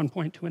distance from one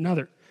point to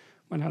another.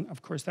 Well,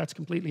 of course, that's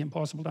completely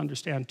impossible to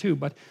understand too,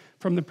 but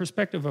from the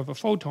perspective of a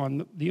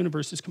photon, the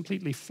universe is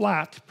completely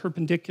flat,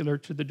 perpendicular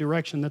to the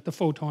direction that the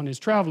photon is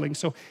traveling,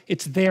 so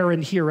it's there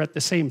and here at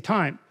the same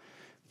time.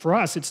 For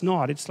us, it's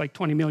not. It's like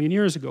 20 million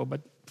years ago,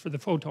 but for the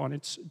photon,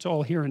 it's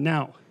all here and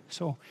now.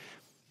 So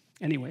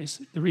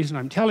anyways, the reason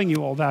I'm telling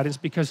you all that is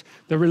because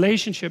the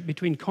relationship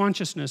between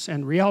consciousness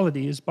and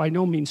reality is by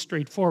no means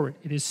straightforward.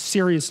 It is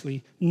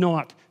seriously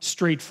not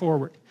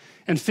straightforward.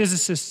 And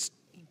physicists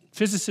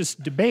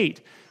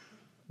debate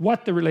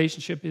what the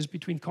relationship is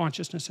between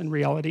consciousness and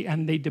reality,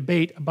 and they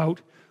debate about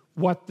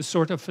what the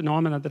sort of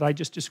phenomena that I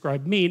just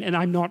described mean. And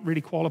I'm not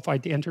really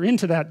qualified to enter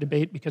into that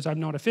debate because I'm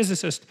not a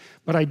physicist,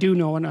 but I do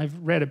know, and I've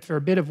read a fair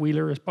bit of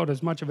Wheeler, about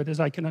as much of it as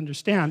I can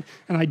understand,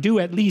 and I do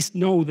at least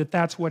know that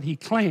that's what he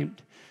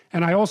claimed.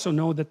 And I also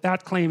know that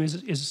that claim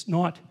is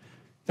not,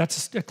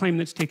 that's a claim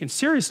that's taken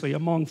seriously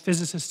among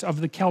physicists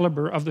of the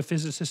caliber of the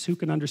physicists who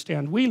can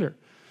understand Wheeler.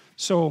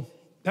 So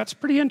that's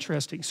pretty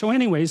interesting. So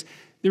anyways,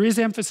 there is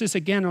emphasis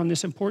again on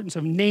this importance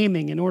of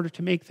naming in order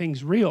to make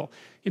things real.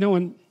 You know,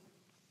 and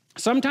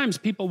sometimes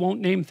people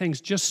won't name things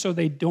just so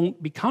they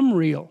don't become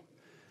real.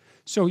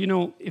 So, you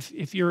know,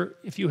 if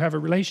you have a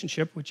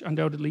relationship, which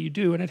undoubtedly you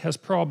do, and it has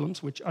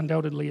problems, which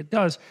undoubtedly it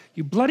does,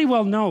 you bloody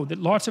well know that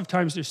lots of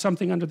times there's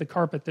something under the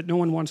carpet that no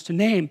one wants to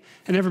name,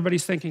 and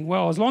everybody's thinking,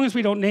 well, as long as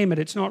we don't name it,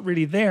 it's not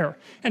really there.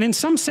 And in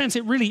some sense,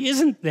 it really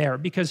isn't there,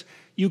 because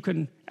you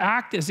can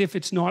act as if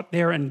it's not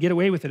there and get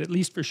away with it, at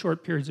least for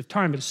short periods of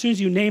time. But as soon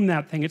as you name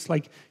that thing, it's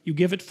like you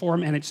give it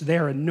form and it's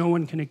there and no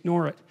one can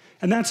ignore it.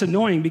 And that's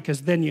annoying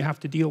because then you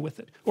have to deal with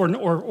it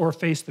or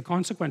face the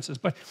consequences.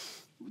 But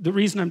the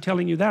reason I'm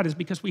telling you that is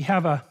because we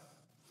have an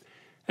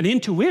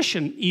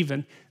intuition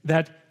even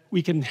that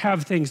we can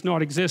have things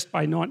not exist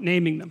by not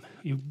naming them.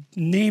 You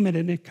name it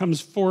and it comes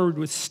forward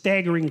with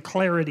staggering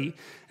clarity.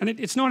 And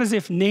it's not as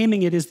if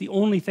naming it is the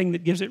only thing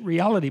that gives it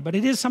reality, but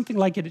it is something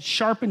like it. It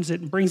sharpens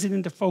it and brings it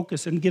into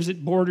focus and gives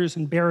it borders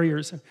and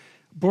barriers, and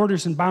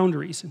borders and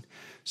boundaries. And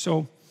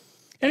so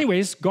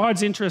anyways,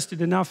 God's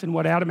interested enough in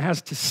what Adam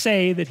has to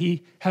say that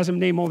he has him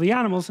name all the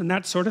animals, and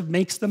that sort of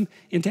makes them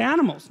into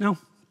animals. Now,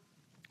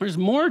 there's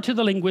more to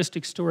the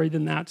linguistic story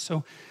than that.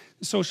 So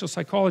the social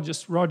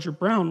psychologist Roger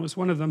Brown was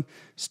one of them,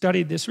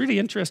 studied this really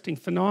interesting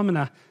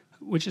phenomena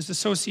which is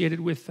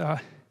associated with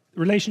the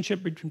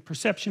relationship between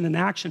perception and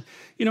action.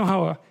 You know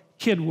how a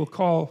kid will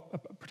call a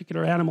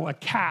particular animal a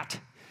cat?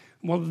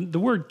 Well, the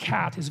word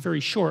cat is very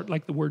short,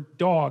 like the word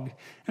dog.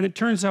 And it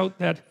turns out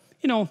that,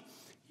 you know,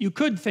 you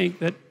could think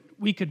that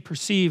we could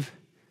perceive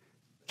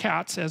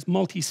cats as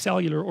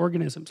multicellular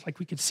organisms, like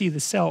we could see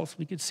the cells,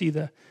 we could see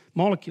the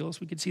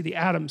molecules, we could see the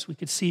atoms, we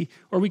could see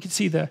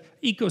the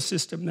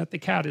ecosystem that the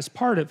cat is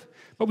part of,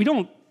 but we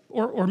don't,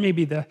 or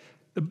maybe the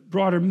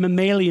broader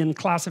mammalian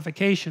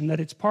classification that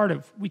it's part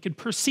of. We could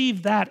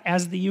perceive that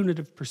as the unit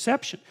of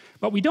perception,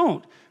 but we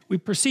don't. We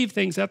perceive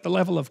things at the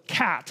level of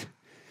cat,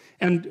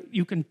 and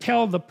you can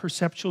tell the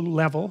perceptual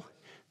level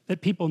that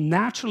people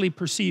naturally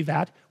perceive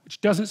at, which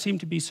doesn't seem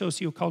to be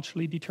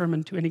socioculturally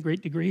determined to any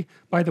great degree,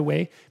 by the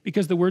way,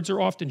 because the words are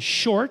often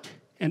short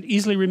and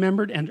easily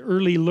remembered and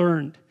early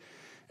learned.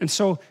 And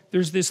so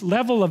there's this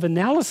level of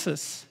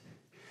analysis.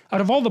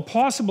 Out of all the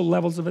possible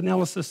levels of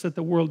analysis that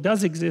the world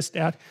does exist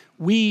at,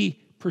 we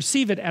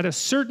perceive it at a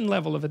certain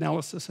level of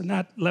analysis, and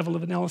that level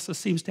of analysis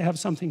seems to have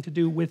something to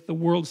do with the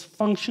world's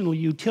functional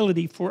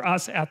utility for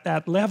us at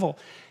that level.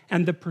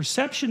 And the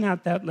perception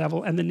at that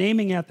level and the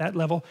naming at that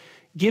level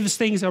gives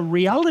things a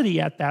reality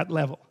at that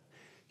level.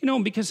 You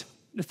know, because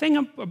the thing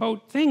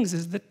about things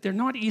is that they're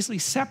not easily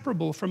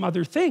separable from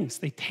other things.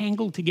 They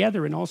tangle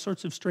together in all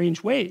sorts of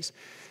strange ways.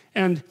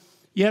 And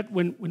yet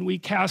when we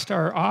cast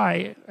our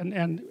eye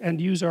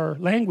and use our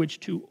language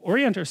to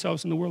orient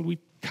ourselves in the world, we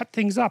cut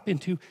things up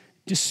into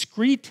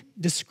discrete,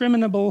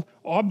 discriminable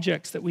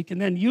objects that we can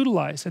then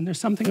utilize. And there's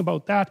something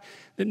about that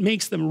that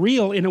makes them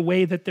real in a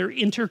way that their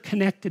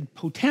interconnected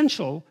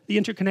potential, the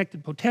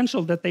interconnected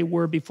potential that they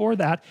were before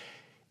that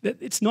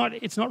it's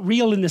not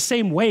real in the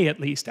same way, at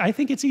least. I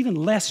think it's even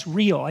less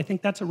real. I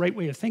think that's a right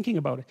way of thinking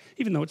about it,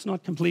 even though it's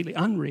not completely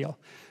unreal.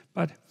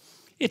 But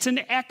it's an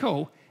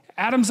echo.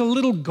 Adam's a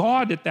little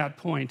God at that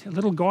point, a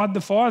little God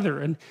the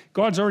Father, and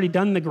God's already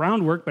done the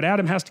groundwork, but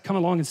Adam has to come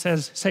along and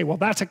say, well,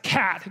 that's a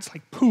cat. It's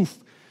like, poof,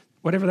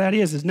 whatever that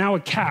is now a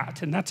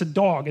cat, and that's a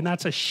dog, and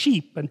that's a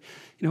sheep. And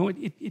you know,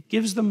 it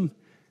gives them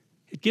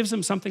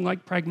something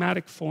like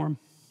pragmatic form.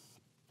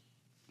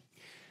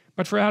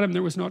 But for Adam,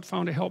 there was not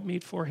found a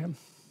helpmeet for him.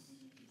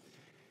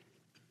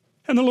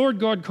 And the Lord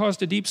God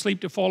caused a deep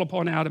sleep to fall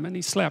upon Adam, and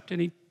he slept,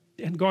 and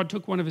and God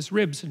took one of his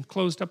ribs and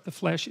closed up the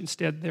flesh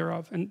instead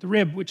thereof. And the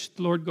rib which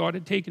the Lord God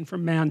had taken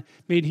from man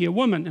made he a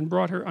woman and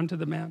brought her unto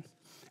the man.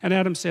 And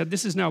Adam said,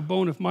 this is now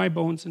bone of my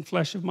bones and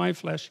flesh of my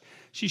flesh.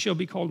 She shall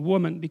be called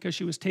woman, because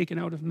she was taken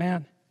out of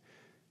man.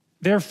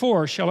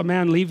 Therefore shall a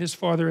man leave his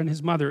father and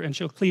his mother, and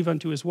shall cleave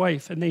unto his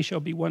wife, and they shall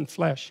be one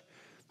flesh.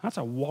 That's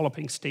a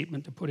walloping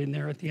statement to put in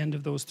there at the end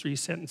of those 3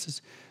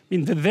 sentences. I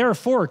mean, the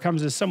therefore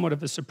comes as somewhat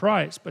of a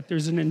surprise, but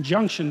there's an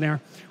injunction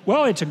there.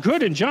 Well, it's a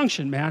good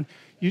injunction, man.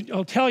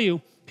 I'll tell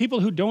you,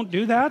 people who don't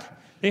do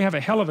that, they have a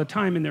hell of a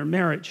time in their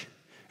marriage.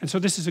 And so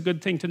this is a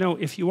good thing to know.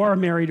 If you are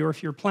married, or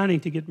if you're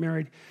planning to get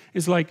married,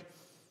 is like,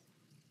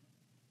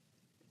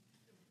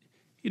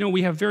 you know,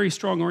 we have very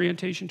strong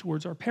orientation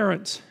towards our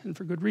parents, and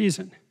for good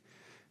reason.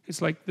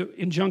 It's like the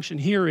injunction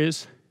here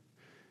is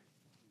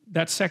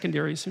that's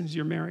secondary as soon as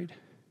you're married.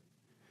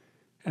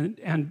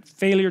 And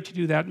failure to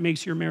do that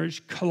makes your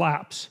marriage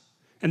collapse.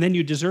 And then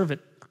you deserve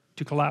it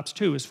to collapse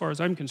too, as far as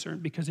I'm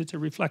concerned, because it's a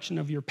reflection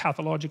of your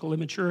pathological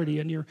immaturity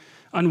and your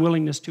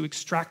unwillingness to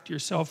extract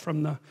yourself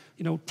from the,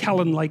 you know,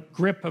 Talon-like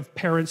grip of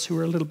parents who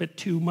are a little bit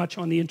too much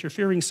on the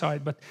interfering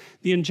side. But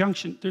the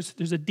injunction,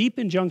 there's a deep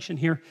injunction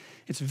here.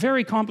 It's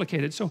very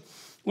complicated. So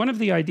one of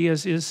the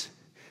ideas is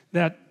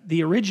that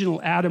the original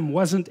Adam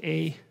wasn't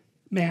a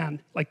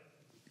man, like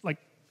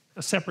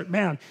a separate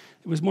man.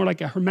 It was more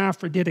like a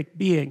hermaphroditic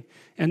being.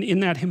 And in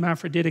that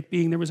hermaphroditic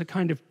being, there was a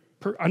kind of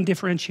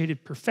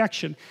undifferentiated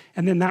perfection.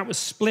 And then that was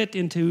split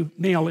into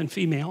male and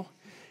female.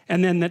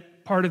 And then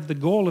that part of the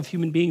goal of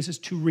human beings is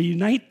to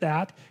reunite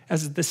that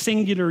as the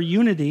singular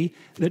unity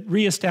that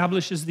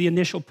reestablishes the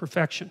initial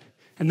perfection.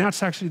 And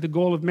that's actually the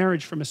goal of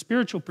marriage from a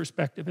spiritual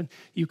perspective. And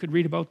you could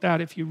read about that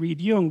if you read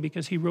Jung,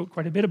 because he wrote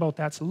quite a bit about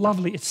that. It's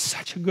lovely. It's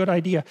such a good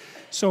idea.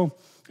 So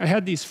I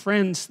had these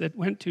friends that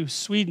went to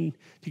Sweden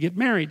to get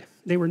married.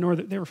 They were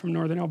from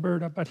northern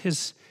Alberta, but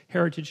his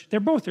heritage,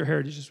 both their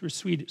heritages were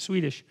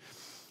Swedish.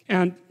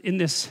 And in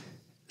this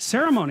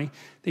ceremony,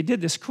 they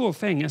did this cool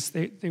thing as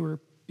they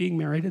were being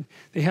married, and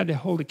they had to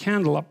hold a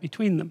candle up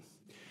between them,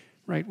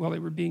 right, while they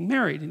were being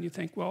married. And you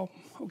think, well,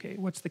 okay,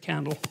 what's the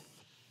candle?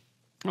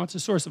 Well, it's a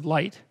source of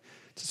light.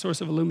 It's a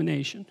source of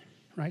illumination,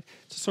 right?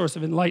 It's a source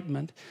of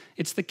enlightenment.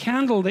 It's the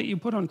candle that you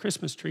put on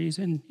Christmas trees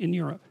in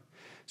Europe.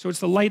 So it's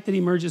the light that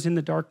emerges in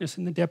the darkness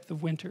in the depth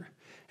of winter.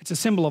 It's a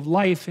symbol of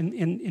life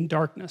in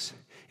darkness.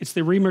 It's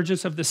the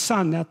reemergence of the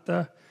sun at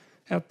the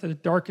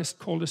darkest,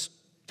 coldest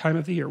time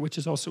of the year, which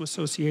is also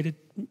associated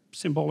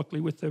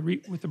symbolically with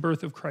the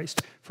birth of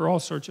Christ for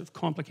all sorts of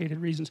complicated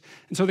reasons.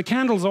 And so the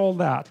candle's all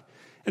that.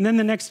 And then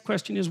the next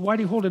question is, why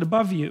do you hold it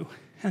above you?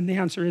 And the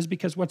answer is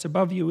because what's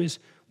above you is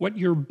what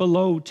you're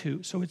below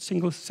to. So it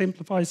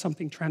simplifies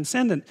something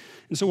transcendent.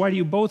 And so why do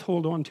you both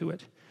hold on to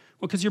it?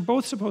 Well, because you're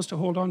both supposed to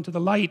hold on to the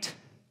light,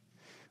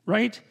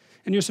 right?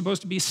 And you're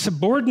supposed to be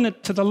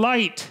subordinate to the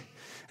light.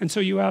 And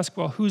so you ask,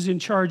 well, who's in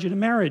charge in a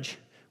marriage?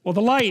 Well,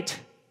 the light.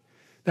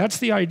 That's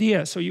the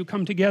idea. So you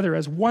come together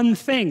as one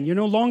thing. You're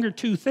no longer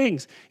two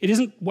things. It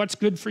isn't what's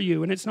good for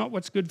you, and it's not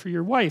what's good for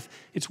your wife.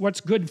 It's what's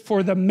good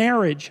for the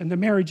marriage. And the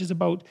marriage is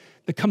about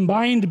the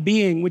combined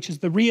being, which is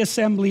the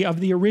reassembly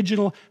of the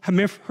original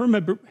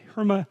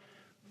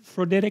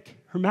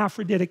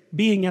hermaphroditic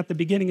being at the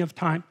beginning of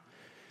time.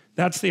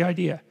 That's the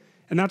idea.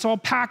 And that's all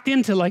packed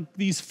into like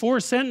these 4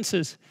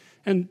 sentences.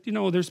 And, you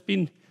know, there's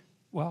been,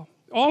 well,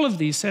 all of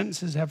these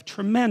sentences have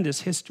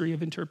tremendous history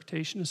of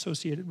interpretation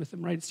associated with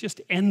them, right? It's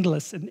just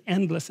endless and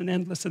endless and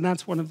endless, and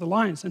that's one of the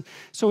lines. And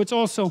so it's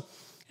also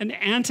an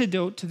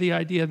antidote to the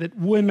idea that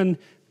women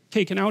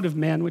taken out of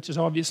men, which is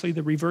obviously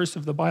the reverse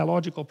of the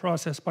biological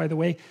process, by the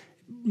way,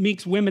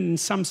 makes women in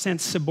some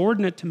sense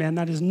subordinate to men.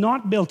 That is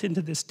not built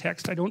into this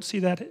text. I don't see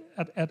that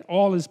at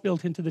all as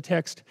built into the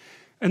text.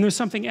 And there's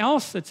something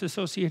else that's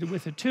associated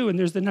with it too, and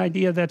there's an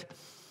idea that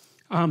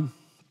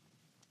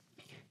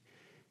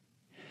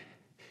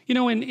you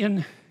know,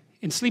 in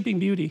Sleeping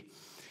Beauty,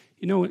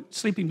 you know,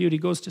 Sleeping Beauty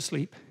goes to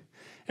sleep.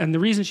 And the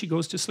reason she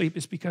goes to sleep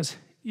is because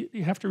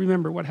you have to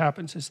remember what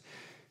happens is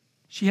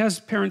she has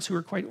parents who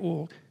are quite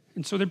old.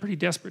 And so they're pretty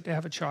desperate to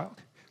have a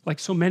child, like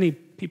so many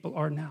people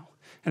are now.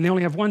 And they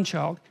only have one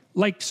child,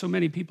 like so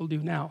many people do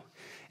now.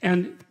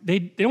 And they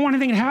don't want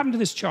anything to happen to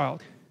this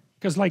child.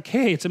 Because like,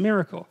 hey, it's a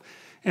miracle.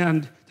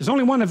 And there's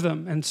only one of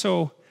them. And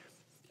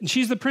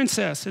she's the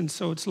princess. And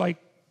so it's like,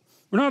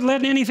 we're not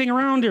letting anything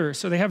around her.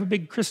 So they have a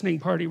big christening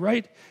party,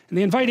 right? And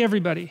they invite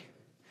everybody.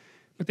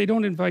 But they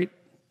don't invite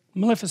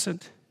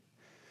Maleficent.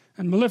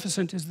 And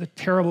Maleficent is the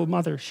terrible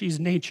mother.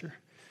 She's nature.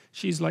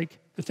 She's like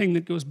the thing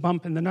that goes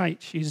bump in the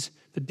night. She's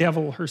the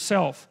devil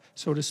herself,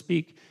 so to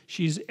speak.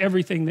 She's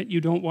everything that you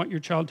don't want your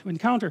child to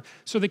encounter.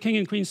 So the king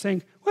and queen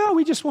saying, well,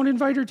 we just won't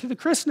invite her to the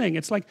christening.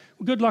 It's like,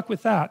 well, good luck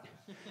with that.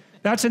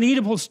 That's an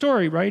Oedipal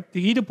story, right?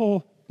 The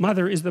Oedipal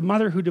mother is the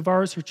mother who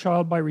devours her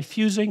child by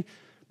refusing,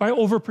 by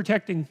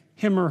overprotecting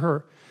him or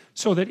her,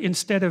 so that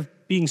instead of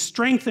being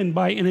strengthened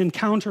by an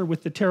encounter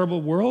with the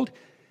terrible world,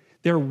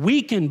 they're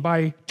weakened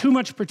by too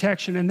much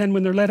protection, and then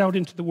when they're let out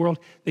into the world,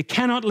 they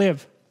cannot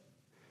live.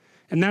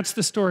 And that's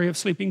the story of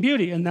Sleeping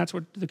Beauty, and that's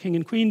what the king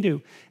and queen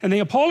do. And they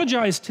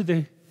apologize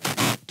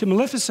to to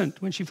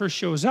Maleficent when she first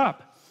shows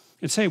up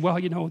and say, well,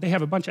 you know, they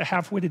have a bunch of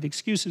half-witted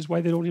excuses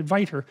why they don't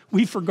invite her.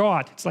 We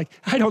forgot. It's like,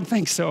 I don't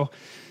think so.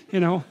 You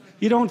know,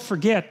 you don't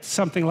forget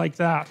something like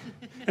that.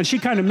 And she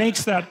kind of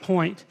makes that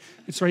point.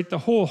 It's right, the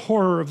whole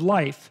horror of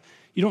life.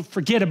 You don't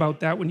forget about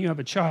that when you have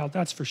a child,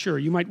 that's for sure.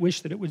 You might wish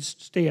that it would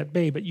stay at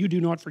bay, but you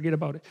do not forget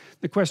about it.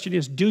 The question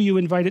is, do you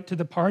invite it to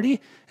the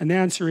party? And the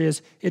answer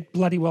is, it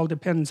bloody well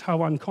depends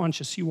how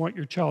unconscious you want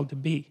your child to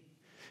be.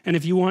 And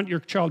if you want your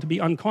child to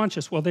be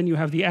unconscious, well, then you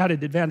have the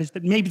added advantage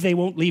that maybe they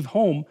won't leave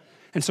home,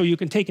 and so you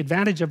can take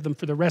advantage of them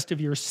for the rest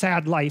of your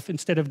sad life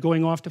instead of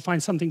going off to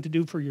find something to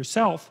do for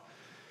yourself.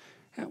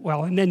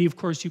 Well, and then of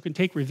course you can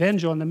take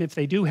revenge on them if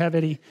they do have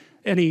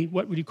any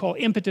what would you call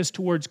impetus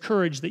towards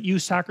courage that you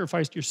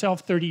sacrificed yourself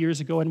 30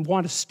 years ago and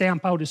want to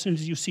stamp out as soon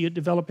as you see it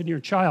develop in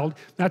your child.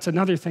 That's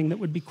another thing that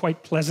would be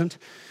quite pleasant.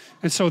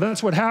 And so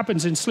that's what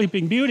happens in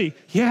Sleeping Beauty.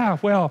 Yeah,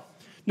 well,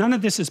 none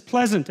of this is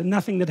pleasant, and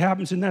nothing that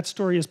happens in that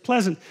story is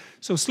pleasant.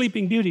 So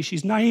Sleeping Beauty,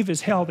 she's naive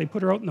as hell. They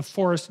put her out in the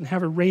forest and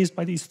have her raised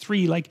by these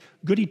three like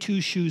goody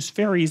two-shoes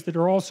fairies that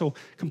are also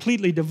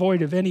completely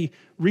devoid of any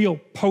real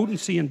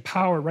potency and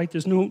power, right?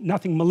 There's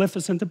nothing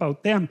maleficent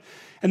about them.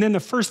 And then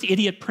the first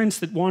idiot prince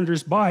that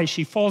wanders by,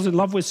 she falls in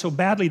love with so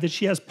badly that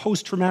she has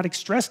post-traumatic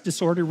stress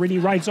disorder when he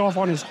rides off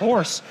on his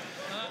horse,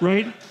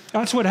 right?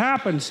 That's what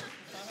happens.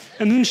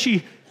 And then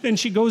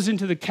she goes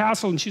into the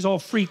castle and she's all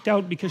freaked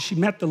out because she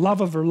met the love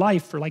of her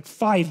life for like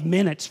 5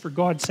 minutes, for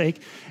God's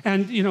sake.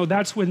 And you know,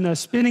 that's when the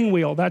spinning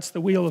wheel, that's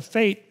the wheel of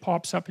fate,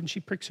 pops up and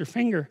she pricks her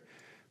finger,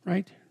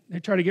 right? They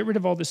try to get rid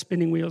of all the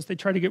spinning wheels. They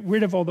try to get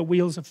rid of all the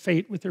wheels of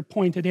fate with their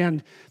pointed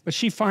end. But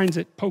she finds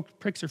it,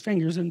 pricks her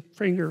fingers and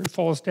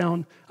falls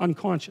down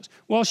unconscious.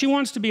 Well, she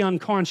wants to be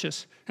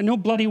unconscious. And no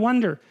bloody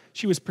wonder.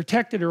 She was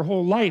protected her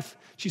whole life.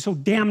 She's so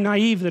damn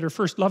naive that her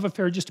first love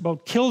affair just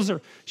about kills her.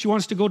 She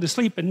wants to go to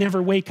sleep and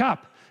never wake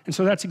up. And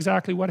so that's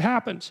exactly what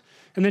happens.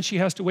 And then she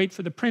has to wait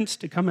for the prince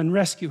to come and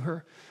rescue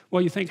her.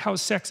 Well, you think, how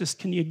sexist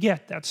can you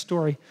get, that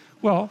story?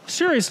 Well,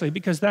 seriously,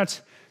 because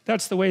that's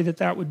the way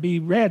that would be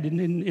read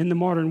in the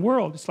modern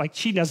world. It's like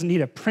she doesn't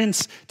need a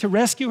prince to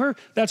rescue her.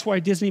 That's why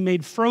Disney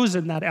made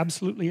Frozen that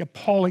absolutely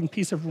appalling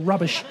piece of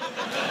rubbish.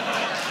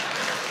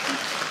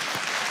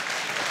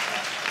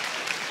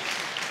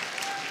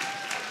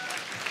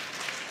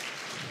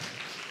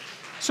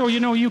 So, you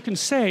know, you can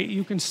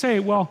say,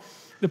 well,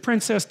 the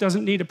princess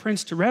doesn't need a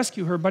prince to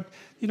rescue her, but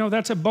you know,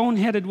 that's a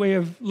boneheaded way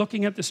of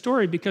looking at the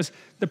story, because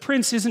the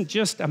prince isn't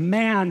just a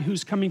man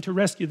who's coming to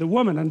rescue the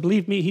woman. And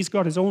believe me, he's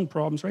got his own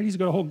problems, right? He's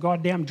got a whole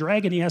goddamn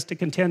dragon he has to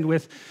contend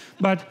with.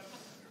 But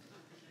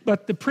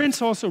the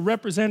prince also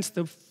represents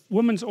the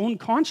woman's own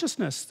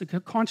consciousness. The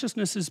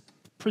consciousness is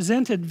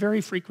presented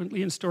very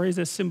frequently in stories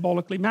as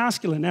symbolically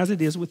masculine, as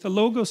it is with the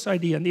logos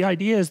idea. And the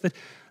idea is that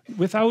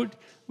without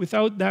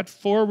that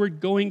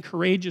forward-going,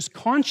 courageous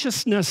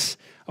consciousness,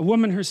 a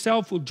woman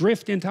herself will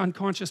drift into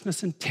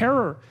unconsciousness and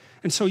terror.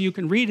 And so you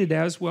can read it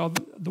as, well,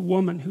 the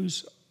woman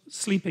who's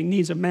sleeping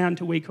needs a man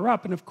to wake her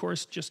up. And of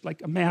course, just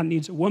like a man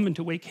needs a woman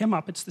to wake him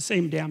up, it's the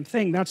same damn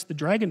thing. That's the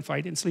dragon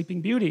fight in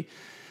Sleeping Beauty.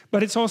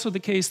 But it's also the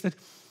case that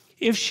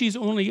if she's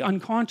only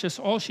unconscious,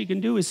 all she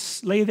can do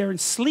is lay there and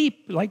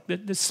sleep, like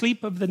the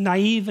sleep of the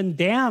naive and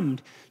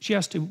damned. She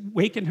has to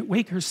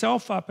wake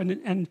herself up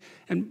and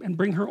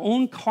bring her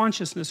own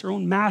consciousness, her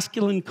own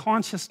masculine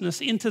consciousness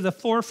into the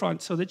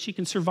forefront so that she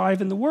can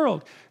survive in the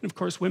world. And of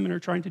course, women are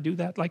trying to do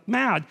that like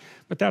mad,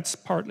 but that's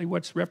partly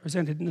what's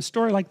represented in a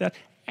story like that.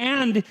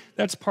 And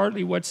that's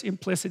partly what's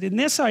implicit in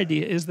this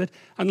idea, is that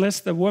unless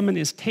the woman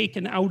is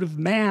taken out of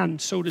man,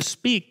 so to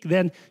speak,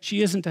 then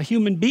she isn't a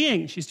human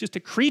being. She's just a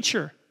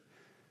creature.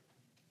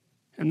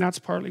 And that's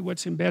partly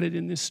what's embedded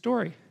in this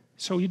story.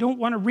 So you don't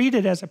want to read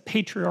it as a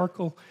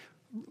patriarchal,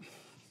 you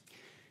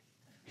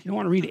don't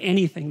want to read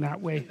anything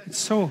that way.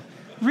 So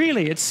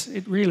really,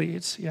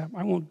 yeah,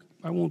 I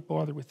won't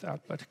bother with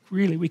that, but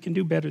really we can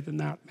do better than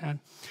that,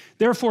 man.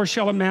 Therefore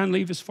shall a man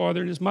leave his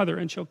father and his mother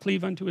and shall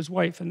cleave unto his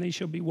wife, and they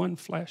shall be one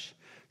flesh.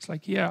 It's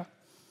like, yeah.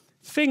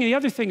 The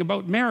other thing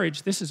about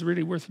marriage, this is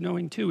really worth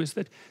knowing too, is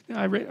that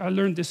I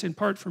learned this in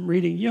part from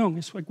reading Jung.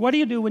 It's like, what do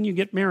you do when you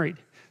get married?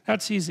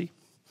 That's easy.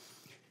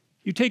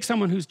 You take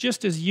someone who's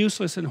just as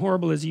useless and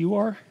horrible as you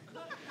are,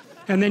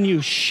 and then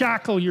you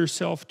shackle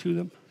yourself to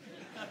them.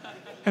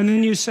 And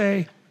then you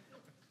say,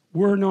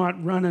 we're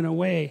not running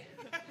away,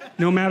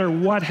 no matter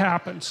what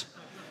happens.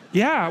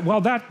 Yeah, well,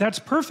 that's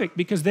perfect,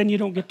 because then you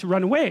don't get to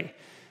run away.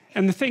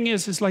 And the thing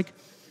is like,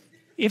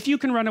 if you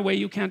can run away,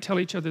 you can't tell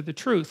each other the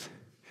truth.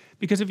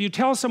 Because if you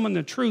tell someone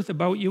the truth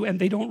about you and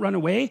they don't run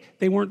away,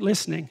 they weren't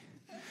listening.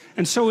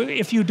 And so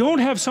if you don't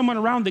have someone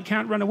around that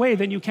can't run away,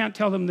 then you can't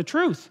tell them the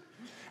truth.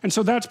 And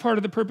so that's part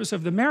of the purpose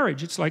of the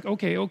marriage. It's like,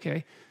 okay,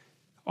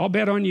 I'll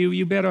bet on you,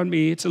 you bet on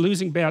me. It's a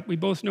losing bet, we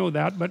both know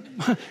that. But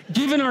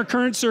given our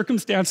current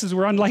circumstances,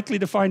 we're unlikely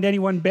to find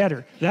anyone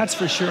better. That's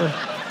for sure.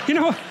 You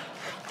know,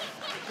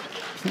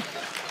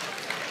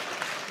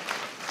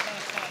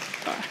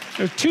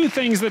 There's two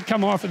things that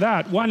come off of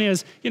that. One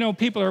is, you know,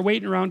 people are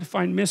waiting around to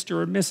find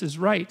Mr. or Mrs.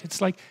 Right. It's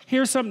like,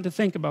 here's something to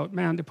think about,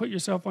 man, to put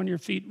yourself on your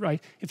feet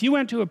right. If you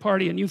went to a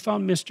party and you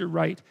found Mr.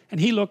 Right and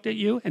he looked at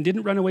you and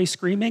didn't run away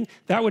screaming,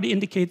 that would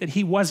indicate that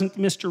he wasn't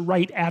Mr.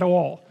 Right at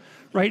all,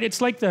 right?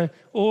 It's like the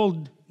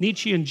old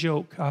Nietzschean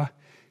joke.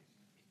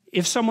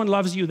 If someone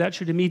loves you, that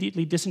should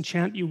immediately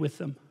disenchant you with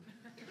them.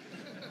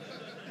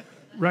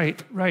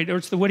 Right. Or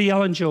it's the Woody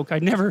Allen joke. I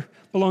never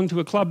belonged to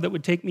a club that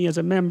would take me as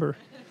a member.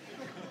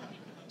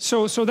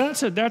 So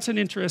that's a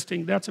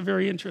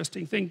very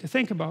interesting thing to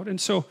think about. And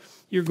so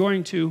you're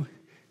going to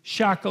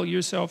shackle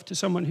yourself to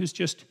someone who's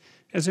just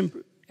as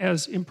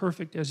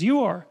imperfect as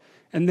you are.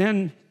 And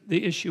then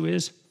the issue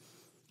is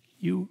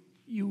you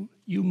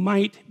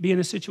might be in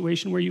a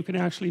situation where you can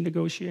actually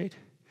negotiate,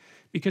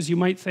 because you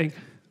might think,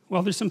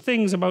 well, there's some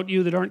things about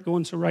you that aren't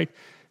going so right,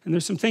 and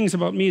there's some things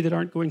about me that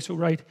aren't going so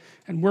right,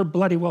 and we're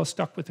bloody well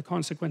stuck with the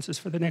consequences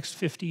for the next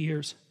 50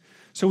 years.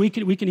 So we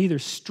can either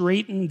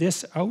straighten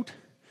this out,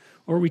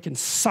 or we can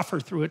suffer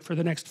through it for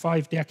the next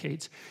 5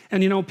 decades.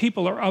 And you know,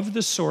 people are of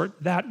the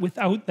sort that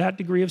without that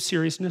degree of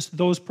seriousness,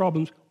 those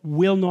problems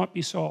will not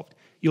be solved.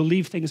 You'll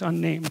leave things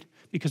unnamed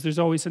because there's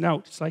always an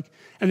out. It's like,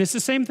 and it's the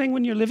same thing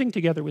when you're living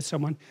together with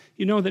someone.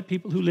 You know that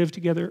people who live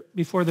together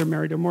before they're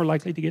married are more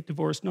likely to get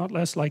divorced, not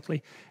less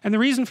likely. And the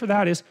reason for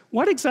that is,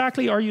 what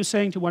exactly are you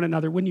saying to one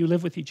another when you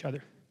live with each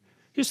other?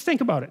 Just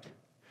think about it.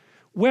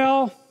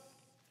 Well,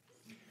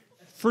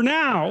 for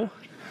now,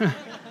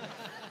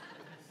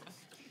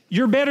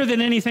 you're better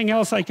than anything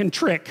else I can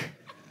trick.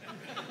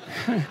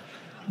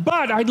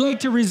 But I'd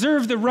like to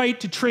reserve the right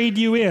to trade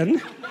you in.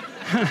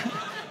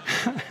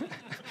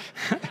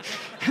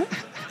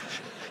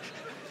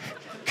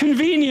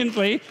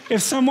 Conveniently,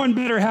 if someone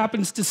better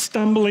happens to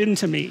stumble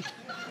into me.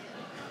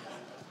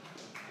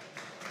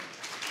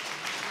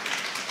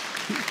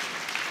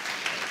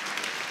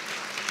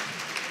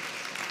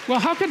 Well,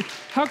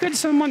 how could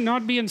someone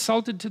not be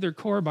insulted to their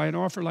core by an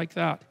offer like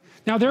that?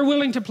 Now, they're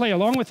willing to play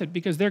along with it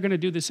because they're going to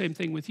do the same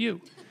thing with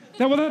you.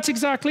 Now, well, that's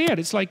exactly it.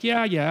 It's like,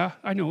 yeah,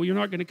 I know you're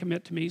not going to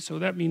commit to me, so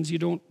that means you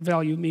don't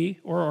value me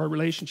or our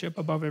relationship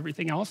above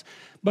everything else.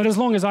 But as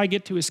long as I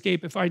get to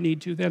escape if I need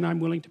to, then I'm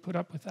willing to put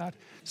up with that.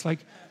 It's like,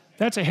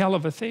 that's a hell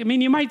of a thing. I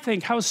mean, you might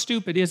think, how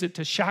stupid is it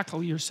to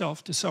shackle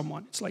yourself to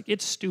someone? It's like,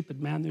 it's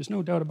stupid, man. There's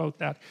no doubt about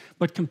that.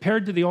 But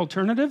compared to the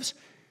alternatives,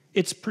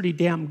 it's pretty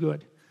damn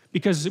good.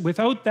 Because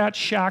without that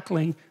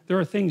shackling, there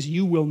are things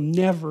you will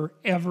never,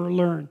 ever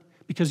learn,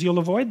 because you'll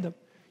avoid them.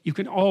 You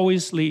can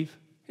always leave.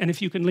 And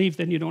if you can leave,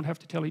 then you don't have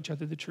to tell each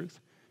other the truth.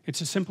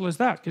 It's as simple as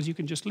that, because you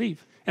can just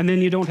leave. And then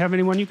you don't have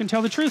anyone you can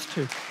tell the truth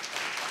to.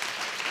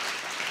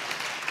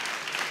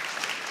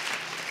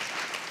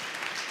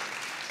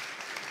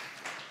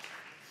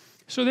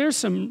 So there's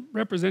some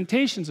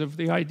representations of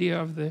the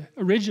idea of the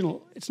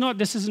original.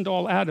 This isn't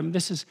all Adam.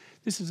 This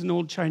is an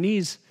old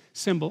Chinese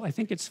symbol. I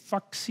think it's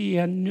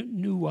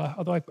Faxianua,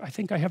 although I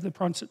think I have the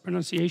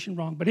pronunciation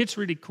wrong, but it's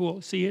really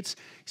cool. See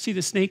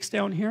the snakes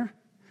down here?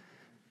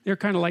 They're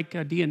kind of like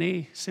a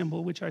DNA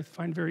symbol, which I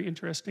find very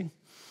interesting.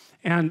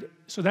 And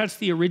so that's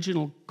the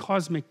original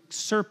cosmic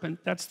serpent.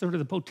 That's sort of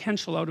the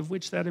potential out of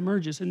which that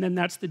emerges. And then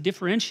that's the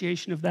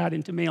differentiation of that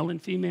into male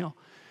and female.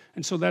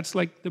 And so that's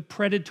like the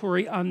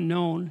predatory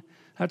unknown.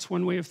 That's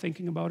one way of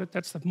thinking about it.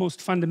 That's the most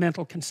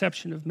fundamental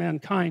conception of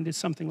mankind, is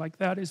something like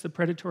that, is the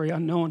predatory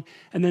unknown.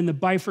 And then the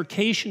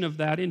bifurcation of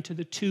that into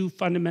the two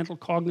fundamental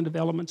cognitive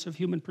elements of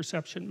human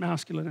perception,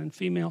 masculine and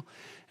female.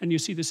 And you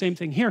see the same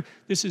thing here.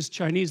 This is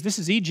Chinese. This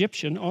is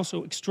Egyptian,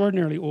 also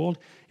extraordinarily old.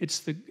 It's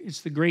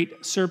the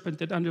great serpent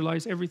that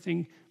underlies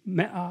everything,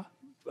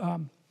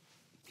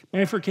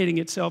 bifurcating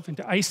itself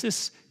into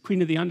Isis,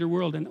 queen of the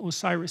underworld, and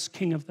Osiris,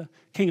 king of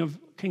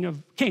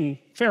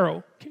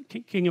Pharaoh,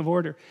 king of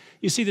order.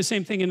 You see the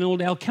same thing in an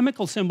old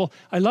alchemical symbol.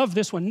 I love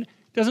this one.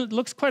 It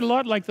looks quite a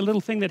lot like the little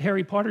thing that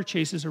Harry Potter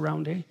chases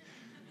around, eh?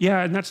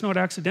 Yeah, and that's not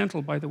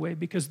accidental, by the way,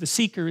 because the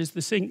seeker is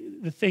the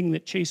thing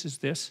that chases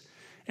this,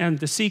 and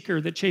the seeker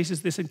that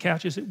chases this and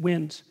catches it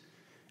wins.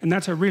 And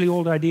that's a really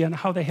old idea, and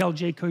how the hell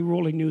J.K.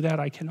 Rowling knew that,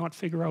 I cannot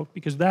figure out,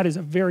 because that is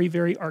a very,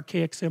 very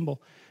archaic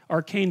symbol,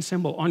 arcane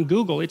symbol. On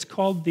Google, it's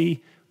called the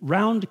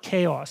round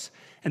chaos.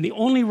 And the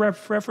only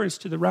reference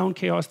to the round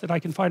chaos that I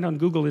can find on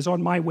Google is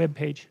on my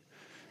webpage.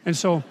 And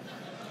so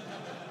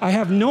I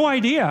have no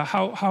idea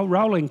how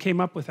Rowling came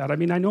up with that. I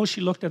mean, I know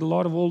she looked at a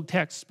lot of old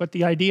texts, but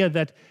the idea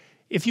that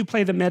if you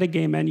play the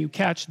metagame and you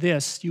catch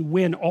this, you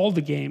win all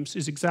the games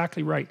is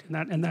exactly right.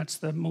 And that's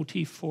the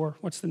motif for,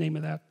 what's the name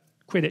of that?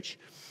 Quidditch.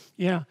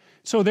 Yeah.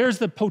 So there's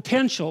the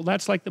potential.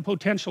 That's like the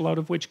potential out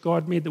of which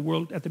God made the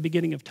world at the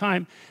beginning of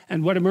time.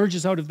 And what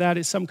emerges out of that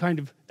is some kind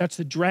of, that's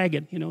the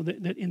dragon, you know,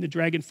 in the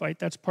dragon fight.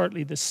 That's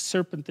partly the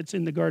serpent that's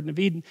in the Garden of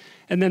Eden.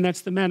 And then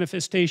that's the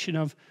manifestation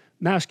of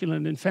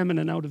masculine and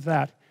feminine out of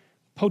that.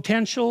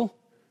 Potential,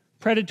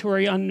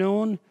 predatory,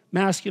 unknown,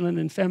 masculine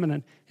and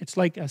feminine. It's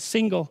like a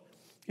single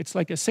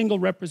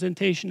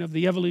representation of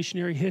the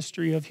evolutionary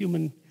history of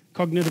human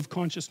cognitive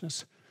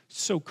consciousness.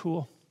 It's so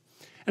cool.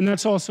 And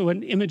that's also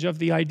an image of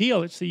the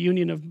ideal. It's the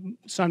union of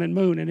sun and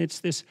moon, and it's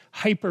this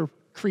hyper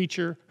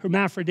creature,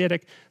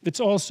 hermaphroditic, that's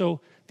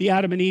also the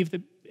Adam and Eve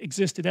that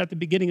existed at the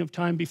beginning of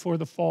time before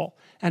the fall.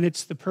 And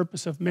it's the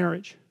purpose of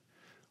marriage.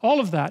 All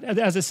of that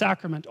as a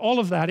sacrament, all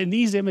of that in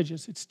these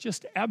images, it's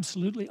just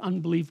absolutely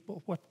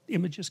unbelievable what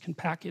images can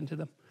pack into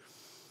them.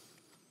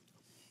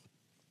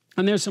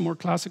 And there's some more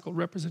classical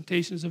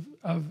representations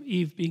of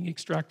Eve being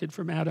extracted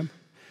from Adam.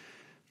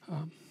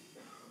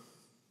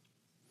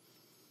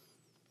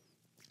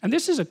 And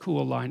this is a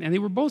cool line. And they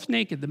were both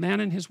naked, the man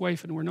and his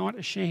wife, and were not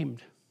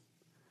ashamed.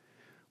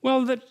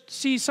 Well,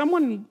 see,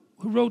 someone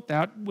who wrote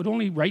that would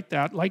only write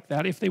that like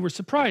that if they were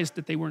surprised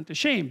that they weren't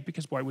ashamed,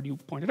 because why would you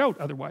point it out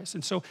otherwise?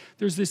 And so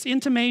there's this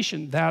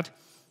intimation that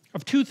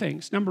of two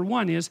things. Number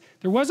one is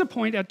there was a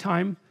point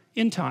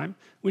in time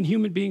when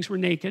human beings were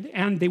naked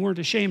and they weren't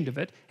ashamed of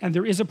it, and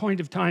there is a point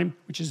of time,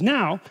 which is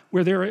now,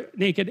 where they're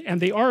naked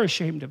and they are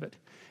ashamed of it.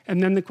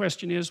 And then the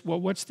question is,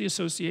 well, what's the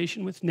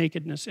association with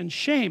nakedness and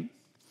shame?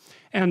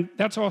 And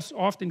that's also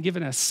often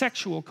given a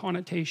sexual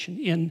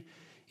connotation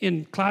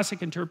in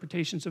classic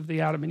interpretations of the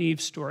Adam and Eve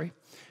story,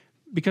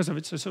 because of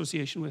its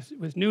association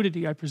with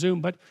nudity, I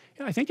presume. But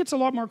I think it's a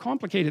lot more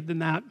complicated than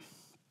that.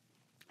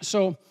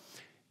 So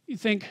you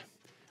think,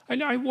 I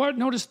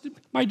noticed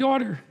my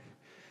daughter,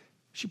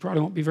 she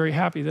probably won't be very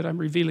happy that I'm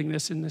revealing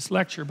this in this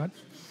lecture, but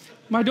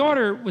my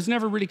daughter was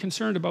never really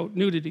concerned about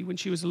nudity when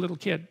she was a little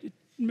kid.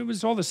 It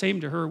was all the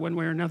same to her one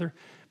way or another.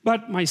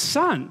 But my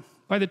son,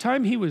 by the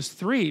time he was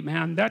 3,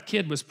 man, that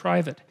kid was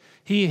private.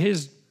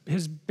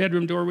 His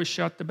bedroom door was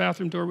shut, the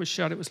bathroom door was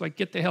shut. It was like,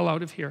 get the hell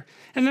out of here.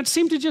 And that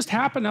seemed to just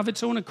happen of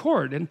its own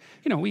accord. And,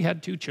 you know, we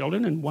had 2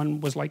 children, and one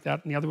was like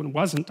that and the other one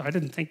wasn't. I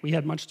didn't think we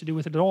had much to do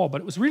with it at all,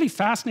 but it was really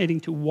fascinating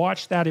to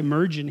watch that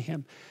emerge in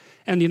him.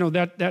 And, you know,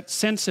 that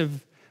sense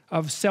of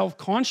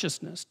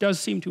self-consciousness does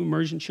seem to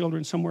emerge in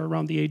children somewhere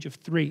around the age of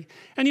 3.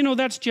 And, you know,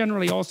 that's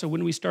generally also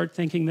when we start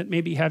thinking that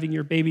maybe having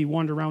your baby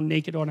wander around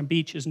naked on a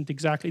beach isn't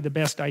exactly the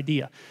best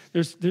idea.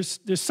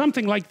 There's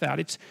something like that.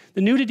 It's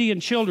the nudity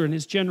in children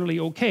is generally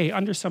okay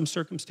under some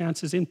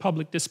circumstances in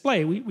public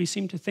display. We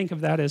seem to think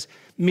of that as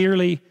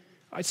merely,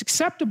 it's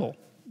acceptable.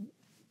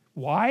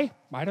 Why?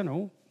 I don't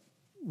know.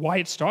 Why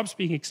it stops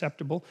being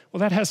acceptable, well,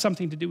 that has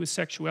something to do with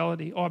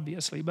sexuality,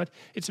 obviously, but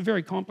it's a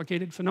very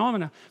complicated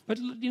phenomena. But,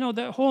 you know,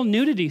 the whole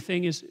nudity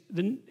thing is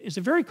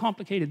a very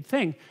complicated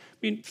thing. I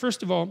mean,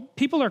 first of all,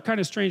 people are kind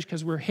of strange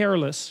because we're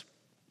hairless,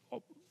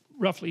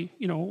 roughly,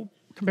 you know,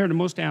 compared to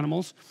most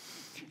animals.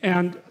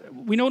 And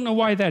we don't know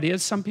why that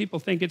is. Some people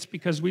think it's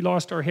because we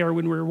lost our hair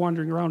when we were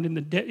wandering around in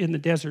the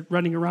desert,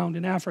 running around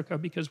in Africa,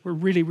 because we're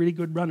really, really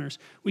good runners.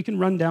 We can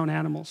run down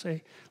animals,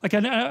 say. Like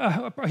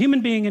a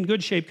human being in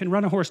good shape can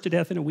run a horse to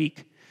death in a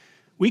week.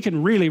 We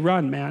can really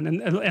run, man.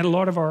 And a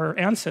lot of our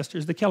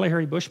ancestors, the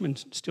Kalahari Bushmen,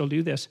 still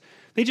do this.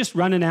 They just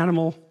run an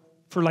animal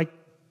for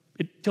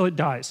till it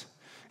dies.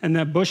 And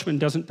the bushman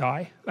doesn't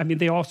die. I mean,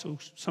 they also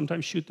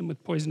sometimes shoot them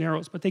with poison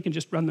arrows, but they can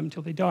just run them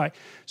until they die.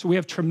 So we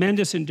have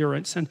tremendous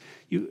endurance, and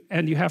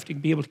you have to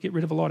be able to get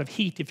rid of a lot of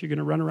heat if you're going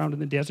to run around in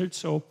the desert,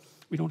 so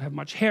we don't have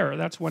much hair.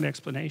 That's one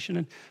explanation.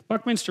 And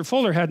Buckminster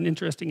Fuller had an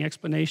interesting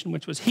explanation,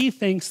 which was he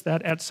thinks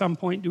that at some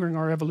point during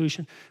our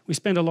evolution, we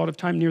spend a lot of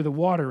time near the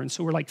water, and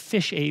so we're like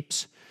fish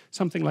apes,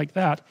 something like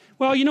that.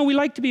 Well, you know, we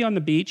like to be on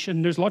the beach,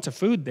 and there's lots of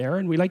food there,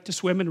 and we like to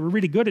swim, and we're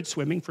really good at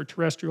swimming for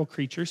terrestrial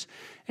creatures.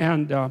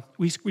 And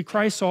we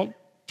cry salt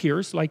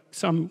tears like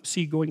some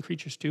sea-going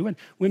creatures do, and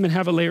women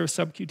have a layer of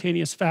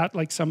subcutaneous fat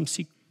like some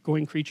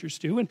sea-going creatures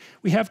do. And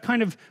we have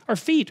kind of, our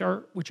feet,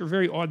 which are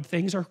very odd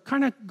things, are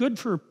kind of good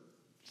for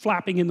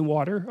flapping in the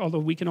water, although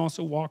we can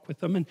also walk with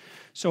them. And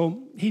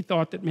so he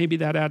thought that maybe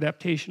that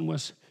adaptation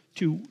was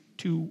to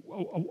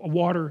a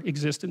water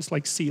existence,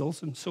 like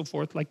seals and so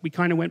forth. Like we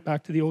kind of went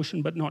back to the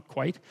ocean, but not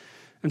quite.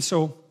 And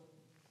so,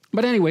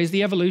 but anyways,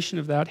 the evolution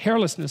of that,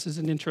 hairlessness is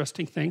an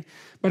interesting thing,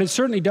 but it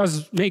certainly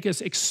does make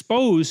us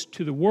exposed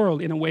to the world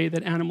in a way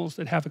that animals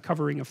that have a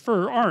covering of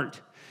fur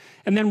aren't.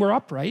 And then we're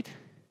upright,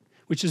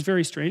 which is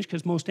very strange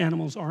because most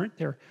animals aren't.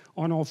 They're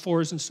on all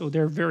fours, and so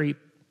their very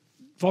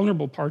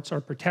vulnerable parts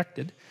are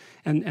protected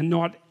and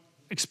not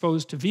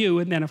exposed to view.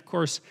 And then, of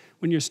course,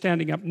 when you're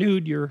standing up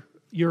nude,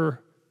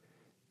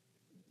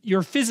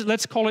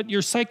 let's call it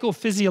your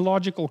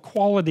psychophysiological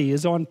quality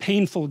is on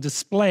painful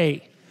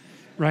display,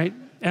 right?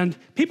 And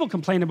people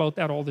complain about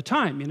that all the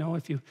time. You know,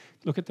 if you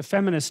look at the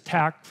feminist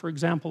tack, for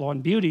example,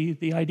 on beauty,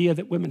 the idea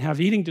that women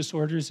have eating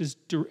disorders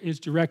is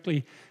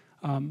directly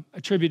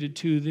attributed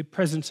to the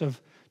presence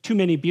of too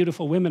many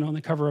beautiful women on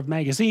the cover of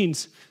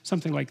magazines,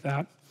 something like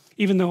that,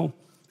 even though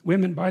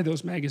women buy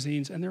those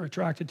magazines and they're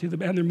attracted to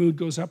them and their mood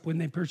goes up when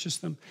they purchase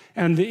them.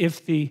 And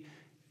if the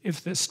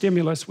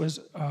stimulus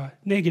was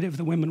negative,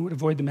 the women would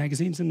avoid the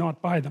magazines and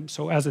not buy them.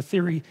 So as a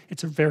theory,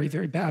 it's a very,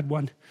 very bad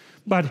one.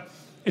 But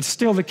it's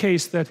still the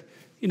case that,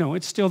 you know,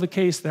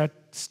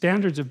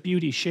 standards of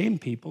beauty shame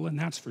people, and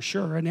that's for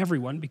sure, and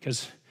everyone,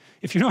 because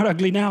if you're not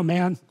ugly now,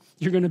 man,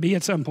 you're going to be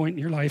at some point in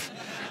your life.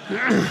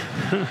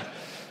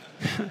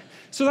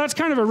 So that's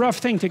kind of a rough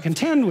thing to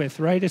contend with,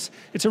 right? It's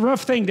a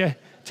rough thing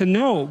to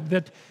know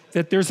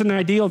that there's an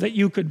ideal that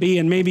you could be,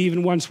 and maybe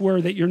even once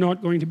were, that you're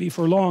not going to be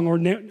for long, or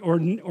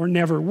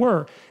never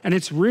were. And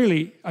it's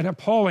really an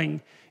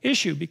appalling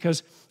issue,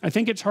 because I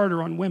think it's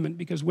harder on women,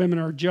 because women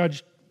are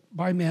judged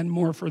by men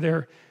more for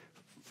their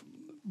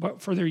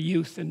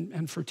youth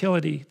and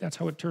fertility. That's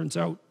how it turns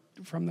out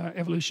from the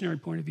evolutionary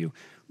point of view.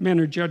 Men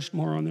are judged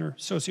more on their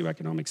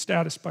socioeconomic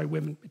status by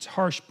women. It's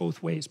harsh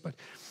both ways. But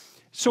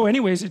so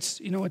anyways,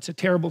 it's, you know, it's a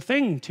terrible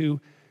thing to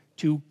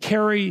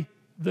carry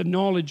the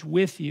knowledge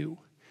with you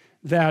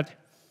that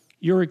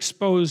you're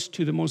exposed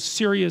to the most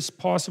serious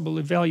possible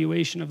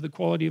evaluation of the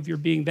quality of your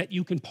being that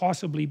you can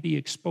possibly be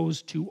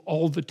exposed to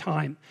all the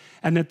time,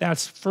 and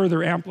that's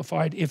further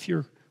amplified if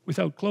you're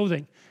without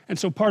clothing. And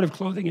so part of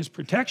clothing is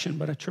protection,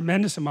 but a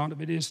tremendous amount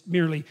of it is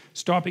merely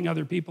stopping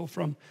other people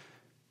from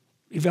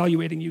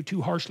evaluating you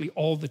too harshly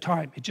all the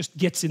time. It just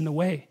gets in the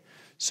way.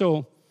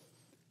 So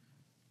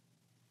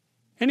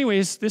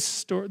anyways,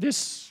 this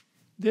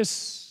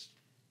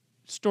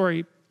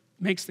story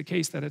makes the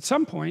case that at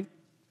some point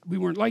we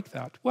weren't like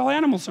that. Well,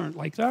 animals aren't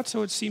like that,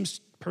 so it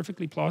seems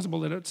perfectly plausible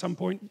that at some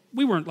point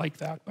we weren't like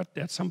that, but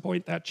at some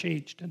point that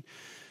changed.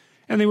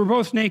 And they were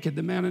both naked,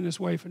 the man and his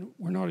wife, and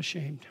were not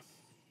ashamed.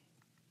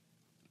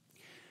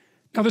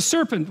 Now the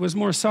serpent was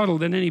more subtle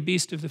than any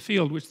beast of the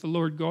field which the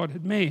Lord God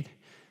had made.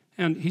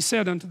 And he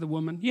said unto the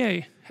woman,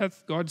 Yea,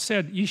 hath God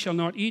said, Ye shall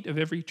not eat of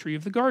every tree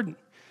of the garden.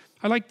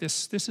 I like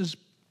this. This is,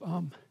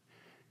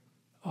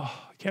 I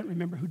can't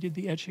remember who did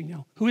the etching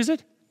now. Who is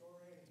it?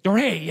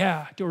 Doré,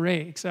 yeah,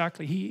 Doré,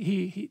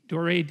 exactly.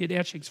 Doré did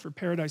etchings for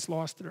Paradise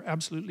Lost that are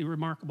absolutely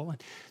remarkable.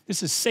 And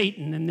this is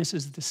Satan, and this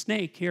is the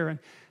snake here. And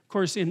of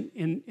course,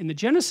 in the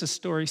Genesis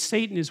story,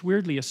 Satan is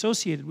weirdly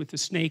associated with the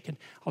snake. And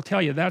I'll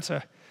tell you, that's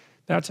a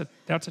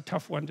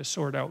tough one to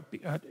sort out,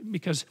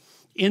 because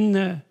in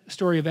the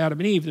story of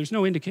Adam and Eve, there's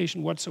no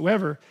indication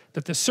whatsoever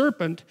that the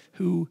serpent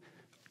who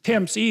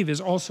tempts Eve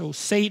is also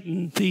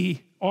Satan, the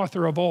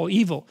author of all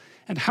evil.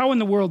 And how in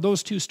the world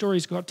those two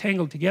stories got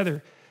tangled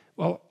together,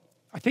 well,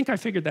 I think I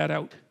figured that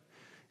out,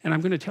 and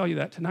I'm going to tell you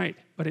that tonight,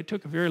 but it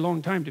took a very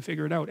long time to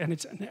figure it out, and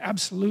it's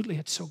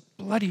so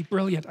bloody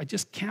brilliant. I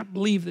just can't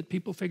believe that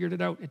people figured it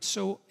out. It's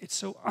so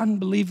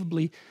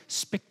unbelievably,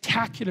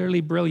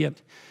 spectacularly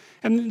brilliant.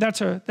 And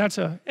that's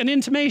an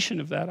intimation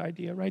of that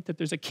idea, right? That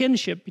there's a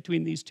kinship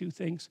between these two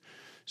things.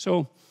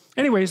 So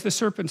anyways, the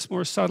serpent's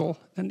more subtle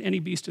than any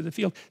beast of the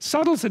field.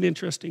 Subtle's an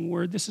interesting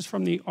word. This is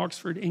from the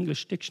Oxford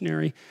English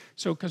Dictionary.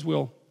 So, because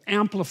we'll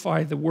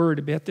amplify the word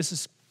a bit, this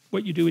is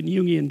what you do in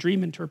Jungian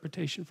dream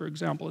interpretation, for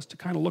example, is to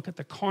kind of look at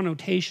the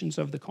connotations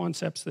of the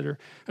concepts that are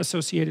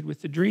associated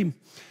with the dream.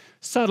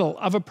 Subtle,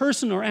 of a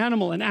person or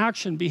animal in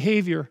action,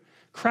 behavior,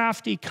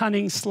 crafty,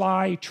 cunning,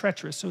 sly,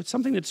 treacherous. So it's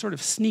something that sort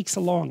of sneaks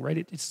along, right?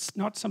 It's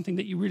not something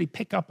that you really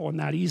pick up on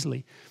that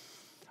easily.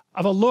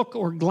 Of a look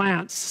or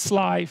glance,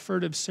 sly,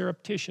 furtive,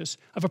 surreptitious.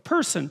 Of a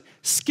person,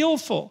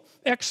 skillful,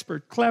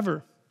 expert,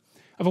 clever.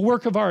 Of a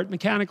work of art,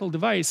 mechanical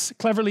device,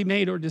 cleverly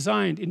made or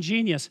designed,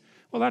 ingenious.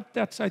 Well,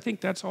 I think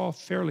that's all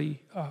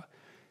fairly,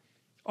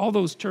 all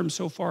those terms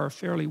so far are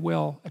fairly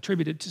well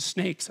attributed to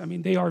snakes. I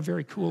mean, they are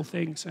very cool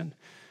things, and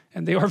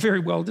they are very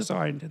well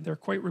designed, and they're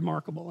quite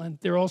remarkable, and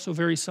they're also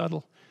very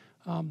subtle.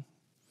 On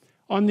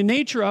the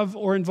nature of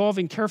or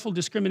involving careful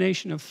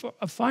discrimination of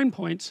fine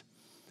points,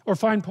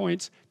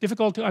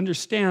 difficult to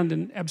understand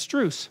and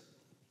abstruse.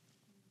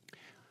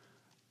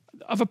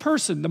 Of a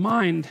person, the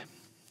mind,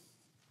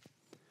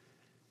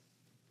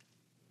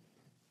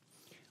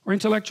 or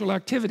intellectual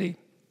activity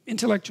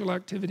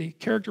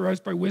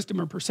characterized by wisdom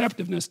or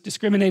perceptiveness,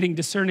 discriminating,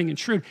 discerning, and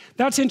shrewd.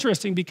 That's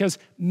interesting, because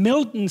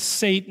Milton's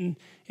Satan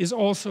is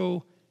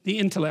also the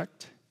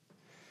intellect.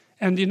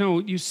 And you know,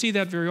 you see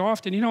that very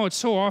often. You know, it's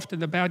so often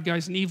the bad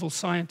guy's an evil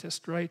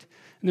scientist, right?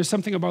 And there's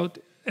something about,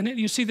 and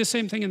you see the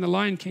same thing in The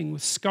Lion King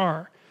with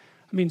Scar.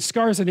 I mean,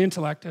 Scar is an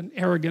intellect, an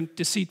arrogant,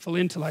 deceitful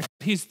intellect.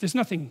 There's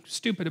nothing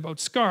stupid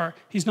about Scar.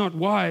 He's not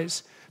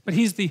wise. But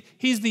he's the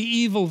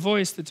evil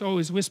voice that's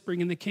always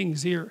whispering in the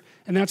king's ear.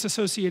 And that's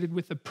associated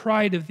with the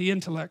pride of the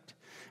intellect.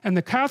 And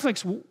the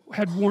Catholics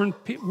had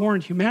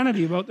warned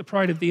humanity about the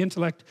pride of the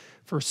intellect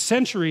for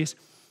centuries.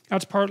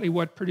 That's partly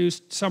what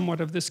produced somewhat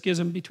of the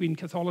schism between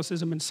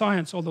Catholicism and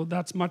science, although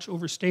that's much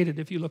overstated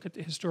if you look at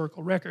the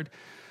historical record.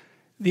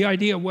 The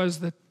idea was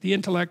that the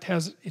intellect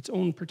has its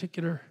own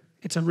particular,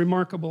 it's a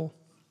remarkable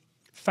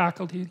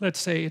faculty. Let's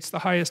say it's the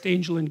highest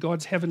angel in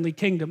God's heavenly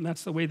kingdom.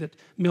 That's the way that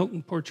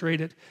Milton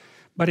portrayed it.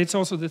 But it's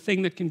also the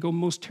thing that can go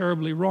most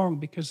terribly wrong,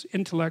 because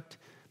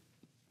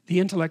the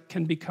intellect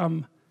can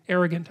become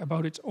arrogant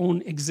about its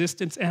own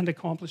existence and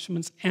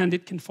accomplishments, and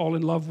it can fall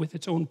in love with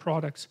its own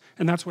products.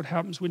 And that's what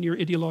happens when you're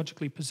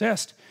ideologically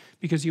possessed,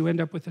 because you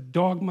end up with a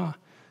dogma,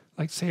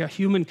 like say a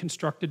human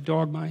constructed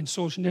dogma in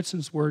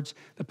Solzhenitsyn's words,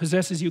 that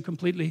possesses you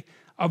completely,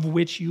 of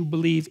which you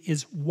believe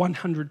is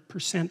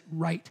 100%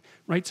 right?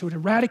 So it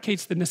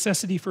eradicates the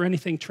necessity for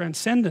anything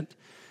transcendent.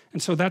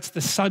 And so that's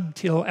the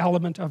subtle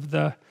element of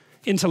the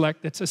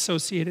intellect that's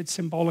associated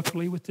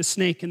symbolically with the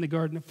snake in the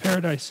Garden of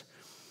Paradise.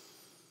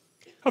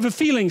 of a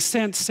feeling,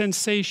 sense,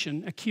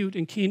 sensation, acute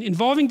and keen,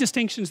 involving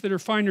distinctions that are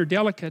fine or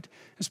delicate,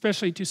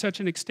 especially to such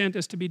an extent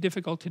as to be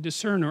difficult to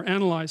discern or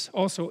analyze,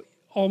 also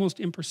almost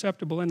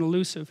imperceptible and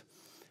elusive,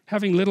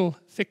 having little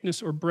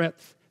thickness or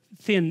breadth,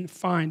 thin,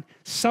 fine,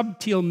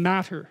 subtle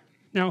matter,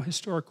 now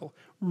historical,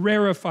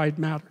 rarefied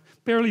matter,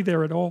 barely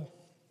there at all.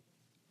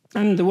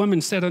 And the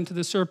woman said unto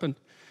the serpent,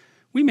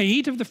 we may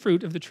eat of the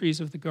fruit of the trees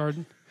of the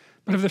garden,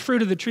 but of the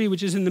fruit of the tree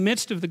which is in the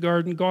midst of the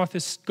garden, God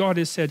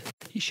has said,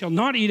 ye shall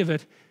not eat of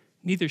it,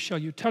 neither shall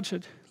you touch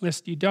it,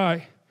 lest ye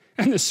die.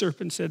 And the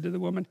serpent said to the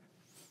woman,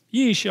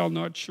 ye shall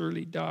not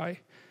surely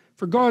die.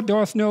 For God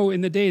doth know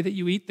in the day that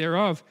you eat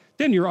thereof,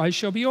 then your eyes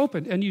shall be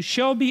opened, and you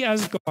shall be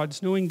as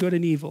gods, knowing good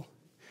and evil.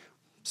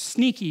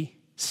 Sneaky,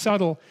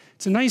 subtle.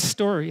 It's a nice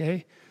story,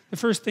 eh? The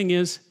first thing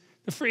is,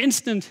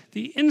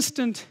 the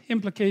instant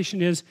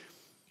implication is,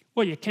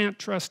 well, you can't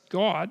trust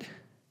God.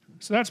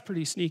 So that's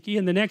pretty sneaky.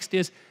 And the next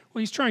is, well,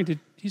 he's trying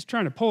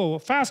to pull a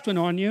fast one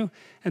on you.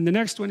 And the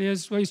next one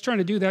is, well, he's trying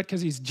to do that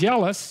because he's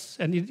jealous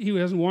and he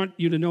doesn't want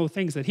you to know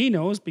things that he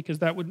knows because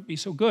that wouldn't be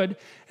so good.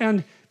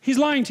 And he's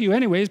lying to you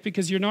anyways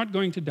because you're not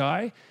going to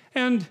die.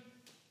 And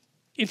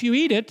if you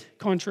eat it,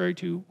 contrary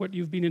to what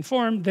you've been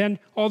informed, then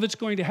all that's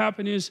going to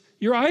happen is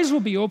your eyes will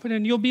be open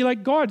and you'll be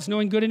like gods,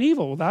 knowing good and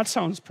evil. Well, that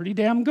sounds pretty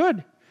damn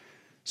good.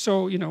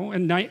 So, you know,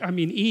 and I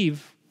mean,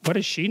 Eve, what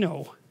does she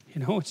know?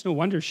 You know, it's no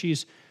wonder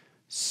she's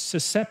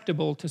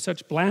susceptible to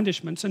such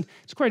blandishments. And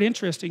it's quite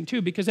interesting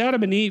too, because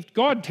Adam and Eve,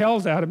 God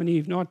tells Adam and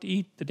Eve not to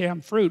eat the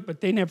damn fruit, but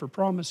they never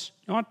promise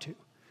not to,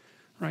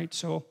 right?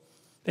 So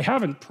they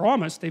haven't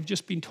promised, they've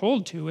just been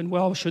told to. And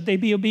well, should they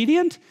be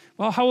obedient?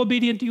 Well, how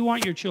obedient do you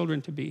want your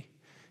children to be?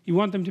 You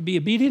want them to be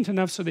obedient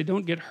enough so they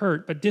don't get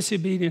hurt, but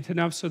disobedient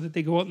enough so that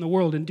they go out in the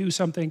world and do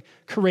something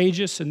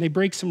courageous and they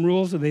break some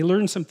rules and they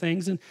learn some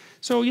things. And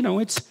so, you know,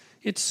 it's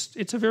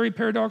a very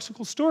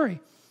paradoxical story.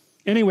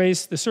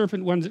 Anyways, the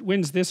serpent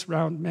wins this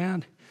round,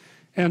 man.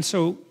 And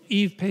so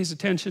Eve pays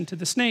attention to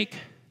the snake.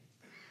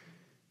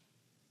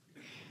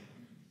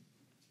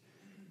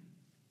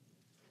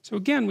 So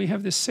again, we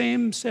have the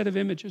same set of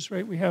images,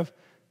 right? We have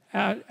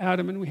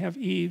Adam and we have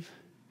Eve.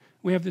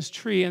 We have this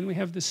tree and we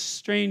have this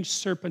strange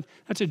serpent.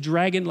 That's a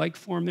dragon-like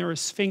form. They're a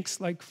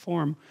sphinx-like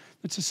form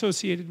that's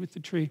associated with the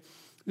tree.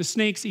 The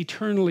snake's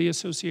eternally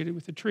associated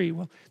with the tree.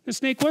 Well, the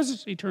snake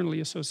was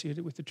eternally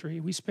associated with the tree.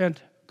 We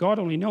spent, God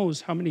only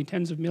knows how many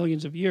tens of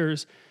millions of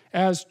years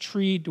as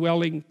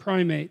tree-dwelling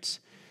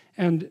primates.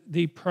 And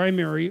the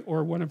primary,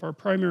 or one of our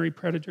primary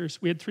predators,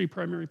 we had 3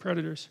 primary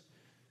predators: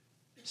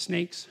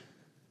 snakes,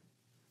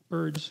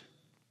 birds,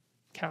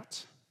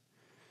 cats.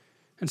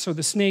 And so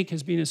the snake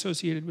has been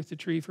associated with the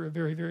tree for a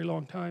very, very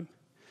long time.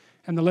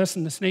 And the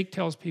lesson the snake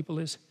tells people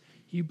is,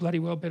 you bloody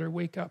well better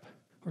wake up,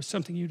 or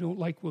something you don't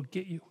like will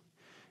get you.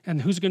 And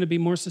who's going to be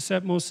most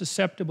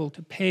susceptible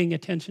to paying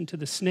attention to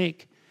the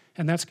snake?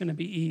 And that's going to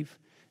be Eve.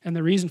 And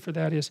the reason for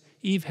that is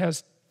Eve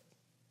has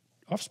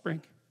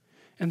offspring.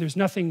 And there's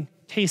nothing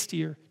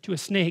tastier to a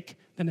snake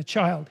than a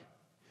child.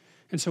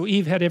 And so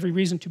Eve had every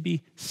reason to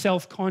be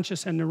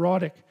self-conscious and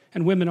neurotic.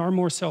 And women are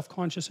more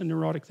self-conscious and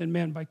neurotic than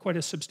men by quite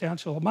a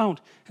substantial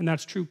amount. And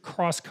that's true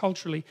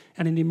cross-culturally,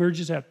 and it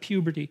emerges at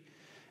puberty.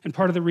 And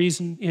part of the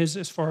reason is,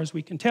 as far as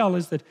we can tell,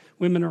 is that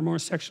women are more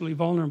sexually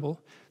vulnerable.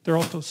 They're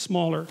also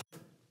smaller.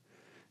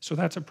 So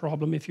that's a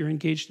problem if you're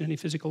engaged in any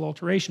physical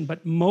alteration.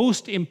 But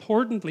most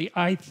importantly,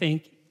 I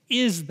think,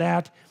 is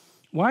that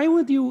why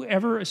would you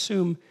ever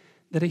assume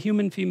that a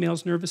human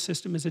female's nervous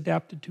system is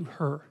adapted to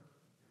her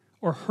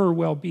or her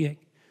well-being?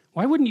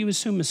 Why wouldn't you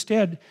assume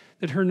instead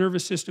that her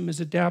nervous system is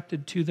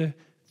adapted to the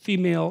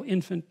female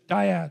infant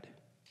dyad?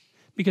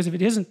 Because if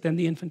it isn't, then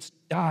the infants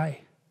die.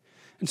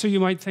 And so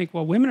you might think,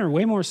 well, women are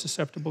way more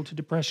susceptible to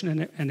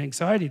depression and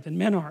anxiety than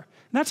men are.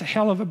 And that's a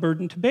hell of a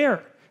burden to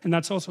bear. And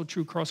that's also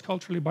true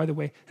cross-culturally, by the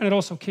way. And it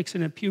also kicks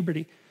in at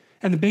puberty.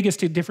 And the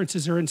biggest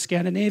differences are in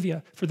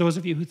Scandinavia, for those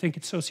of you who think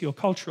it's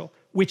sociocultural,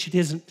 which it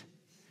isn't.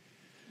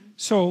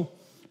 So,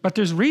 but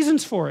there's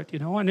reasons for it, you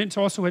know, and it's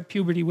also at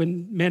puberty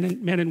when men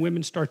and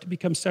women start to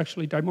become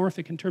sexually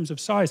dimorphic in terms of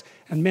size,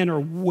 and men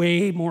are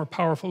way more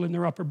powerful in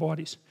their upper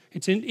bodies.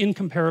 It's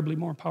incomparably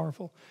more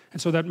powerful.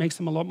 And so that makes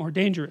them a lot more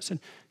dangerous.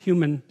 And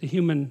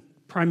the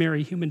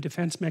primary human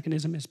defense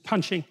mechanism is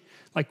punching,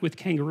 like with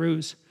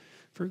kangaroos.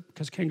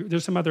 Because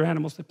there's some other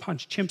animals that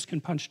punch. Chimps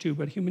can punch too,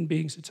 but human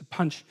beings, it's a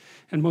punch.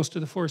 And most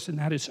of the force in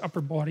that is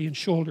upper body and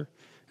shoulder.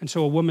 And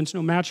so a woman's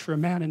no match for a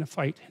man in a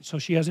fight. And so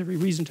she has every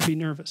reason to be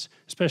nervous,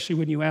 especially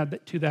when you add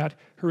to that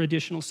her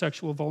additional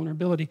sexual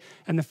vulnerability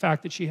and the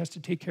fact that she has to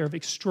take care of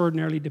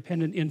extraordinarily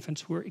dependent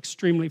infants who are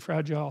extremely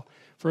fragile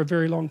for a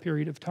very long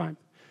period of time.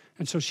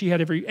 And so she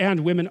had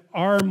and women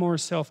are more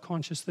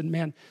self-conscious than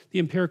men. The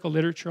empirical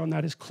literature on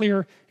that is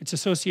clear. It's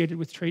associated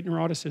with trait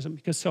neuroticism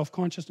because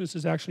self-consciousness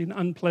is actually an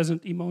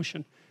unpleasant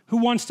emotion. Who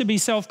wants to be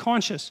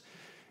self-conscious?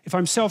 If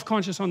I'm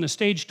self-conscious on the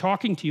stage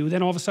talking to you,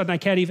 then all of a sudden I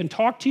can't even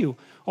talk to you.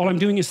 All I'm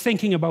doing is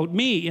thinking about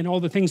me and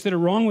all the things that are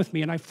wrong with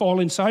me, and I fall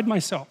inside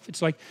myself.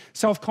 It's like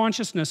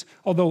self-consciousness,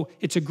 although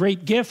it's a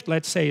great gift,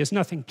 let's say, is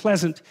nothing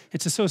pleasant.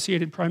 It's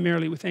associated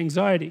primarily with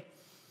anxiety.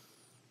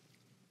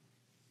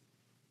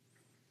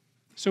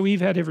 So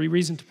Eve had every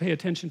reason to pay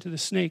attention to the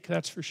snake,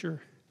 that's for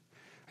sure.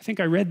 I think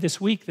I read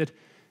this week that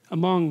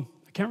among,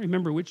 I can't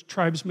remember which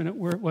tribesman it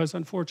was,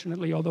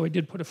 unfortunately, although I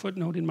did put a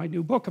footnote in my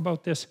new book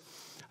about this.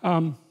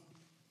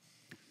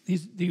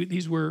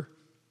 These were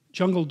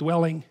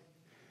jungle-dwelling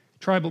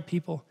tribal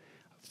people.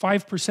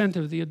 5%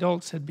 of the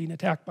adults had been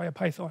attacked by a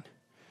python,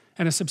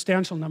 and a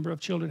substantial number of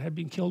children had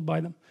been killed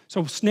by them.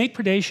 So snake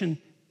predation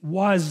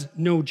was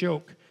no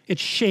joke. It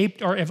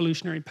shaped our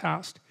evolutionary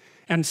past,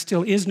 and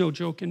still is no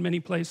joke in many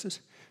places.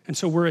 And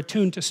so we're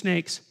attuned to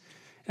snakes.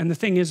 And the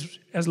thing is,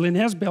 as Lynn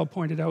Hesbell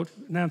pointed out,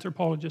 an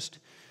anthropologist,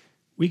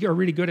 we are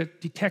really good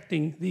at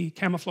detecting the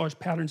camouflage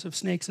patterns of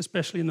snakes,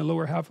 especially in the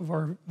lower half of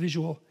our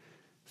visual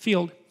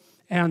field.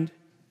 And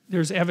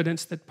there's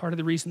evidence that part of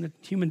the reason that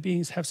human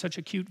beings have such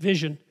acute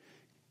vision,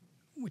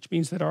 which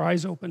means that our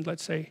eyes opened,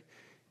 let's say,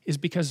 is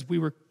because we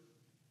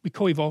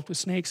co-evolved with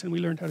snakes and we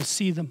learned how to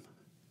see them.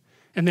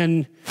 And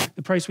then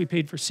the price we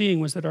paid for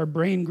seeing was that our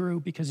brain grew,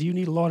 because you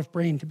need a lot of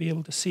brain to be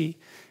able to see.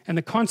 And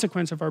the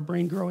consequence of our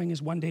brain growing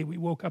is one day we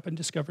woke up and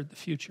discovered the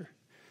future.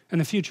 And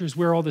the future is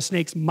where all the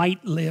snakes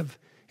might live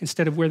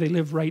instead of where they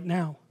live right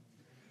now.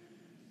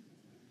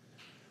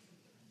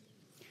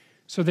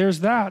 So there's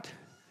that.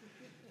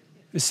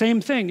 The same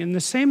thing, and the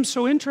same,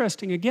 so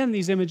interesting, again,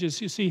 these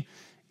images, you see,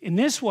 in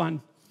this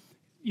one,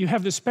 you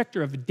have the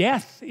specter of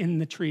death in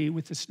the tree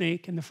with the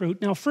snake and the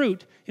fruit. Now,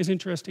 fruit is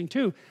interesting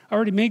too. I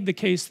already made the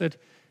case that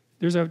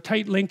there's a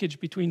tight linkage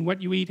between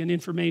what you eat and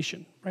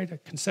information, right? A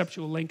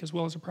conceptual link as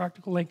well as a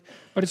practical link.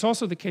 But it's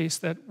also the case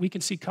that we can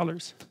see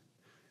colors.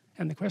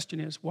 And the question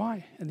is,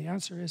 why? And the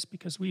answer is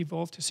because we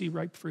evolved to see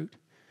ripe fruit.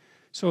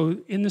 So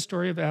in the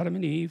story of Adam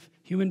and Eve,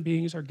 human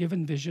beings are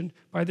given vision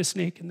by the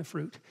snake and the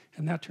fruit.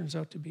 And that turns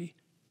out to be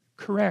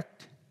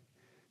correct.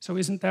 So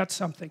isn't that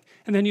something?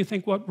 And then you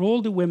think, what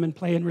role do women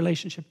play in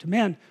relationship to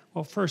men?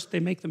 Well, first,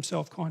 they make them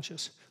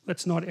self-conscious.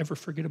 Let's not ever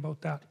forget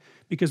about that.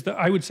 Because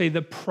I would say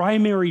the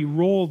primary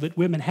role that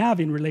women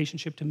have in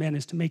relationship to men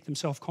is to make them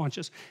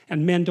self-conscious.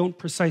 And men don't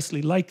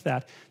precisely like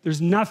that.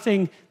 There's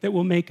nothing that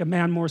will make a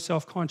man more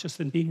self-conscious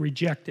than being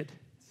rejected.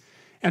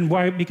 And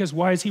why? Because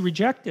why is he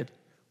rejected?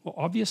 Well,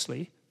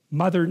 obviously,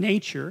 Mother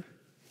Nature,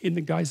 in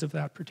the guise of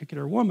that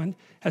particular woman,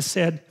 has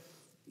said,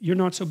 you're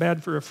not so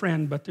bad for a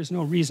friend, but there's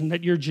no reason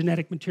that your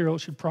genetic material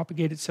should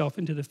propagate itself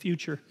into the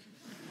future.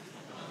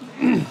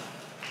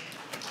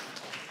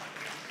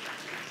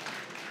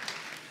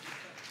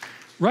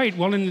 Right,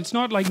 well, and it's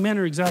not like men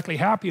are exactly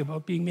happy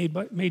about being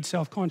made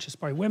self-conscious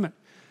by women,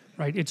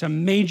 right? It's a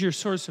major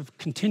source of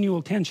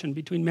continual tension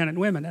between men and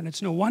women, and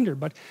it's no wonder,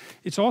 but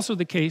it's also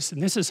the case,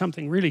 and this is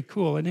something really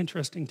cool and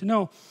interesting to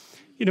know,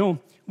 you know,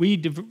 we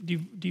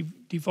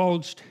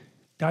diverged,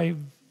 we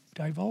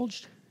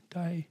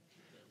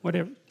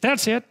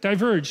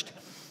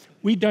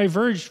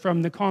diverged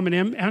from the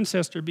common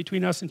ancestor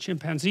between us and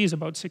chimpanzees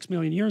about 6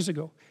 million years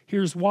ago.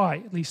 Here's why,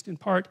 at least in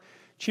part.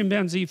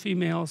 Chimpanzee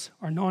females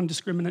are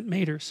non-discriminant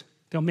maters.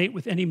 They'll mate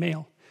with any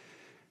male.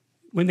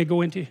 When they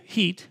go into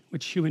heat,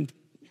 which human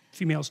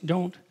females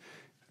don't,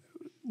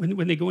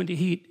 when they go into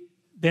heat,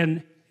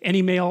 then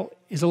any male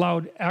is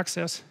allowed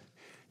access.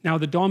 Now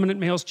the dominant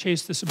males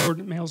chase the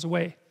subordinate males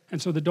away.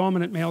 And so the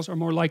dominant males are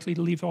more likely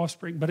to leave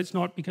offspring, but it's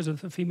not because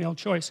of the female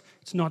choice.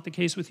 It's not the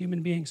case with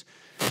human beings.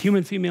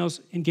 Human females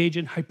engage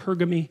in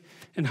hypergamy,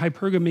 and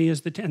hypergamy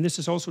is and this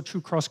is also true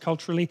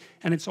cross-culturally,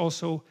 and it's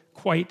also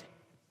quite,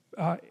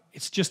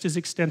 it's just as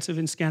extensive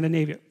in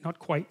Scandinavia. Not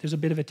quite, there's a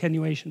bit of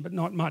attenuation, but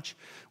not much.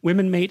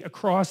 Women mate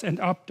across and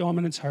up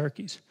dominance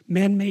hierarchies.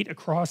 Men mate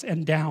across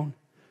and down.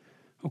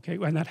 Okay,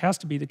 and that has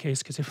to be the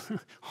case because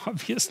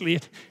obviously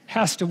it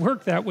has to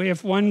work that way.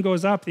 If one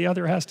goes up, the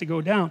other has to go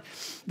down.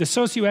 The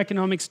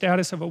socioeconomic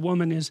status of a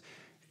woman is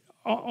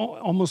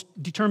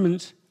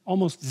determines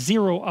almost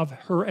zero of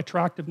her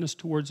attractiveness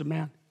towards a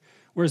man.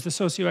 Whereas the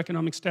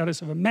socioeconomic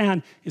status of a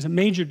man is a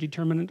major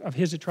determinant of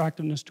his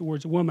attractiveness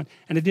towards a woman.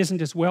 And it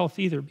isn't his wealth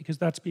either, because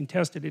that's been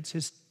tested. It's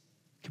his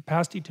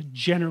capacity to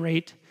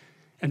generate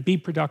and be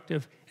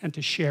productive and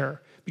to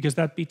share, because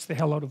that beats the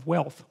hell out of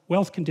wealth.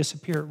 Wealth can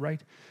disappear,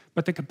 right?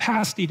 But the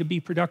capacity to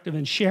be productive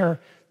and share,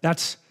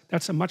 that's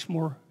a much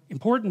more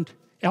important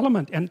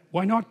element. And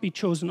why not be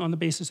chosen on the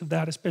basis of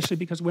that, especially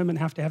because women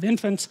have to have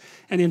infants,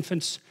 and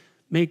infants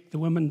make the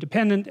woman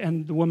dependent,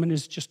 and the woman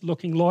is just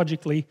looking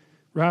logically,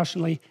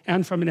 rationally,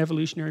 and from an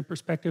evolutionary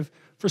perspective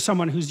for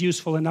someone who's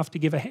useful enough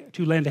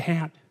to lend a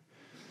hand.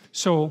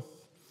 So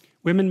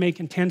women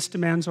make intense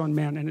demands on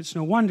men, and it's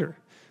no wonder.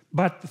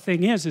 But the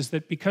thing is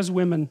that because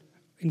women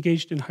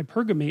engaged in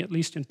hypergamy, at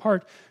least in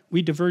part,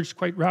 we diverged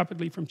quite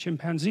rapidly from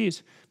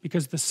chimpanzees,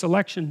 because the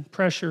selection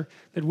pressure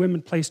that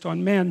women placed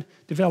on men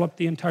developed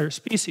the entire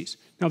species.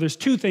 Now there's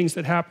two things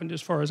that happened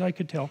as far as I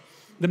could tell.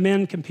 The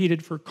men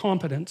competed for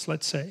competence,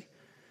 let's say.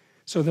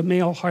 So the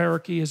male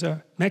hierarchy is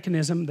a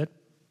mechanism that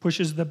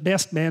pushes the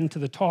best men to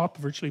the top,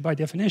 virtually by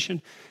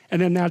definition,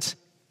 and then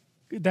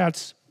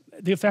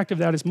the effect of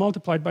that is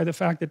multiplied by the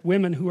fact that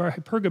women who are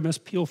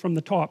hypergamous peel from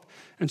the top,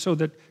 and so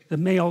that the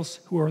males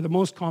who are the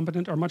most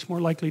competent are much more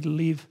likely to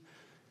leave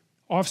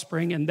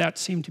offspring, and that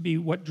seemed to be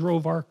what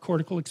drove our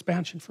cortical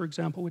expansion, for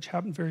example, which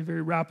happened very,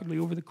 very rapidly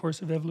over the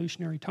course of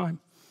evolutionary time.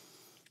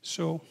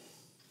 So,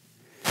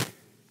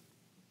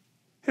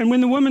 and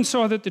when the woman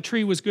saw that the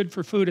tree was good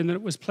for food and that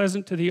it was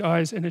pleasant to the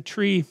eyes and a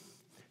tree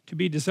to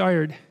be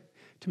desired,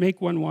 to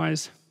make one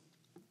wise,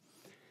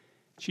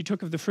 she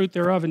took of the fruit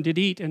thereof and did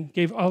eat, and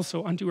gave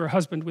also unto her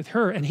husband with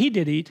her, and he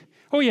did eat.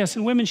 Oh yes,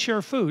 and women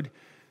share food.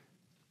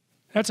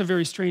 That's a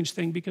very strange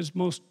thing, because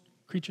most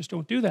creatures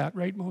don't do that,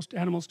 right? Most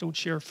animals don't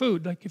share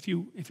food. Like if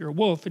you're a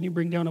wolf and you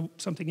bring down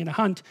something in a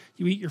hunt,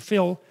 you eat your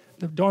fill.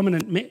 The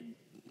dominant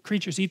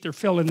creatures eat their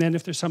fill, and then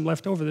if there's some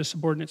left over, the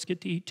subordinates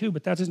get to eat too.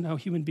 But that isn't how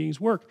human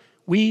beings work.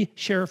 We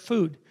share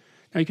food.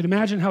 Now you can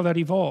imagine how that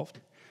evolved,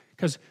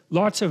 because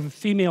lots of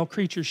female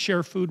creatures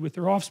share food with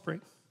their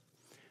offspring.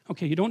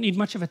 Okay, you don't need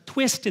much of a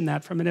twist in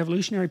that from an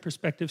evolutionary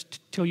perspective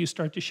till you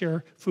start to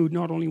share food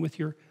not only with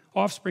your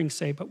offspring,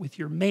 say, but with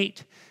your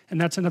mate. And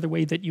that's another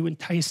way that you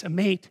entice a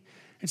mate.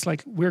 It's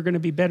like, we're going to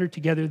be better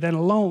together than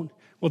alone.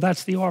 Well,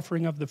 that's the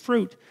offering of the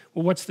fruit.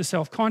 Well, what's the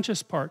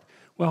self-conscious part?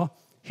 Well,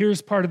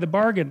 here's part of the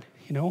bargain,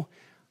 you know.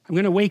 I'm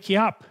going to wake you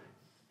up.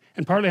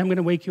 And partly I'm going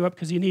to wake you up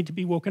because you need to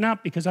be woken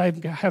up, because I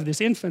have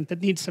this infant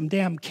that needs some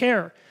damn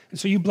care. And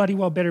so you bloody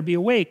well better be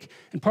awake.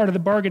 And part of the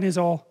bargain is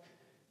I'll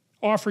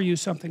offer you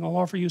something. I'll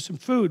offer you some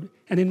food.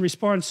 And in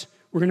response,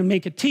 we're going to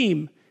make a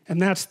team.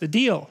 And that's the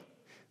deal.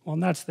 Well,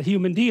 and that's the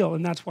human deal.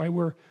 And that's why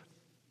we're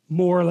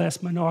more or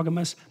less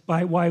monogamous,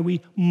 by why we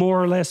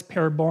more or less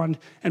pair bond,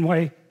 and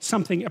why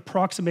something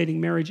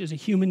approximating marriage is a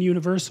human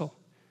universal.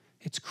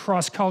 It's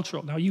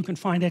cross-cultural. Now, you can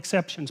find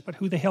exceptions, but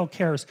who the hell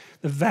cares?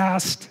 The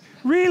vast,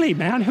 really,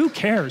 man, who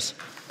cares?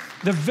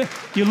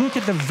 You look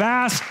at the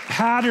vast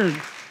pattern.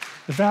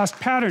 The vast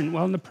pattern,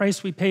 well, and the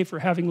price we pay for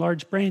having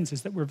large brains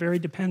is that we're very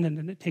dependent,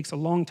 and it takes a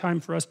long time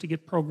for us to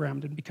get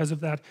programmed, and because of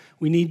that,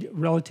 we need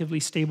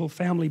relatively stable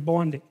family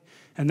bonding,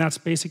 and that's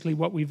basically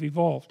what we've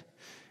evolved.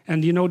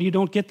 And you know, you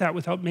don't get that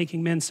without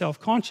making men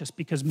self-conscious,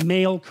 because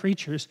male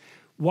creatures,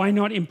 why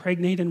not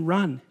impregnate and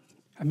run?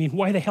 I mean,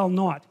 why the hell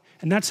not?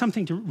 And that's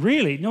something to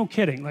really, no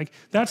kidding, like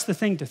that's the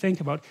thing to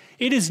think about.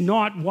 It is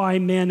not why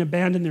men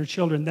abandon their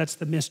children, that's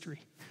the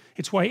mystery.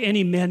 It's why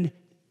any men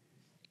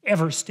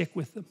ever stick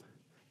with them.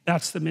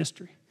 That's the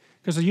mystery.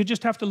 Because you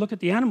just have to look at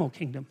the animal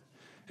kingdom.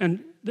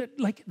 And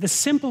like the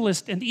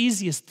simplest and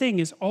easiest thing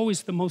is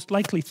always the most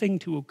likely thing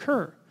to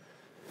occur.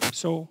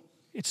 So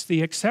it's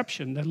the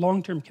exception, the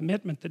long-term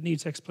commitment, that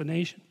needs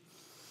explanation.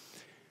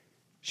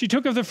 She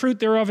took of the fruit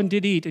thereof and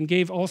did eat, and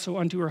gave also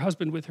unto her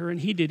husband with her, and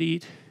he did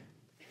eat.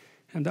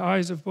 And the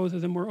eyes of both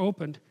of them were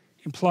opened,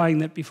 implying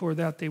that before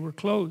that they were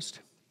closed.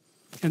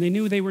 And they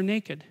knew they were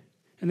naked.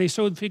 And they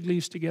sewed fig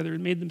leaves together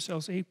and made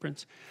themselves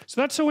aprons.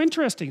 So that's so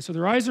interesting. So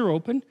their eyes are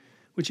open,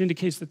 which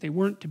indicates that they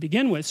weren't to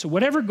begin with. So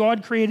whatever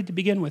God created to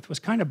begin with was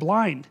kind of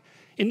blind,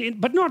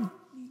 but not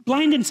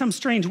blind in some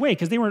strange way,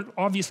 because they weren't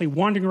obviously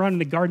wandering around in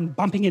the garden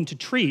bumping into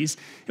trees.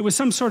 It was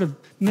some sort of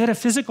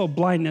metaphysical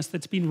blindness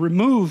that's been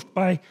removed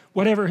by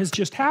whatever has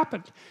just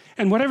happened.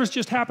 And whatever's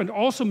just happened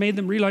also made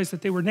them realize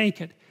that they were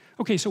naked.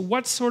 Okay, so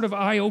what sort of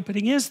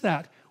eye-opening is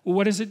that? Well,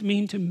 what does it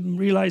mean to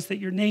realize that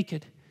you're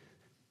naked?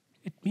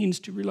 It means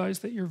to realize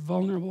that you're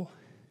vulnerable.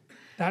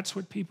 That's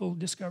what people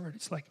discovered.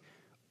 It's like,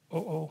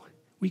 oh,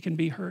 we can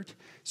be hurt.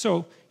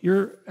 So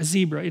you're a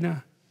zebra in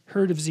a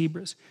herd of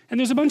zebras, and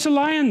there's a bunch of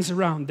lions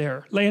around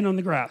there laying on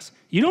the grass.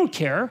 You don't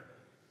care.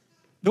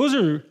 Those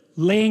are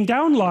laying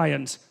down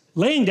lions.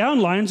 Laying down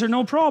lions are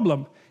no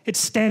problem. It's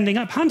standing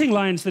up hunting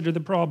lions that are the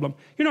problem.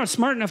 You're not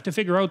smart enough to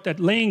figure out that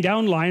laying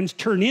down lions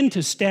turn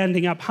into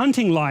standing up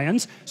hunting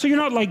lions, so you're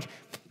not like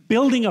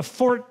building a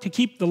fort to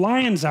keep the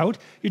lions out.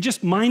 You're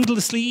just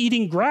mindlessly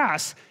eating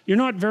grass. You're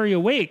not very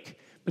awake.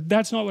 But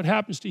that's not what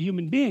happens to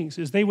human beings,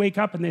 is they wake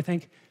up and they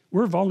think,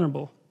 we're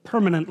vulnerable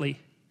permanently.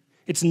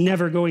 It's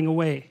never going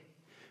away,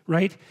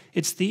 right?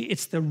 It's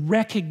the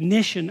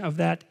recognition of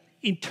that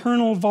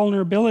eternal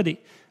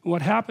vulnerability. And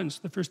what happens?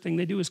 The first thing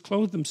they do is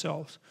clothe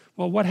themselves.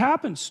 Well, what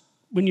happens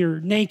when you're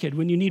naked,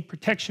 when you need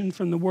protection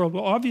from the world?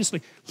 Well,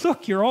 obviously,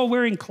 look, you're all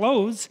wearing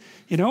clothes,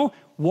 you know?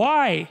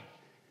 Why?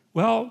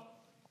 Well,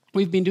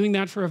 we've been doing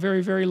that for a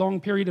very, very long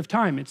period of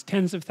time. It's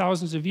tens of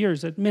thousands of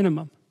years at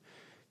minimum.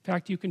 In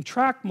fact, you can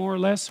track more or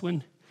less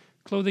when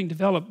clothing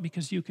developed,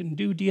 because you can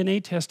do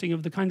DNA testing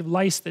of the kind of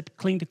lice that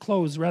cling to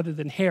clothes rather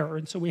than hair.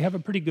 And so we have a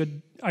pretty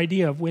good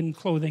idea of when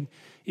clothing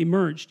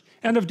emerged,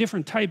 and of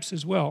different types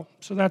as well.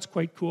 So that's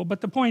quite cool.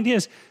 But the point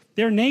is,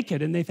 they're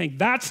naked and they think,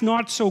 that's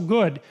not so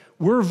good.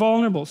 We're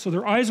vulnerable. So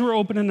their eyes were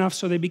open enough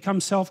so they become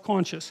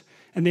self-conscious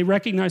and they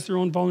recognize their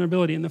own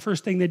vulnerability. And the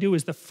first thing they do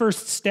is, the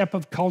first step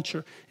of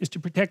culture is to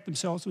protect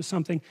themselves with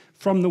something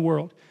from the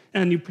world.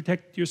 And you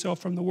protect yourself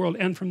from the world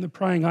and from the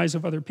prying eyes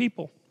of other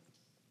people.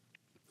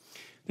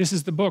 This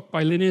is the book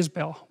by Lynn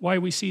Isbell, Why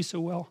We See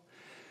So Well.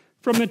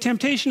 From the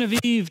temptation of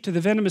Eve to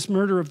the venomous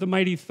murder of the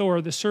mighty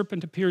Thor, the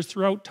serpent appears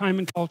throughout time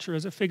and culture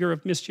as a figure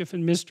of mischief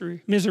and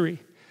misery.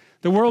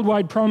 The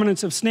worldwide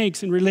prominence of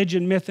snakes in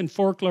religion, myth, and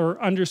folklore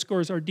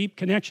underscores our deep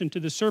connection to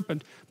the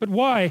serpent. But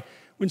why,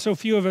 when so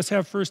few of us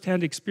have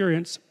first-hand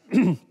experience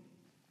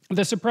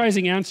The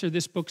surprising answer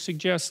this book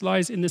suggests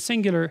lies in the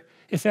singular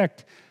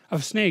effect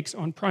of snakes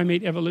on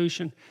primate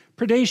evolution.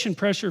 Predation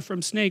pressure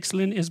from snakes,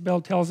 Lynn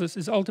Isbell tells us,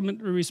 is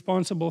ultimately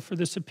responsible for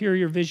the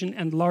superior vision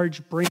and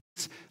large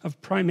brains of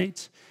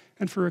primates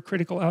and for a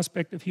critical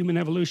aspect of human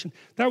evolution.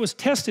 That was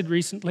tested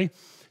recently.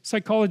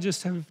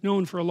 Psychologists have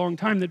known for a long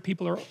time that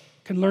people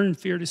can learn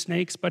fear to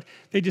snakes, but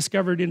they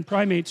discovered in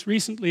primates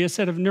recently a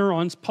set of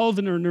neurons,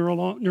 pulvinar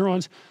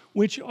neurons,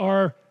 which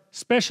are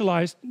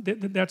specialized,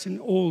 that's in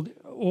old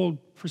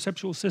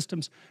perceptual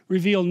systems,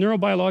 reveal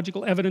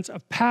neurobiological evidence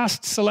of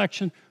past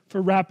selection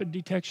for rapid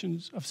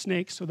detections of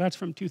snakes. So that's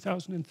from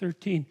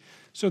 2013.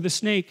 So the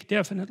snake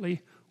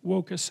definitely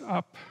woke us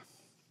up.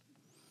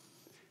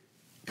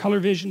 Color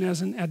vision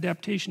as an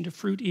adaptation to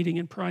fruit eating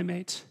in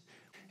primates.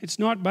 It's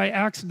not by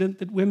accident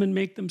that women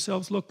make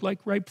themselves look like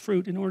ripe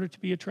fruit in order to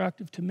be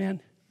attractive to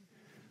men,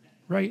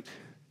 right?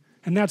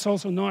 And that's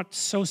also not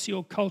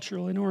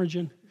socio-cultural in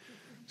origin.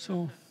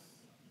 So,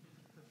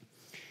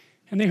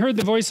 and they heard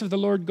the voice of the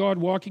Lord God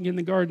walking in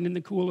the garden in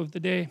the cool of the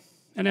day.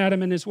 And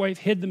Adam and his wife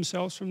hid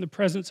themselves from the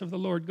presence of the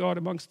Lord God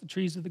amongst the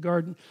trees of the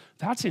garden.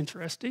 That's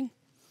interesting.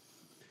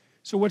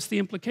 So what's the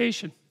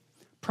implication?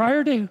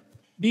 Prior to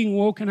being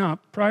woken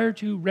up, prior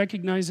to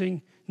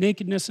recognizing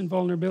nakedness and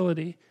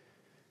vulnerability,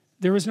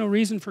 there was no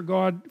reason for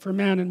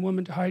man and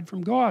woman to hide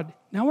from God.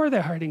 Now are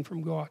they hiding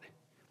from God?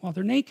 Well,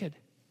 they're naked.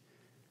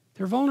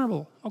 They're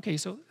vulnerable. Okay,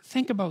 so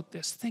think about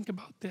this. Think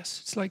about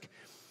this. It's like,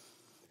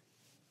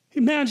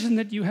 imagine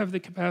that you have the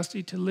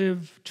capacity to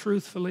live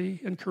truthfully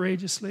and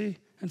courageously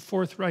and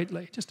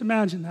forthrightly. Just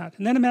imagine that.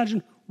 And then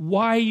imagine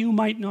why you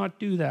might not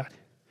do that.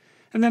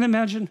 And then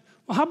imagine,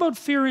 well, how about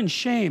fear and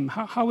shame?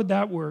 How would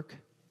that work?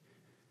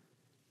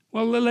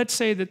 Well, let's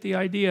say that the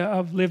idea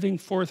of living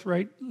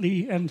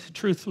forthrightly and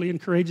truthfully and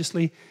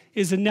courageously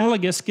is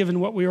analogous, given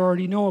what we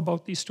already know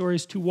about these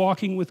stories, to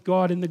walking with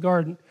God in the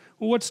garden.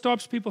 Well, what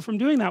stops people from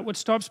doing that? What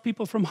stops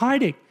people from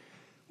hiding?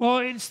 Well,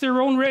 it's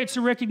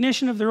a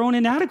recognition of their own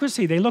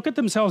inadequacy. They look at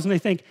themselves and they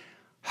think,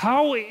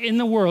 how in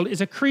the world is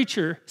a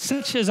creature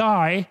such as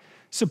I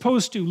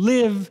supposed to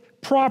live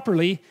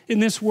properly in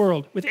this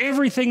world with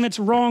everything that's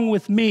wrong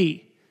with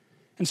me?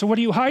 And so what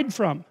do you hide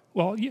from?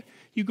 Well,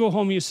 you go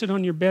home, you sit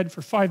on your bed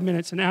for 5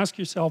 minutes and ask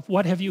yourself,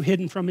 what have you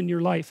hidden from in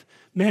your life?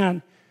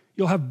 Man,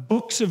 you'll have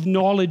books of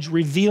knowledge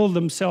reveal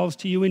themselves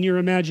to you in your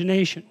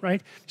imagination,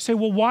 right? You say,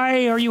 well,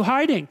 why are you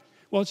hiding?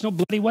 Well, it's no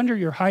bloody wonder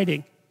you're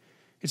hiding.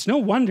 It's no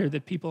wonder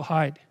that people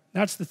hide.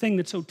 That's the thing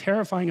that's so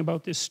terrifying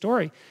about this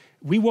story.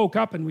 We woke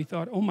up and we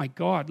thought, oh my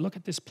God, look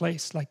at this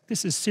place. Like,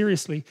 this is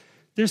seriously,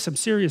 there's some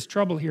serious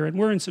trouble here, and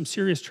we're in some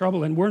serious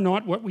trouble, and we're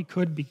not what we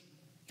could be.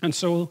 And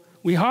so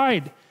we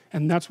hide.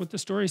 And that's what the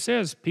story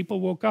says.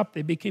 People woke up,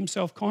 they became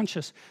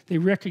self-conscious, they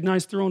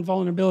recognized their own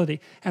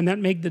vulnerability, and that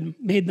made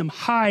them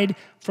hide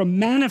from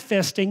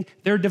manifesting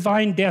their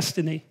divine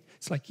destiny.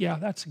 It's like, yeah,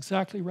 that's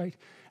exactly right.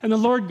 And the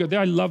Lord God,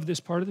 I love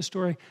this part of the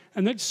story,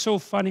 and that's so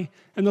funny.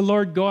 And the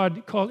Lord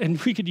God called, and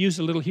we could use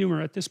a little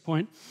humor at this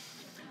point.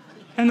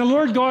 And the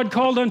Lord God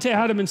called unto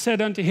Adam and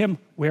said unto him,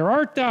 where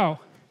art thou?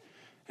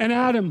 And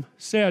Adam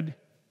said,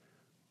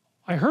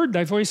 I heard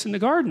thy voice in the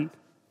garden,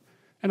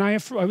 and I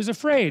was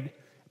afraid,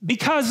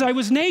 because I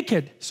was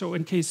naked. So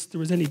in case there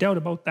was any doubt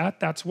about that,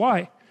 that's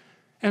why.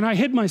 And I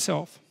hid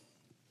myself.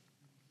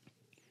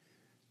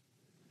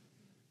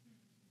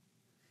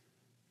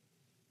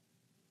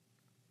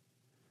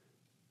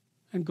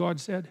 And God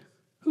said,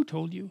 who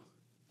told you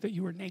that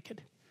you were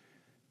naked?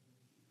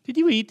 Did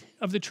you eat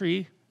of the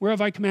tree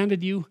whereof I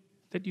commanded you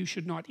that you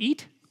should not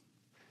eat?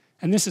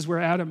 And this is where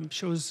Adam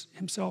shows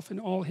himself in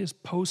all his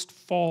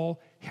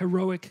post-fall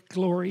heroic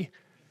glory.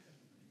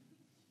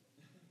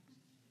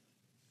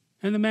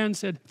 And the man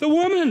said, the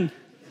woman.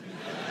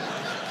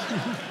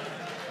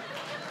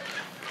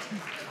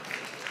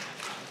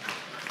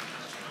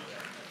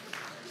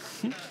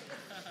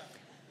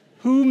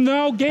 Whom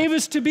thou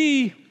gavest to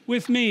be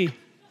with me.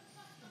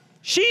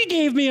 She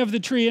gave me of the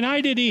tree and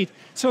I did eat.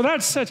 So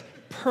that's such,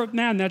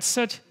 man, that's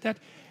such, that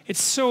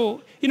it's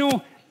so, you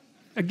know,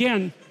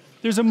 again,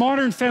 there's a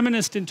modern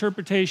feminist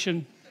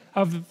interpretation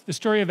of the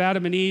story of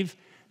Adam and Eve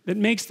that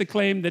makes the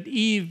claim that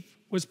Eve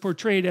was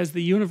portrayed as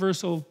the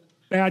universal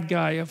bad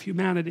guy of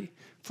humanity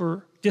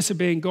for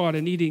disobeying God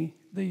and eating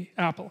the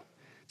apple.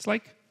 It's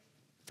like,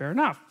 fair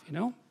enough, you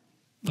know.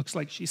 Looks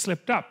like she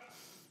slipped up.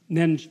 And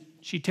then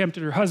she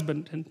tempted her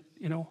husband, and,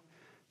 you know,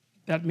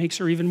 that makes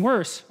her even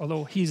worse,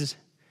 although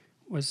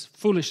was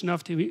foolish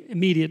enough to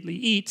immediately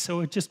eat, so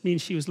it just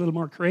means she was a little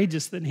more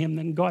courageous than him,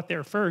 and got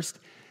there first.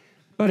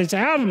 But it's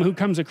Adam who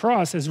comes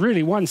across as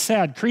really one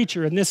sad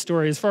creature in this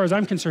story, as far as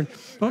I'm concerned.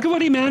 Look at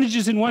what he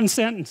manages in one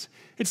sentence.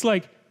 It's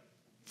like,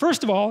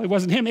 first of all, it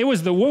wasn't him, it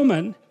was the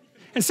woman.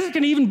 And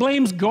second, he even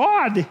blames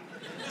God.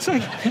 It's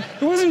like,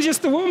 it wasn't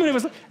just the woman,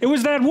 it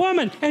was that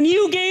woman. And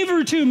you gave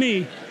her to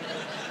me.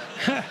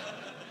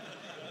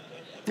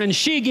 And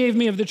she gave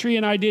me of the tree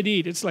and I did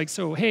eat. It's like,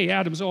 so, hey,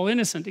 Adam's all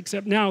innocent,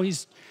 except now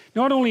he's,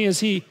 not only is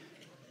he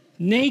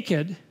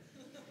naked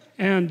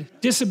and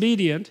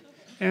disobedient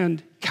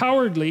and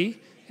cowardly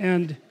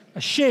and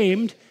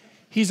ashamed,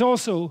 he's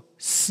also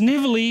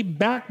snivelly,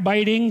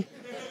 backbiting,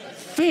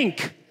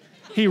 think.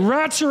 He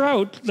rats her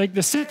out like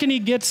the second he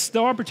gets the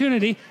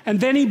opportunity, and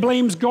then he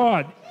blames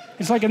God.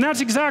 It's like, and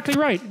that's exactly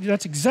right.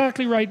 That's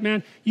exactly right,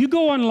 man. You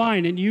go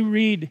online and you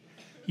read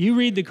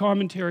the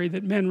commentary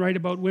that men write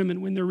about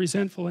women when they're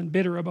resentful and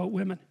bitter about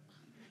women.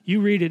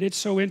 You read it, it's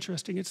so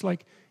interesting. It's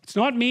like, it's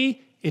not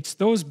me, it's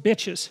those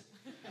bitches.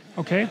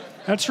 Okay?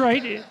 That's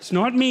right, it's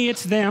not me,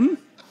 it's them.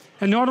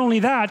 And not only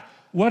that,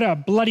 what a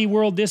bloody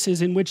world this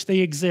is in which they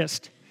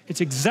exist.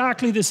 It's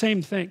exactly the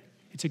same thing.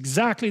 It's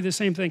exactly the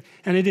same thing.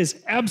 And it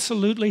is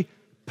absolutely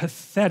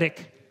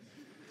pathetic.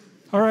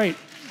 All right.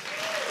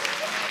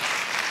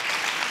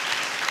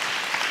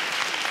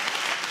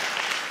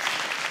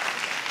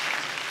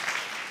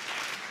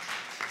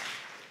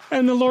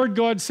 And the Lord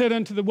God said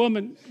unto the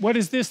woman, what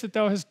is this that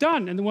thou hast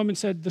done? And the woman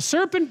said, the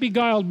serpent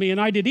beguiled me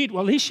and I did eat.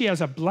 Well, at least she has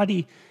a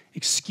bloody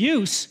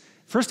excuse.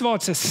 First of all,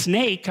 it's a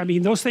snake. I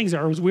mean, those things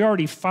are, as we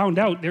already found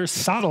out, they're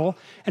subtle.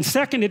 And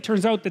second, it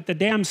turns out that the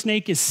damn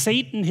snake is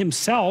Satan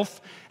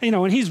himself, you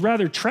know, and he's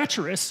rather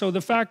treacherous. So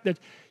the fact that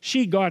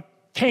she got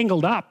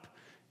tangled up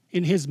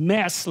in his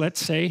mess,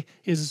 let's say,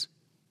 is,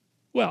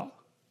 well,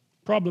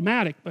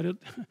 problematic. But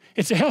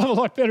it's a hell of a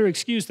lot better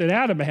excuse than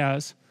Adam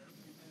has.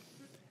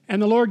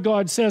 And the Lord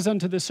God says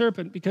unto the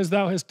serpent, because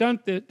thou hast done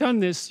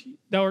this,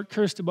 thou art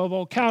cursed above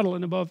all cattle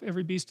and above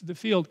every beast of the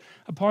field.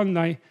 Upon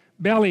thy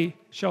belly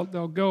shalt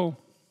thou go,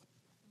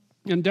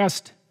 and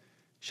dust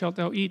shalt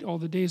thou eat all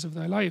the days of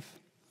thy life.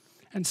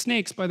 And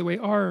snakes, by the way,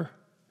 are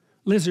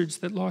lizards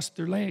that lost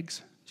their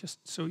legs,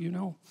 just so you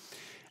know.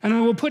 And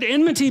I will put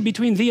enmity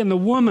between thee and the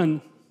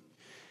woman,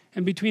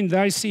 and between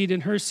thy seed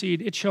and her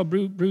seed. It shall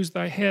bruise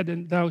thy head,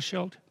 and thou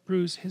shalt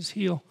bruise his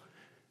heel.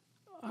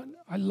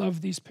 I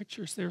love these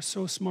pictures. They're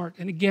so smart.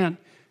 And again,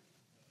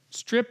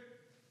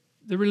 strip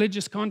the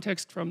religious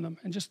context from them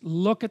and just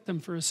look at them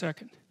for a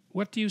second.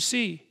 What do you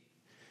see?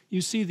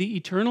 You see the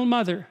eternal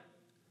mother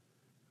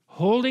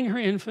holding her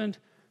infant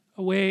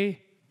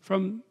away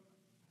from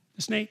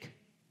the snake.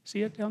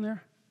 See it down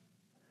there?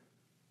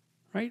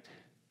 Right?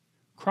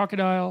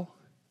 Crocodile,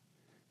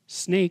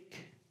 snake,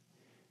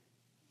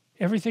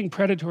 everything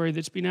predatory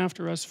that's been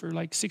after us for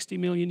like 60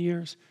 million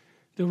years.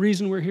 The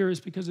reason we're here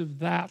is because of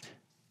that.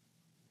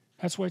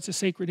 That's why it's a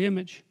sacred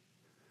image.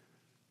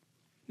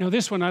 Now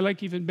this one I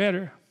like even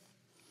better.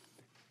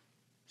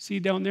 See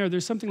down there,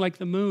 there's something like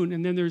the moon,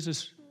 and then there's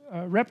this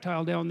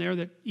reptile down there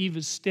that Eve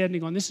is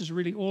standing on. This is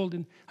really old,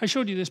 and I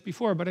showed you this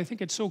before, but I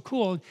think it's so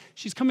cool.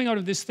 She's coming out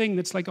of this thing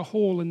that's like a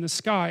hole in the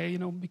sky, you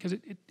know, because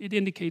it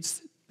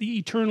indicates the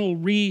eternal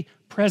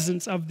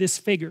re-presence of this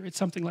figure. It's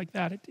something like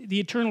that. The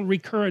eternal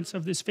recurrence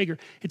of this figure.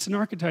 It's an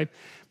archetype.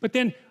 But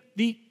then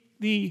the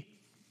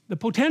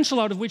potential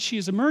out of which she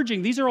is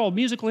emerging, these are all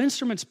musical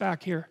instruments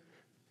back here.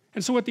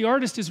 And so what the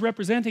artist is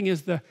representing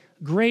is the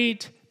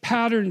great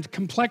patterned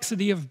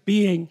complexity of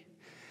being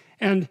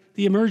and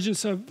the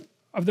emergence of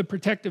the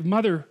protective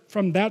mother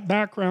from that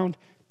background,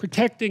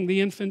 protecting the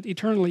infant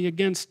eternally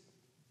against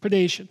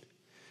predation.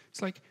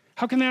 It's like,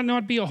 how can that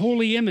not be a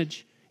holy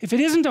image? If it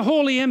isn't a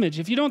holy image,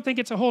 if you don't think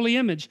it's a holy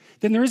image,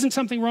 then there isn't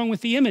something wrong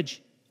with the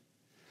image.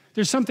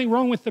 There's something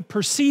wrong with the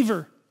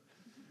perceiver.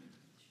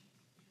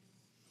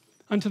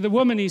 Unto the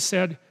woman he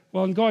said,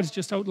 well, and God's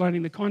just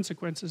outlining the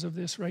consequences of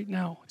this right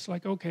now. It's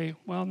like, okay,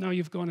 well, now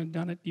you've gone and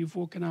done it. You've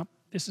woken up.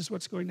 This is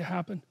what's going to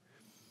happen.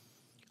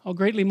 I'll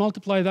greatly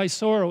multiply thy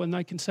sorrow and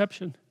thy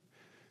conception.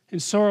 In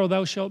sorrow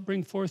thou shalt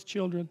bring forth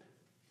children.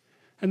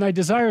 And thy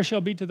desire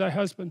shall be to thy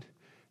husband,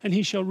 and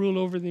he shall rule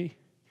over thee.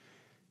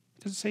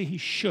 It doesn't say he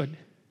should.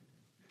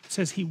 It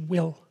says he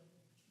will.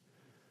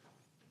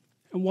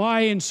 And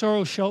why in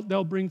sorrow shalt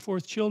thou bring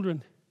forth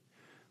children?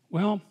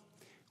 Well,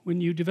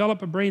 when you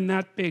develop a brain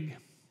that big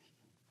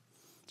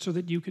so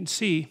that you can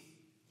see,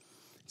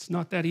 it's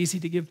not that easy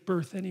to give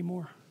birth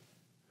anymore.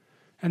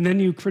 And then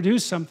you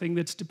produce something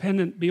that's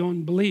dependent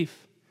beyond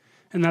belief.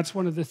 And that's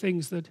one of the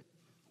things that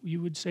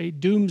you would say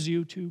dooms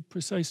you to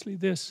precisely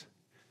this.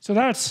 So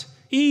that's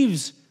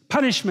Eve's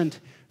punishment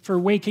for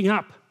waking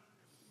up.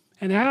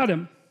 And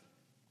Adam,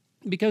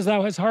 because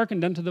thou hast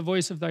hearkened unto the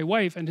voice of thy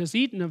wife, and hast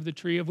eaten of the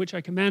tree of which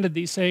I commanded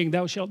thee, saying,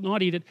 thou shalt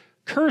not eat it,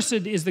 cursed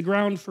is the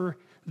ground for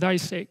thy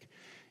sake.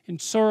 In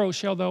sorrow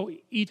shalt thou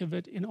eat of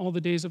it in all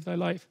the days of thy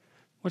life.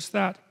 What's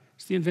that?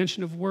 It's the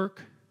invention of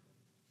work.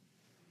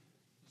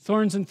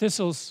 Thorns and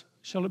thistles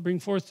shall it bring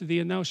forth to thee,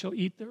 and thou shalt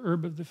eat the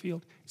herb of the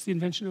field. It's the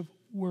invention of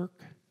work.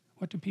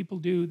 What do people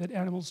do that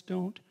animals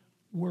don't?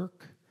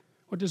 Work.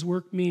 What does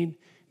work mean?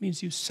 It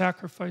means you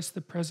sacrifice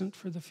the present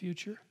for the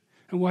future.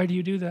 And why do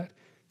you do that?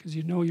 Because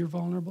you know you're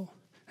vulnerable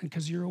and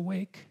because you're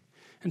awake.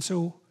 And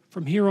so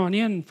from here on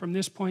in, from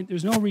this point,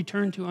 there's no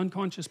return to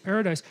unconscious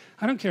paradise.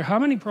 I don't care how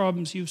many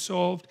problems you've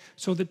solved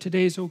so that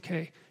today's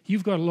okay.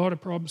 You've got a lot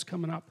of problems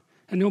coming up.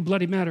 And no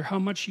bloody matter how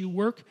much you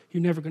work,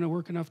 you're never going to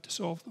work enough to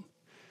solve them.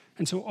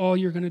 And so all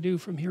you're going to do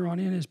from here on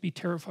in is be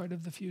terrified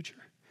of the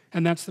future.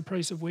 And that's the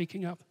price of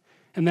waking up.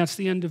 And that's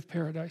the end of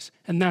paradise.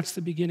 And that's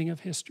the beginning of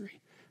history.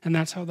 And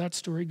that's how that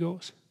story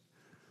goes.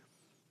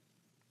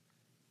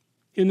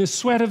 In the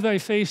sweat of thy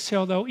face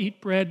shalt thou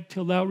eat bread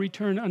till thou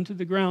return unto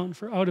the ground,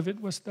 for out of it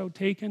wast thou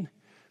taken.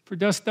 For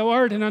dust thou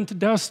art, and unto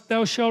dust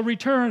thou shalt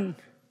return.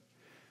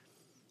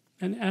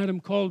 And Adam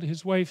called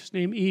his wife's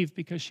name Eve,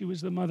 because she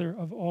was the mother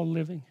of all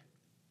living.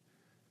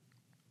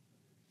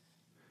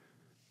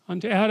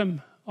 Unto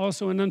Adam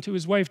also and unto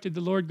his wife did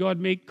the Lord God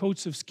make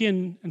coats of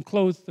skin and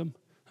clothe them.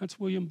 That's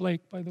William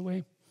Blake, by the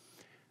way.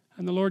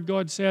 And the Lord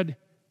God said,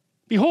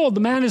 Behold,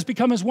 the man is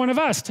become as one of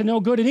us, to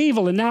know good and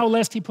evil. And now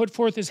lest he put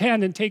forth his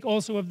hand and take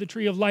also of the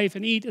tree of life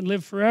and eat and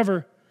live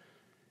forever.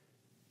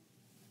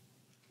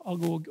 I'll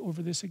go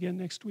over this again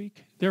next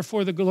week.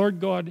 Therefore the Lord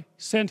God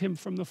sent him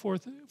from the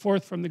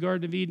forth from the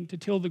Garden of Eden to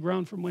till the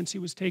ground from whence he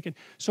was taken.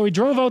 So he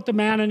drove out the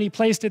man, and he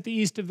placed at the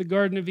east of the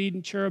Garden of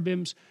Eden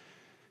cherubims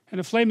and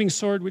a flaming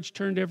sword which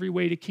turned every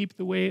way to keep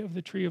the way of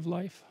the tree of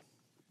life.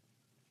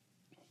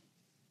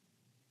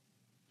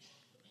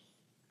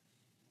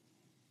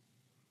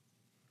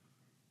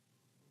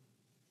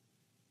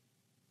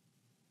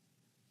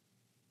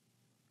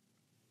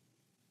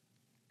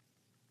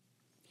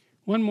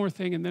 One more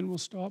thing and then we'll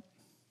stop.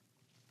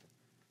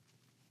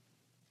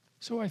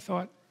 So I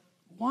thought,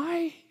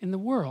 why in the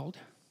world?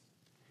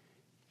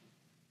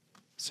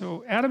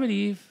 So Adam and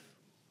Eve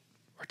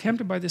are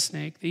tempted by the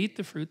snake. They eat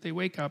the fruit. They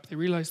wake up. They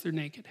realize they're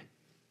naked.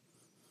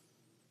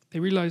 They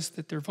realize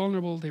that they're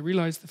vulnerable. They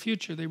realize the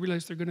future. They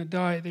realize they're going to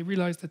die. They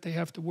realize that they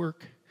have to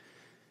work.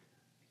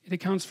 It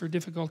accounts for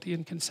difficulty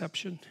in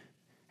conception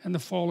and the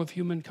fall of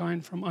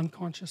humankind from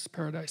unconscious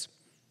paradise.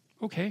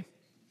 Okay,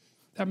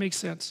 that makes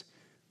sense.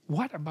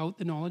 What about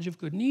the knowledge of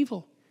good and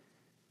evil?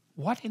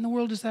 What in the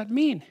world does that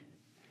mean?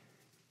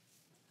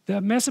 The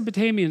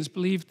Mesopotamians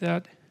believed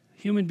that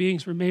human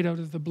beings were made out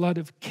of the blood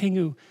of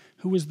Kingu,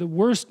 who was the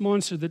worst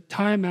monster that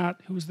Tiamat,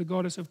 who was the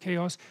goddess of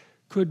chaos,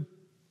 could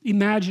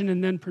imagine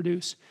and then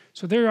produce.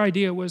 So their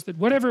idea was that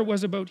whatever it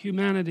was about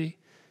humanity,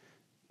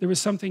 there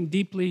was something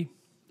deeply,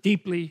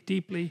 deeply,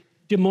 deeply,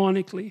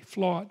 demonically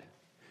flawed.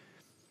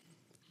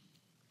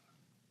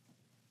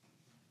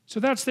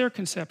 So that's their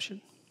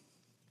conception.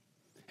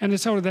 And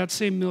it's out of that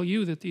same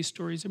milieu that these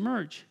stories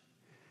emerge.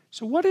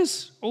 So what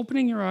does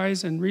opening your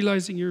eyes and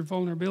realizing your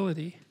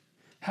vulnerability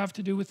have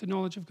to do with the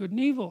knowledge of good and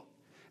evil?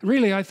 And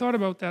really, I thought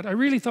about that. I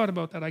really thought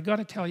about that. I got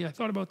to tell you, I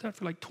thought about that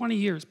for like 20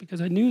 years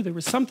because I knew there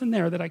was something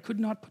there that I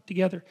could not put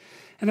together.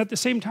 And at the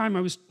same time,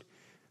 I was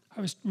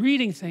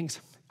reading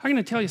things. I'm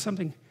going to tell you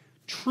something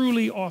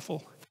truly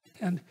awful.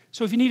 And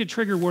so if you need a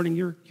trigger warning,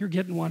 you're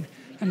getting one.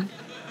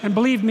 And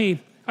believe me,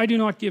 I do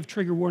not give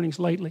trigger warnings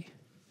lightly.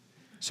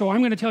 So I'm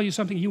going to tell you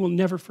something you will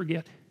never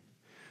forget.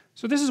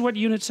 So this is what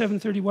Unit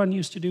 731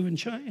 used to do in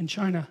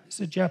China. It's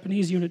a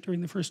Japanese unit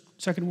during the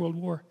Second World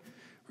War,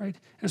 right?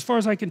 And as far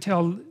as I can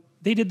tell,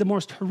 they did the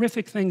most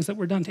horrific things that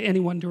were done to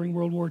anyone during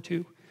World War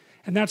II.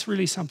 And that's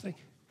really something.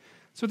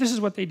 So this is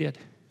what they did.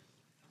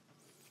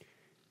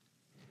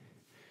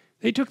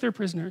 They took their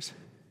prisoners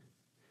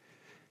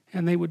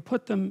and they would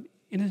put them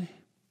in a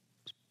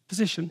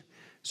position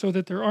so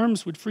that their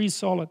arms would freeze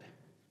solid.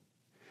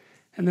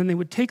 And then they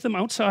would take them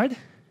outside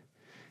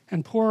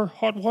and pour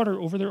hot water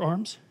over their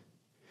arms.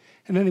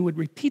 And then they would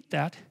repeat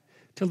that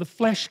till the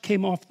flesh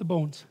came off the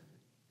bones.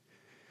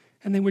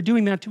 And they were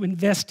doing that to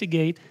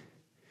investigate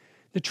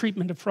the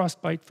treatment of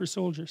frostbite for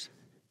soldiers.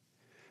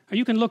 Now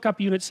you can look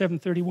up Unit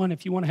 731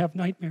 if you want to have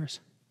nightmares.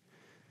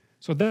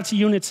 So that's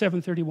Unit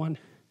 731.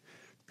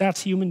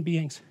 That's human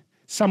beings.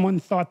 Someone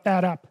thought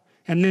that up,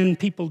 and then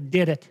people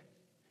did it.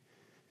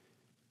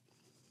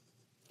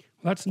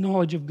 Well, that's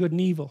knowledge of good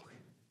and evil.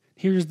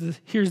 Here's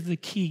the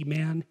key,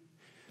 man.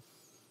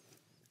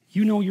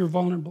 You know you're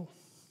vulnerable.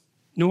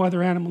 No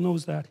other animal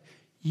knows that.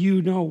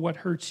 You know what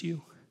hurts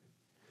you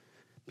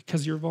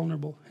because you're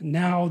vulnerable. And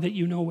now that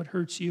you know what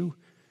hurts you,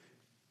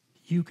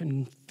 you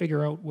can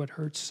figure out what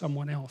hurts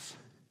someone else.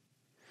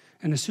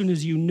 And as soon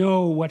as you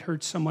know what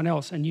hurts someone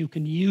else and you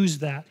can use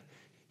that,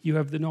 you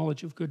have the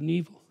knowledge of good and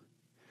evil.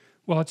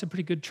 Well, it's a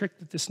pretty good trick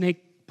that the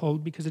snake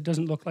pulled because it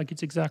doesn't look like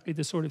it's exactly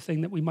the sort of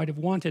thing that we might have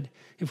wanted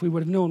if we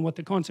would have known what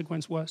the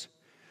consequence was.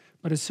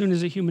 But as soon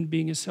as a human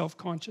being is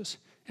self-conscious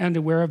and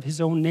aware of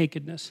his own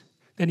nakedness,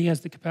 then he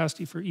has the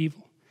capacity for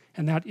evil.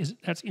 And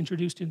that's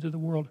introduced into the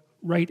world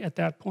right at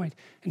that point.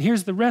 And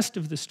here's the rest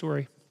of the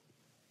story.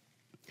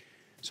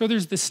 So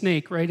there's the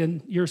snake, right?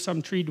 And you're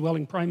some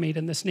tree-dwelling primate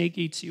and the snake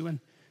eats you, and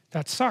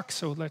that sucks.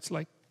 So let's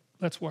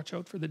watch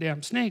out for the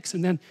damn snakes.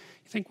 And then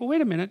you think, well,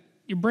 wait a minute.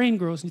 Your brain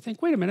grows and you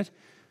think, wait a minute.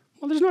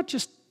 Well, there's not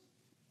just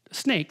a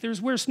snake.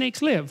 There's where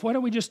snakes live. Why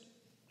don't we just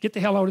get the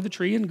hell out of the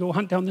tree and go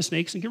hunt down the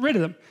snakes and get rid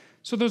of them?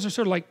 So those are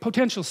sort of like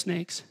potential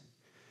snakes.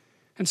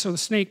 And so the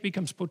snake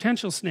becomes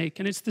potential snake,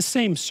 and it's the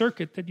same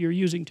circuit that you're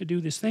using to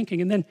do this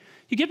thinking. And then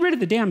you get rid of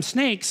the damn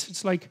snakes.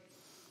 It's like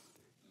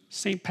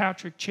St.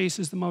 Patrick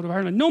chases them out of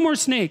Ireland. No more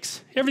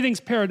snakes. Everything's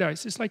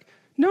paradise. It's like,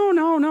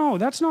 no.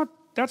 That's not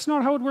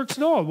how it works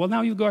at all. Well,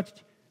 now you've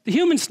got the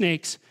human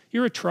snakes.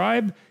 You're a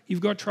tribe.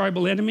 You've got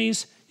tribal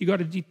enemies. You've got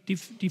to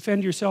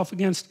defend yourself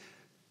against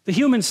the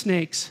human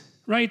snakes,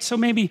 right? So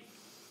maybe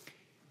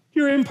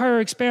your empire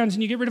expands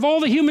and you get rid of all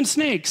the human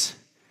snakes.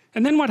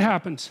 And then what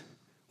happens?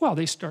 Well,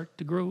 they start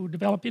to grow,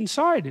 develop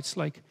inside. It's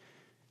like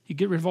you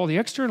get rid of all the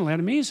external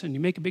enemies and you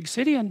make a big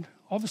city, and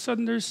all of a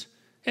sudden there's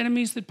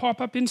enemies that pop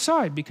up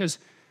inside, because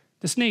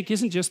the snake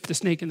isn't just the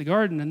snake in the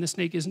garden, and the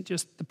snake isn't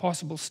just the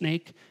possible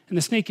snake, and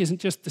the snake isn't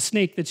just the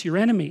snake that's your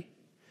enemy.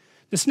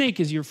 The snake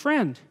is your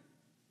friend,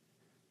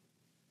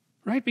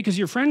 right? Because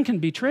your friend can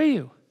betray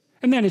you.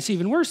 And then it's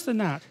even worse than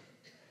that,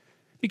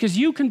 because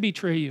you can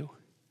betray you.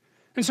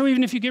 And so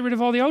even if you get rid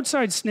of all the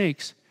outside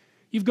snakes,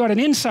 you've got an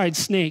inside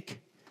snake,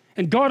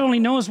 and God only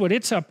knows what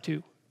it's up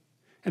to.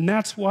 And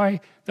that's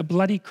why the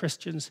bloody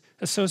Christians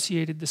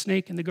associated the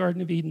snake in the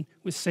Garden of Eden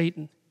with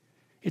Satan.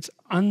 It's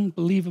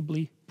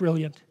unbelievably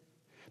brilliant.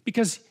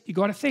 Because you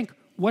got to think,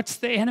 what's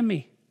the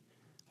enemy?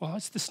 Well,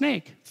 it's the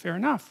snake. Fair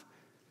enough.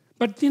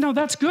 But, you know,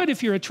 that's good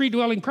if you're a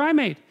tree-dwelling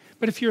primate.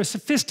 But if you're a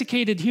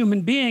sophisticated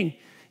human being,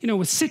 you know,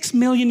 with 6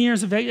 million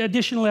years of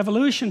additional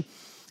evolution,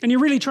 and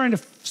you're really trying to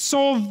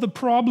solve the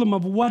problem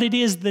of what it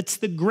is that's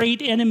the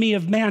great enemy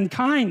of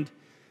mankind,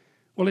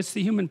 well, it's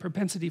the human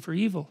propensity for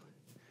evil,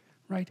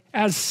 right?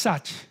 As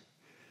such.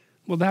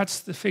 Well, that's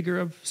the figure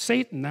of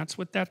Satan. That's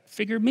what that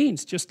figure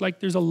means. Just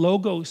like there's a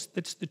logos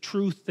that's the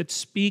truth that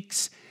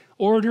speaks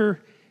order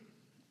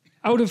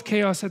out of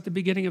chaos at the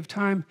beginning of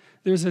time,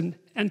 there's an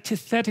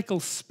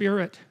antithetical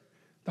spirit,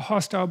 the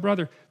hostile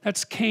brother.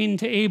 That's Cain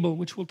to Abel,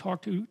 which we'll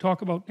talk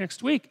about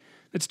next week.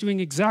 That's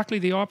doing exactly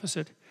the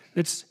opposite.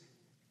 That's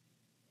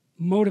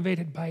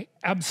motivated by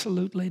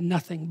absolutely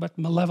nothing but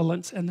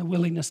malevolence and the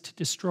willingness to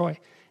destroy.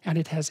 And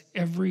it has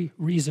every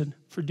reason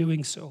for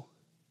doing so.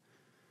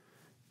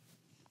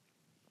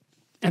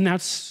 And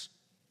that's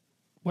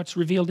what's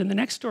revealed in the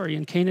next story,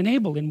 in Cain and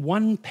Abel, in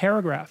one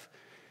paragraph.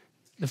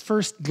 The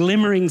first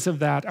glimmerings of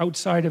that,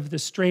 outside of the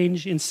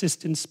strange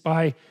insistence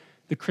by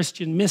the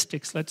Christian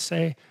mystics, let's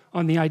say,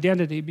 on the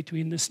identity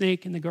between the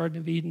snake in the Garden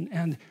of Eden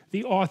and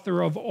the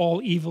author of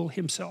all evil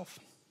himself.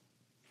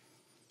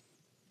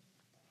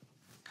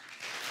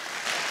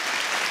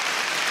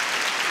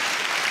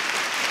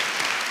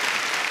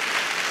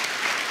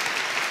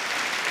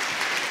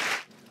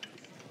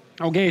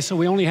 Okay, so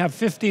we only have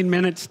 15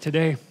 minutes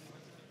today.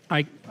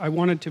 I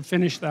wanted to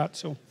finish that,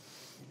 so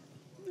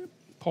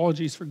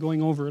apologies for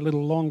going over a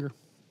little longer.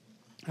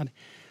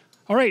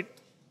 All right.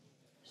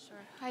 Sure.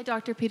 Hi,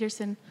 Dr.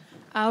 Peterson.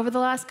 Over the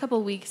last couple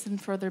of weeks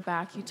and further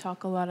back, you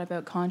talk a lot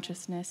about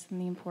consciousness and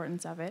the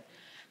importance of it.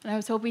 And I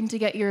was hoping to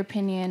get your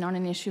opinion on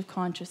an issue of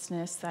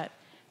consciousness that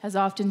has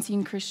often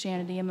seen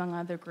Christianity, among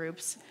other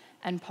groups,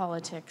 and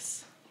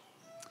politics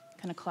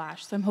kind of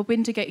clash. So I'm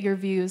hoping to get your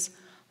views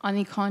on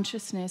the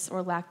consciousness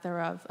or lack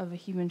thereof of a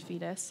human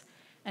fetus,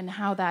 and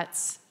how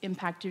that's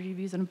impacted your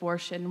views on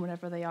abortion,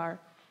 whatever they are,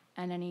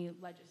 and any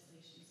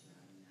legislation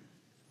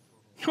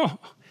surrounding that.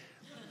 Oh.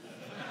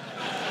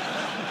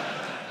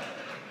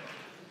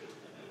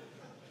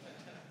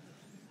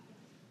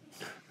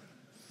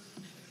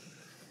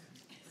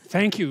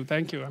 Thank you.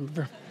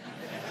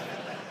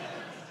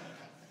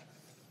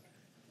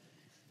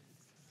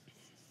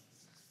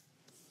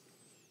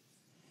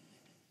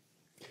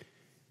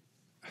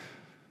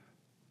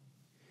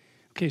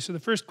 Okay, so the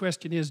first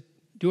question is,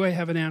 do I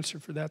have an answer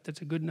for that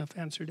that's a good enough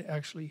answer to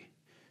actually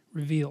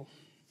reveal?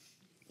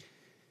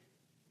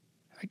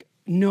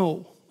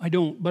 No, I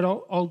don't, but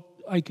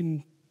I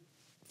can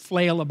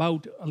flail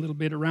about a little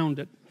bit around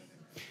it.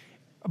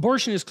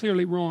 Abortion is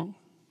clearly wrong.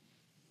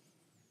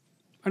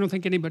 I don't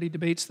think anybody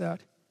debates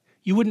that.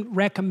 You wouldn't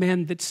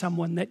recommend that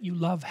someone that you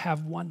love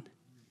have one.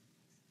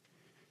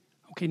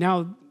 Okay,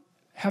 now,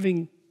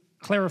 having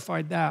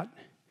clarified that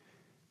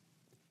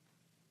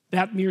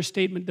mere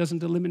statement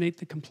doesn't eliminate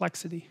the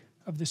complexity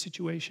of the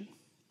situation.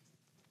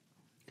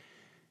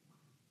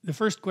 The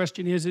first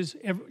question is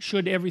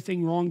should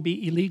everything wrong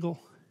be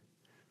illegal?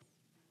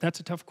 That's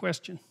a tough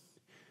question.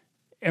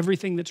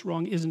 Everything that's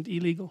wrong isn't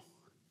illegal.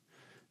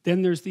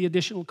 Then there's the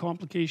additional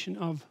complication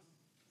of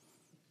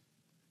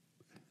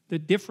the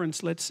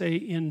difference, let's say,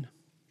 in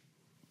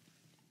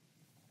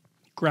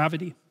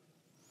gravity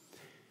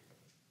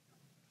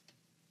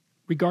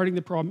regarding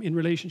the problem in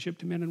relationship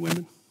to men and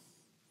women.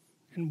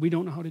 And we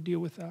don't know how to deal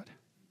with that.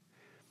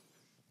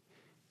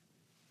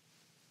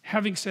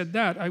 Having said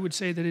that, I would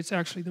say that it's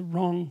actually the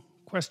wrong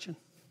question.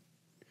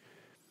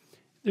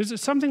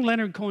 There's something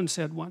Leonard Cohen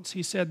said once.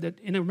 He said that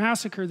in a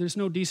massacre, there's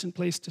no decent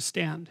place to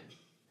stand.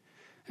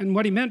 And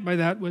what he meant by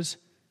that was,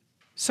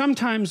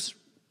 sometimes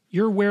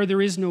you're where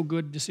there is no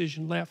good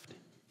decision left.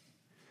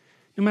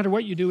 No matter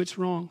what you do, it's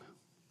wrong.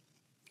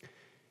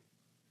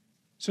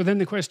 So then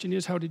the question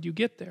is, how did you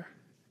get there?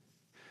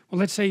 Well,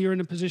 let's say you're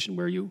in a position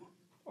where you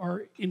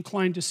are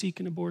inclined to seek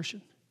an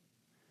abortion.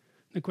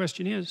 The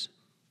question is,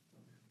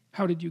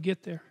 how did you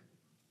get there?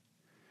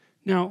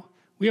 Now,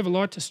 we have a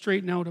lot to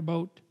straighten out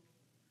about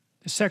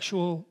the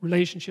sexual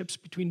relationships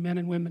between men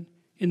and women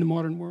in the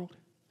modern world.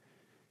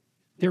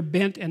 They're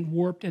bent and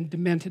warped and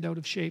demented out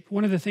of shape.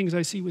 One of the things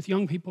I see with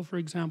young people, for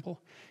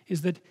example,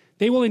 is that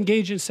they will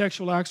engage in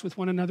sexual acts with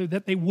one another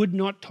that they would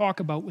not talk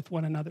about with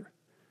one another.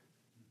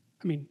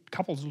 I mean,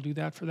 couples will do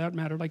that for that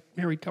matter, like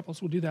married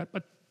couples will do that,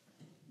 but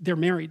they're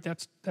married,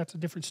 that's a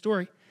different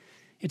story.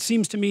 It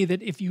seems to me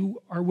that if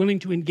you are willing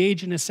to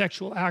engage in a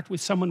sexual act with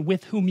someone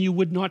with whom you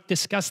would not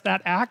discuss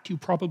that act, you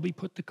probably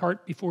put the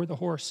cart before the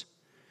horse.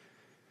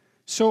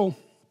 So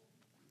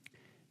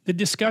the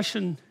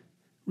discussion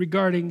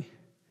regarding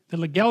the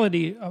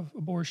legality of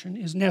abortion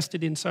is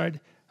nested inside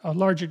a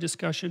larger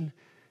discussion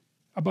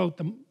about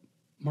the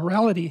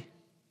morality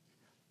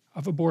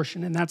of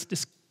abortion, and that's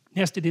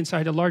nested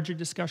inside a larger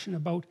discussion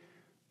about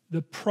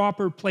the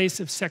proper place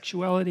of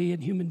sexuality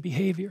in human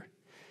behavior.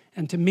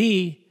 And to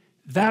me,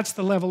 that's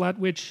the level at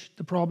which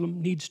the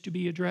problem needs to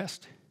be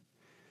addressed.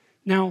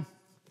 Now,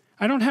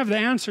 I don't have the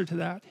answer to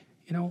that,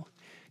 you know,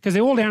 because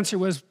the old answer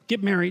was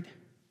get married.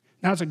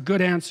 That's a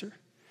good answer.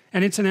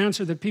 And it's an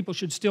answer that people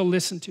should still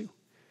listen to.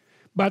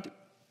 But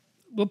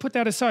we'll put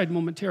that aside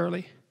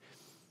momentarily.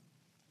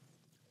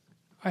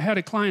 I had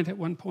a client at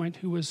one point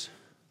who was,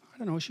 I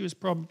don't know, she was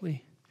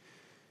probably,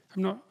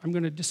 I'm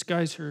going to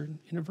disguise her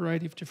in a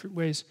variety of different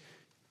ways.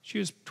 She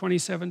was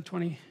 27,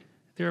 20,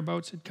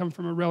 thereabouts, had come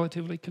from a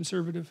relatively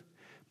conservative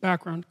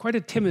background, quite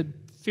a timid,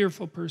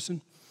 fearful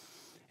person,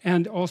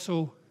 and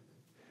also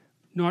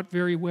not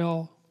very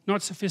well,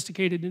 not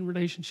sophisticated in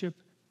relationship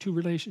to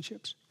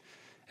relationships.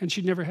 And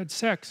she'd never had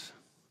sex.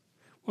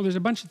 Well, there's a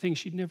bunch of things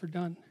she'd never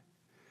done.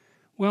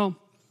 Well,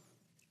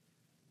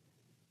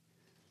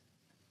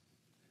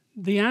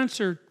 the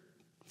answer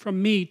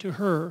from me to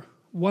her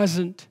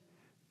wasn't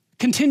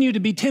continue to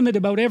be timid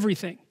about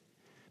everything,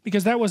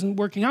 because that wasn't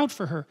working out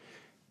for her.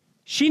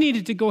 She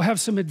needed to go have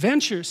some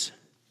adventures.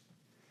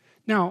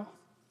 Now,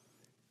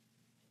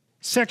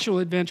 sexual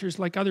adventures,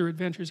 like other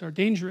adventures, are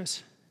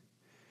dangerous.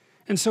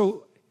 And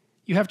so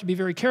you have to be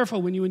very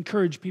careful when you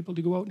encourage people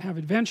to go out and have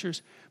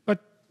adventures.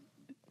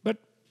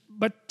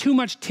 But too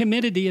much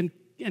timidity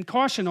and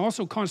caution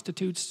also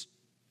constitutes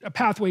a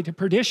pathway to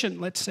perdition,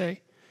 let's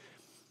say.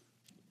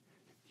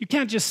 You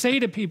can't just say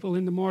to people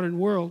in the modern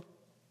world,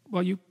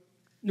 well,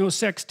 no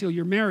sex till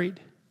you're married,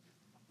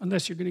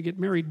 unless you're going to get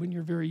married when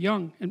you're very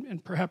young,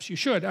 and perhaps you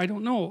should. I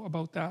don't know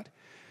about that.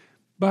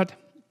 But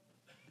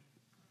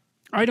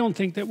I don't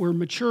think that we're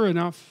mature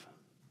enough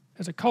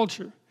as a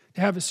culture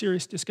to have a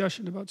serious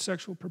discussion about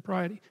sexual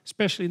propriety,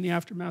 especially in the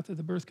aftermath of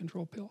the birth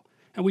control pill.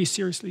 And we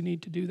seriously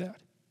need to do that,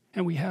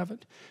 and we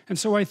haven't. And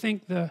so I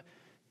think the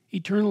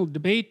eternal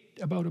debate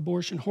about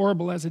abortion,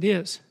 horrible as it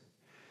is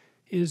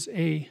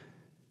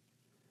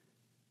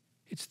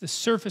it's the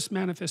surface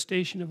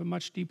manifestation of a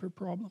much deeper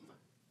problem.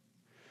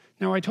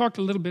 Now, I talked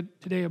a little bit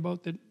today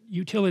about the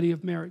utility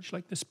of marriage,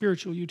 like the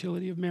spiritual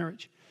utility of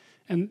marriage.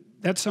 And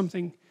that's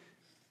something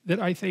that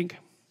I think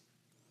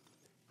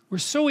we're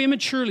so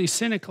immaturely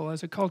cynical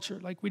as a culture.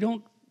 Like we're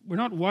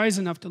not wise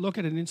enough to look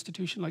at an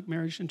institution like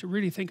marriage and to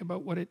really think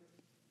about what it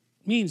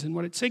means and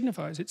what it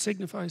signifies. It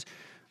signifies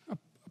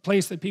a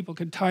place that people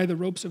can tie the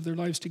ropes of their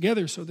lives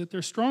together so that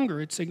they're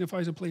stronger. It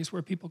signifies a place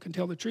where people can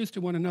tell the truth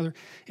to one another.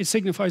 It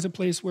signifies a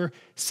place where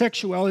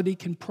sexuality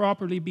can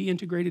properly be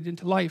integrated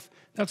into life.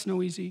 That's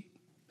no easy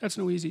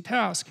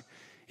task.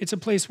 It's a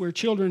place where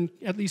children,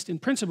 at least in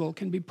principle,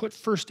 can be put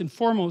first and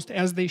foremost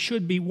as they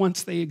should be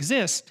once they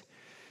exist.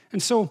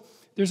 And so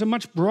there's a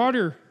much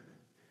broader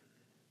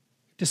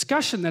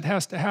discussion that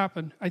has to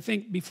happen, I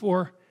think,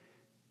 before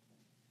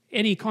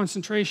any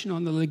concentration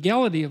on the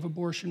legality of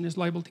abortion is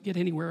liable to get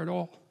anywhere at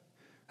all.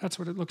 That's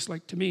what it looks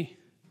like to me.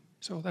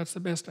 So that's the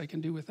best I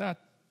can do with that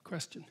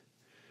question.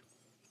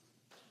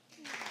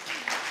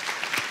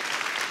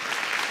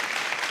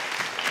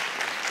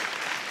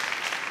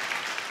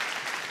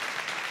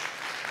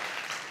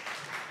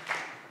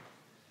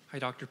 Hi,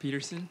 Dr.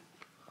 Peterson.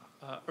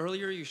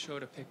 Earlier you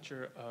showed a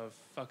picture of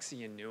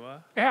Fuxi and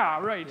Nua. Yeah,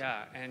 right.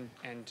 Yeah,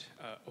 and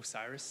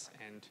Osiris.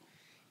 And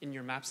in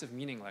your Maps of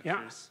Meaning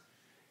lectures,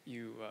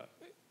 you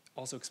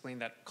also explained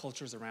that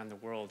cultures around the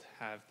world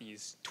have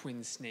these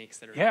twin snakes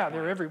that are Yeah,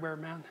 they're everywhere,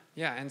 man.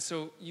 Yeah, and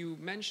so you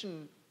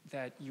mentioned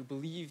that you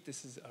believe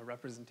this is a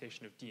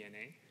representation of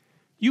DNA.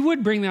 You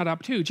would bring that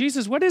up too.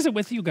 Jesus, what is it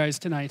with you guys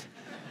tonight?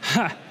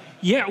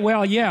 Yeah,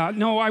 well, yeah.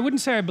 No, I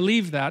wouldn't say I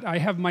believe that. I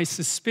have my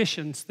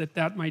suspicions that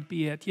that might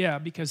be it. Yeah,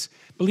 because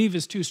believe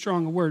is too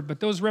strong a word,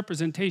 but those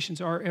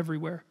representations are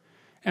everywhere.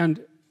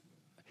 And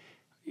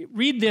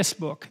read this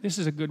book. This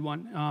is a good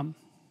one.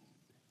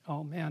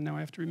 Oh man, now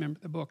I have to remember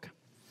the book.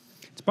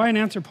 It's by an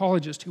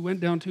anthropologist who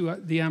went down to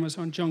the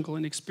Amazon jungle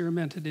and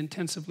experimented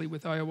intensively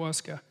with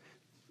ayahuasca.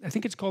 I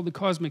think it's called The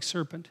Cosmic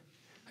Serpent.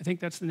 I think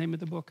that's the name of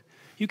the book.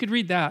 You could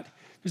read that.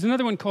 There's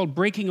another one called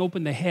Breaking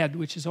Open the Head,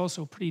 which is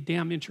also pretty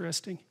damn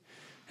interesting.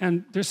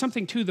 And there's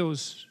something to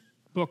those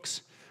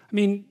books. I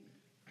mean,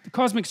 The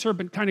Cosmic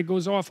Serpent kind of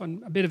goes off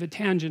on a bit of a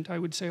tangent, I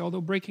would say,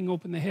 although Breaking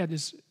Open the Head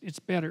it's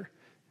better.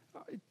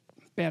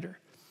 Better.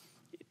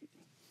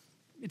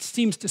 It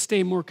seems to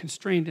stay more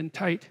constrained and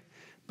tight,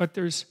 but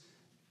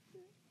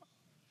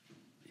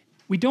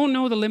we don't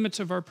know the limits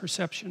of our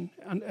perception,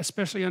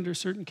 especially under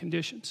certain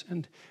conditions.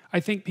 And I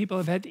think people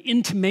have had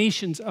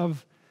intimations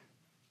of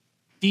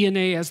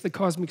DNA as the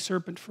cosmic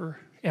serpent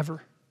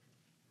forever.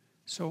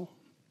 So,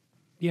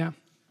 yeah.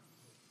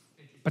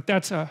 But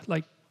that's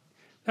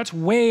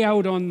way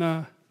out on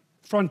the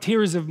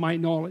frontiers of my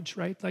knowledge,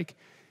 right? Like,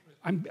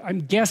 I'm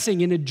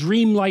guessing in a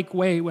dreamlike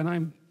way when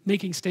I'm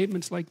making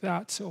statements like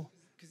that. So,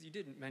 because you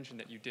did mention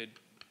that you did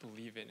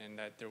believe it, and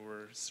that there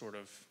were sort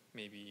of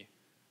maybe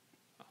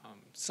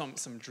some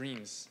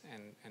dreams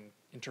and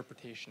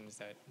interpretations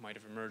that might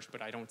have emerged,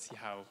 but I don't see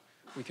how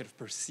we could have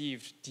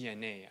perceived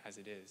DNA as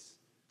it is.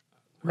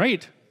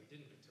 Right.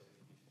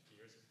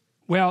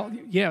 Well,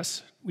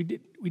 yes, we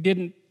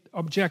didn't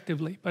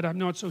objectively, but I'm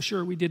not so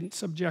sure we didn't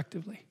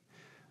subjectively.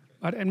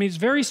 But I mean, it's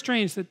very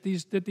strange that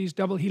these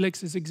double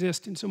helixes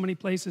exist in so many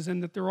places,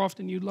 and that they're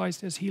often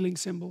utilized as healing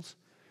symbols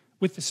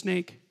with the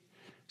snake.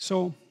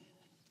 So,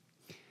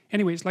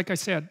 anyways, like I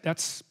said,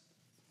 that's,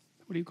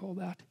 what do you call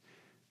that?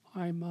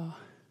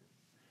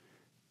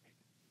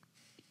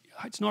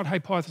 It's not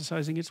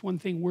hypothesizing, it's one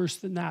thing worse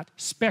than that.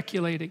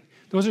 Speculating.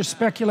 Those are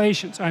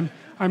speculations. I'm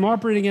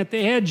operating at the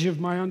edge of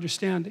my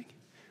understanding.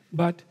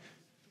 But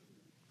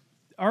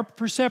our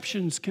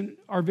perceptions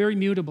are very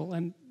mutable,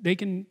 and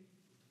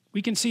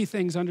we can see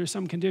things under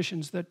some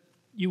conditions that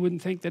you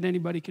wouldn't think that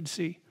anybody could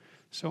see.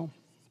 So,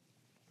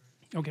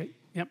 okay,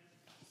 yep.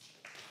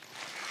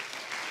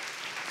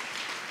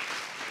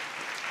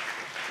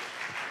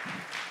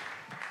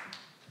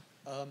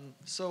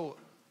 So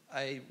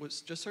I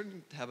was just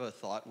starting to have a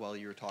thought while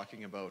you were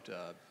talking about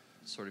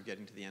sort of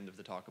getting to the end of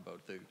the talk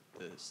about the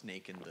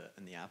snake and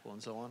the apple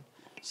and so on.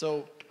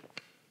 So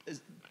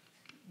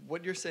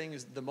what you're saying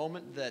is the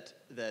moment that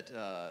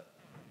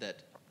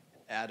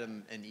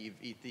Adam and Eve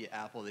eat the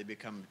apple, they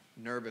become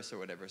nervous or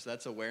whatever. So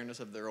that's awareness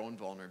of their own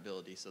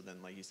vulnerability. So then,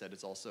 like you said,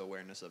 it's also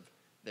awareness of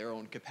their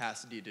own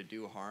capacity to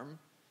do harm.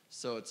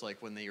 So it's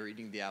like when they are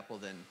eating the apple,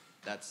 then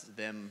that's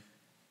them.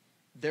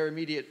 Their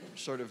immediate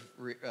sort of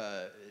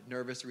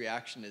nervous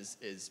reaction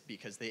is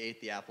because they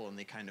ate the apple and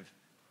they kind of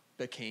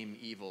became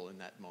evil in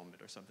that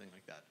moment or something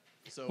like that.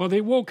 So, well, they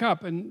woke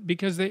up, and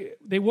because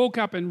they woke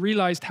up and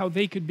realized how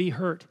they could be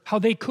hurt, how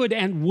they could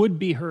and would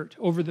be hurt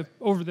over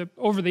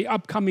the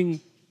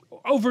upcoming,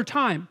 over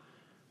time.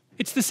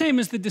 It's the same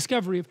as the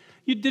discovery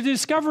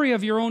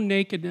of your own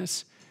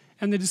nakedness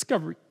and the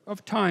discovery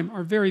of time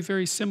are very,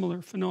 very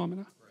similar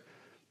phenomena.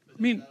 Right.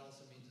 I mean, that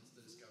also means it's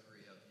the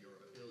discovery of your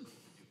ability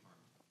to do harm.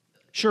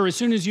 Sure, as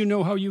soon as you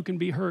know how you can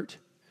be hurt.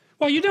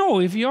 Well, you know,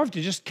 if you have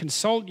to just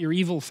consult your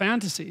evil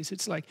fantasies,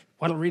 it's like,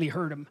 what'll really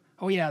hurt him?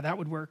 Oh yeah, that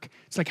would work.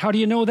 It's like, how do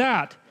you know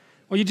that?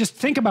 Well, you just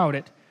think about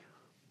it.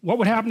 What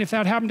would happen if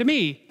that happened to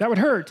me? That would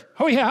hurt.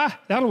 Oh yeah,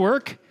 that'll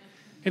work.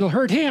 It'll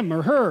hurt him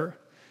or her.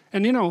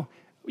 And you know,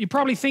 you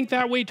probably think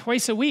that way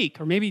twice a week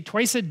or maybe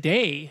twice a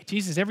day.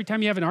 Jesus, every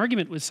time you have an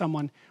argument with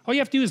someone, all you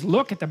have to do is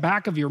look at the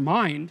back of your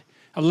mind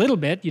a little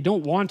bit. You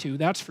don't want to,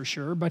 that's for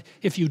sure. But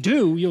if you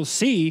do, you'll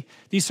see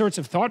these sorts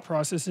of thought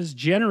processes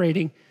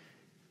generating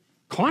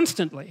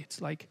constantly.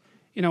 It's like,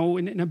 you know,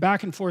 in a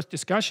back and forth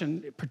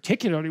discussion,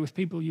 particularly with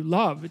people you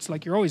love, it's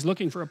like you're always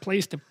looking for a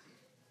place to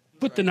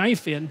put the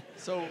knife in.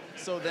 So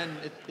then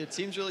it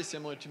seems really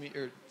similar to me,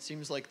 or it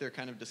seems like they're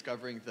kind of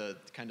discovering the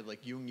kind of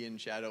like Jungian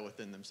shadow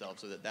within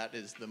themselves, so that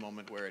is the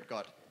moment where it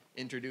got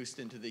introduced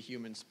into the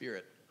human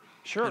spirit.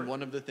 Sure. And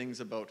one of the things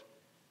about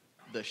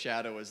the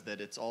shadow is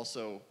that it's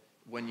also,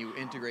 when you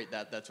integrate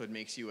that, that's what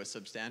makes you a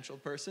substantial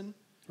person.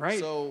 Right.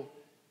 So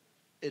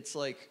it's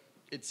like,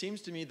 it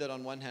seems to me that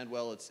on one hand,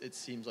 well, it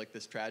seems like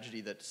this tragedy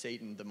that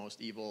Satan, the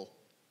most evil,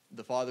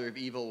 the father of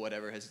evil,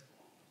 whatever, has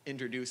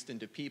introduced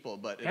into people,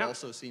 but it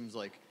also seems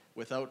like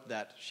without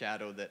that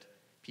shadow that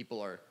people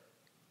are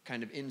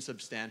kind of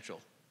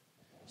insubstantial.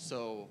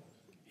 So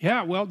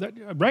yeah, well,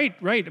 right.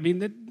 I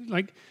mean,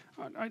 like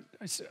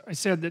I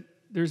said that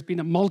there's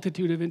been a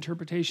multitude of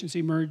interpretations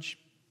emerge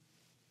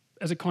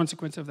as a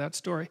consequence of that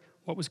story.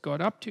 What was God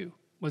up to?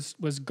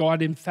 Was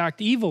God in fact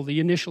evil, the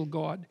initial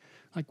God?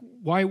 Like,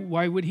 why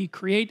would he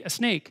create a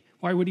snake?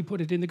 Why would he put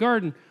it in the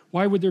garden?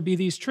 Why would there be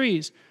these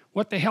trees?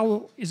 What the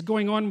hell is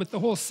going on with the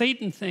whole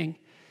Satan thing?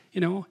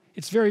 You know,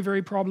 it's very,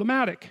 very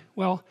problematic.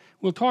 Well,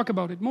 we'll talk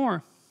about it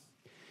more.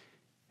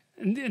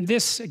 And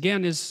this,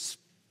 again, is,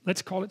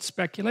 let's call it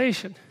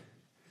speculation.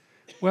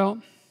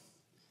 Well,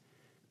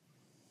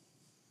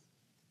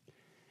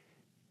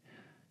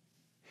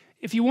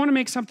 if you want to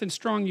make something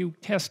strong, you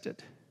test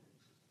it.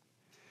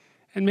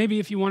 And maybe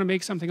if you want to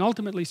make something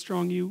ultimately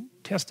strong, you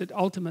test it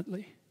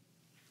ultimately.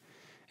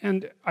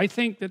 And I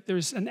think that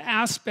there's an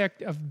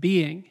aspect of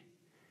being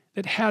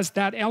that has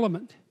that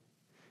element,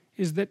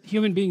 is that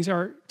human beings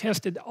are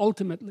tested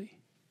ultimately.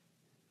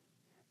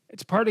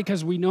 It's partly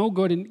because we know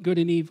good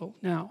and evil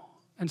now.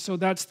 And so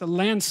that's the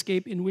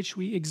landscape in which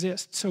we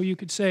exist. So you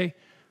could say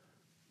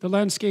the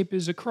landscape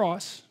is a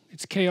cross.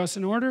 It's chaos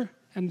and order,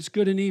 and it's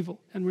good and evil.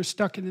 And we're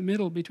stuck in the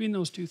middle between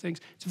those two things.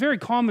 It's a very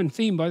common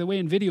theme, by the way,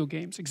 in video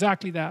games.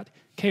 Exactly that.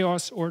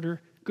 Chaos,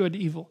 order, good,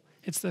 evil.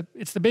 It's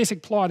the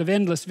basic plot of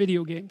endless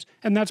video games.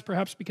 And that's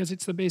perhaps because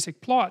it's the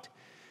basic plot.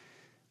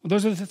 Well,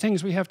 those are the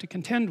things we have to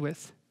contend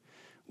with.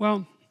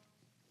 Well,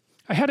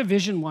 I had a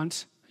vision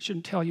once. I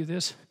shouldn't tell you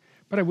this,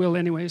 but I will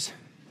anyways.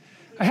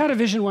 I had a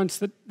vision once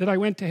that I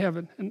went to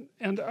heaven,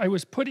 and I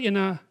was put in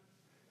a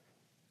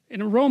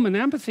Roman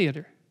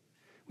amphitheater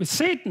with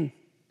Satan,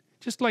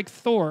 just like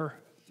Thor,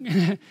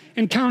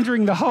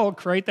 encountering the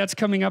Hulk, right? That's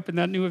coming up in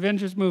that new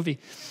Avengers movie.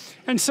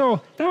 And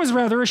so that was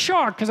rather a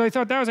shock, because I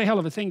thought that was a hell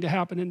of a thing to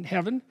happen in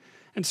heaven.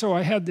 And so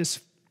I had this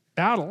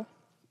battle,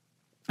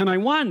 and I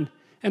won.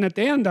 And at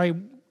the end, I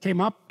came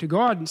up to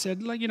God and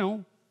said, like, you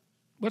know,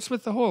 what's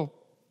with the whole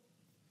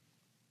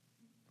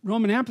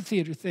Roman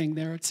amphitheater thing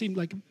there? It seemed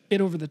like a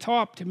bit over the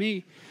top to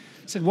me.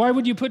 I said, why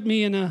would you put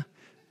me in a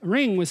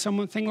ring with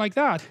something like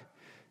that?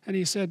 And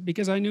he said,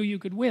 because I knew you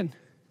could win.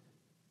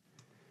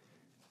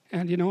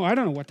 And, you know, I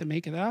don't know what to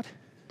make of that.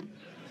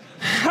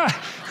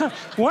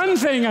 One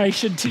thing I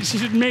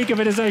should make of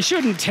it is I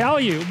shouldn't tell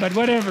you, but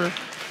whatever.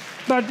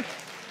 But,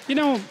 you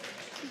know,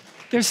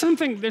 there's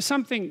something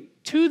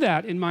to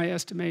that in my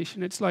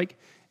estimation. It's like,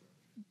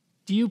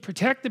 do you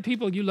protect the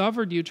people you love,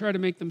 or do you try to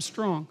make them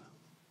strong?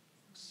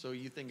 So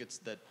you think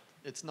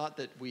it's not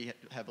that we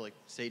have like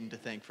Satan to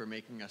thank for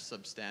making us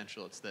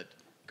substantial, it's that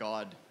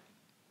God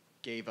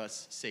gave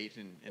us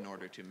Satan in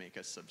order to make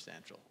us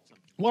substantial.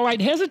 Well,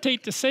 I'd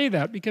hesitate to say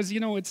that, because, you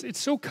know, it's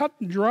so cut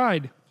and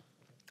dried.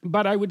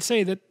 But I would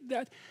say that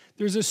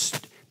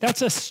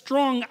that's a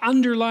strong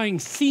underlying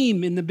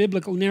theme in the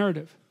biblical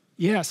narrative.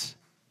 Yes.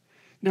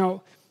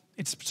 Now,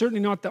 it's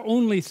certainly not the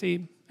only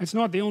theme. It's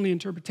not the only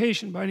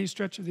interpretation by any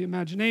stretch of the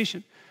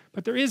imagination.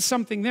 But there is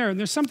something there. And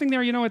there's something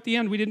there, you know, at the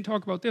end, we didn't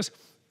talk about this.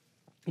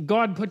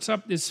 God puts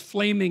up this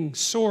flaming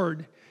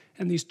sword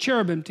and these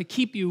cherubim to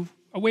keep you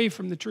away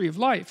from the tree of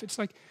life. It's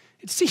like,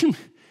 it seemed,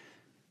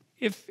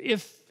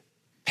 if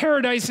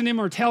paradise and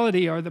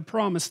immortality are the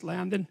promised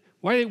land, then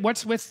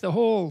what's with the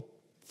whole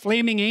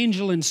flaming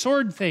angel and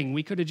sword thing?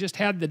 We could have just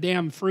had the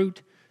damn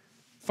fruit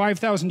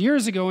 5,000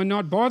 years ago and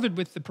not bothered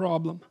with the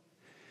problem.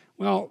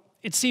 Well,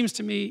 it seems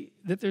to me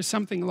that there's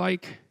something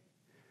like,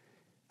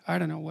 I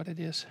don't know what it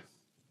is,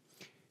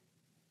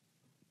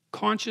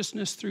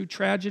 consciousness through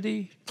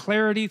tragedy,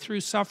 clarity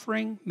through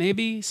suffering,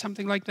 maybe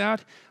something like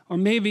that. Or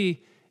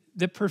maybe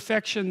the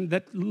perfection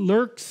that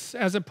lurks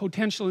as a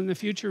potential in the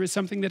future is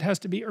something that has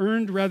to be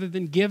earned rather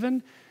than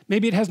given.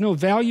 Maybe it has no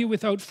value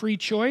without free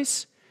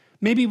choice.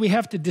 Maybe we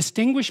have to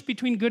distinguish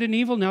between good and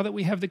evil now that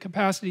we have the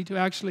capacity to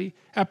actually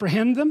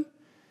apprehend them.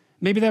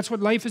 Maybe that's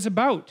what life is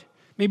about.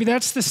 Maybe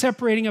that's the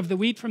separating of the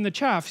wheat from the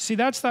chaff. See,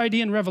 that's the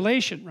idea in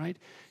Revelation, right?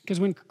 Because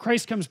when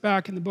Christ comes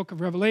back in the book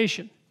of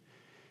Revelation,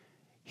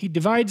 he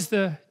divides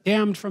the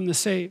damned from the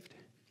saved.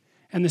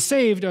 And the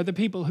saved are the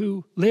people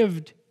who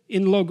lived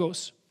in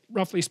Logos,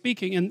 roughly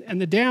speaking,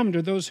 and the damned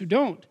are those who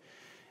don't.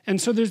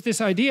 And so there's this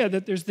idea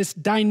that there's this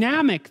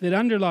dynamic that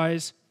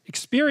underlies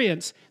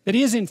experience that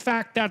is, in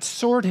fact, that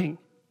sorting.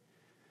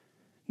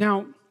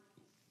 Now,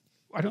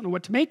 I don't know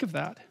what to make of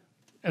that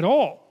at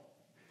all,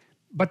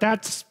 but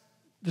that's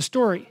the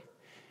story.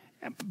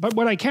 But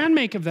what I can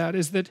make of that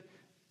is that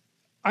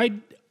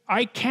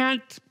I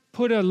can't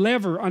put a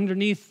lever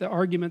underneath the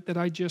argument that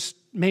I just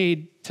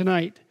made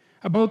tonight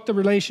about the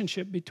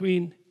relationship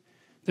between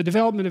the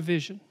development of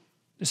vision,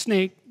 the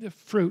snake, the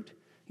fruit,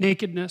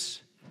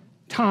 nakedness,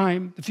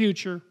 time, the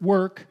future,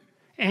 work,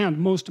 and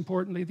most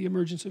importantly, the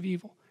emergence of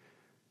evil.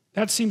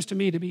 That seems to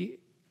me to be,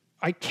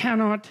 I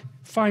cannot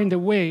find a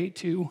way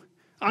to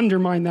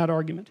undermine that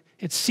argument.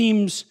 It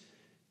seems,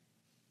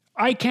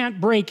 I can't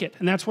break it,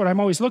 and that's what I'm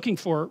always looking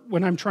for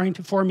when I'm trying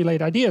to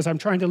formulate ideas. I'm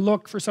trying to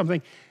look for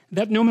something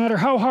that no matter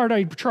how hard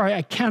I try,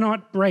 I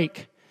cannot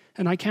break,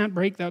 and I can't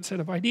break that set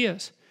of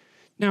ideas.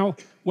 Now,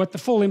 what the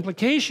full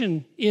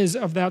implication is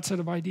of that set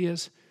of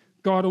ideas,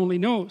 God only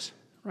knows,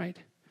 right?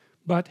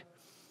 But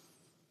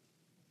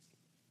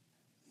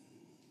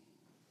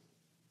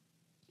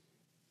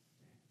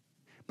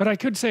I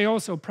could say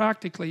also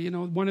practically, you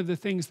know, one of the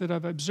things that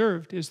I've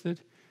observed is that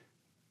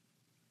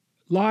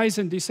lies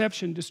and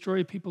deception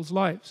destroy people's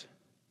lives.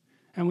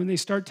 And when they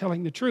start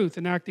telling the truth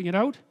and acting it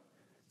out,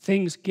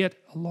 things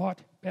get a lot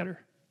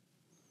better.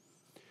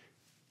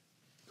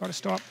 Got to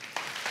stop.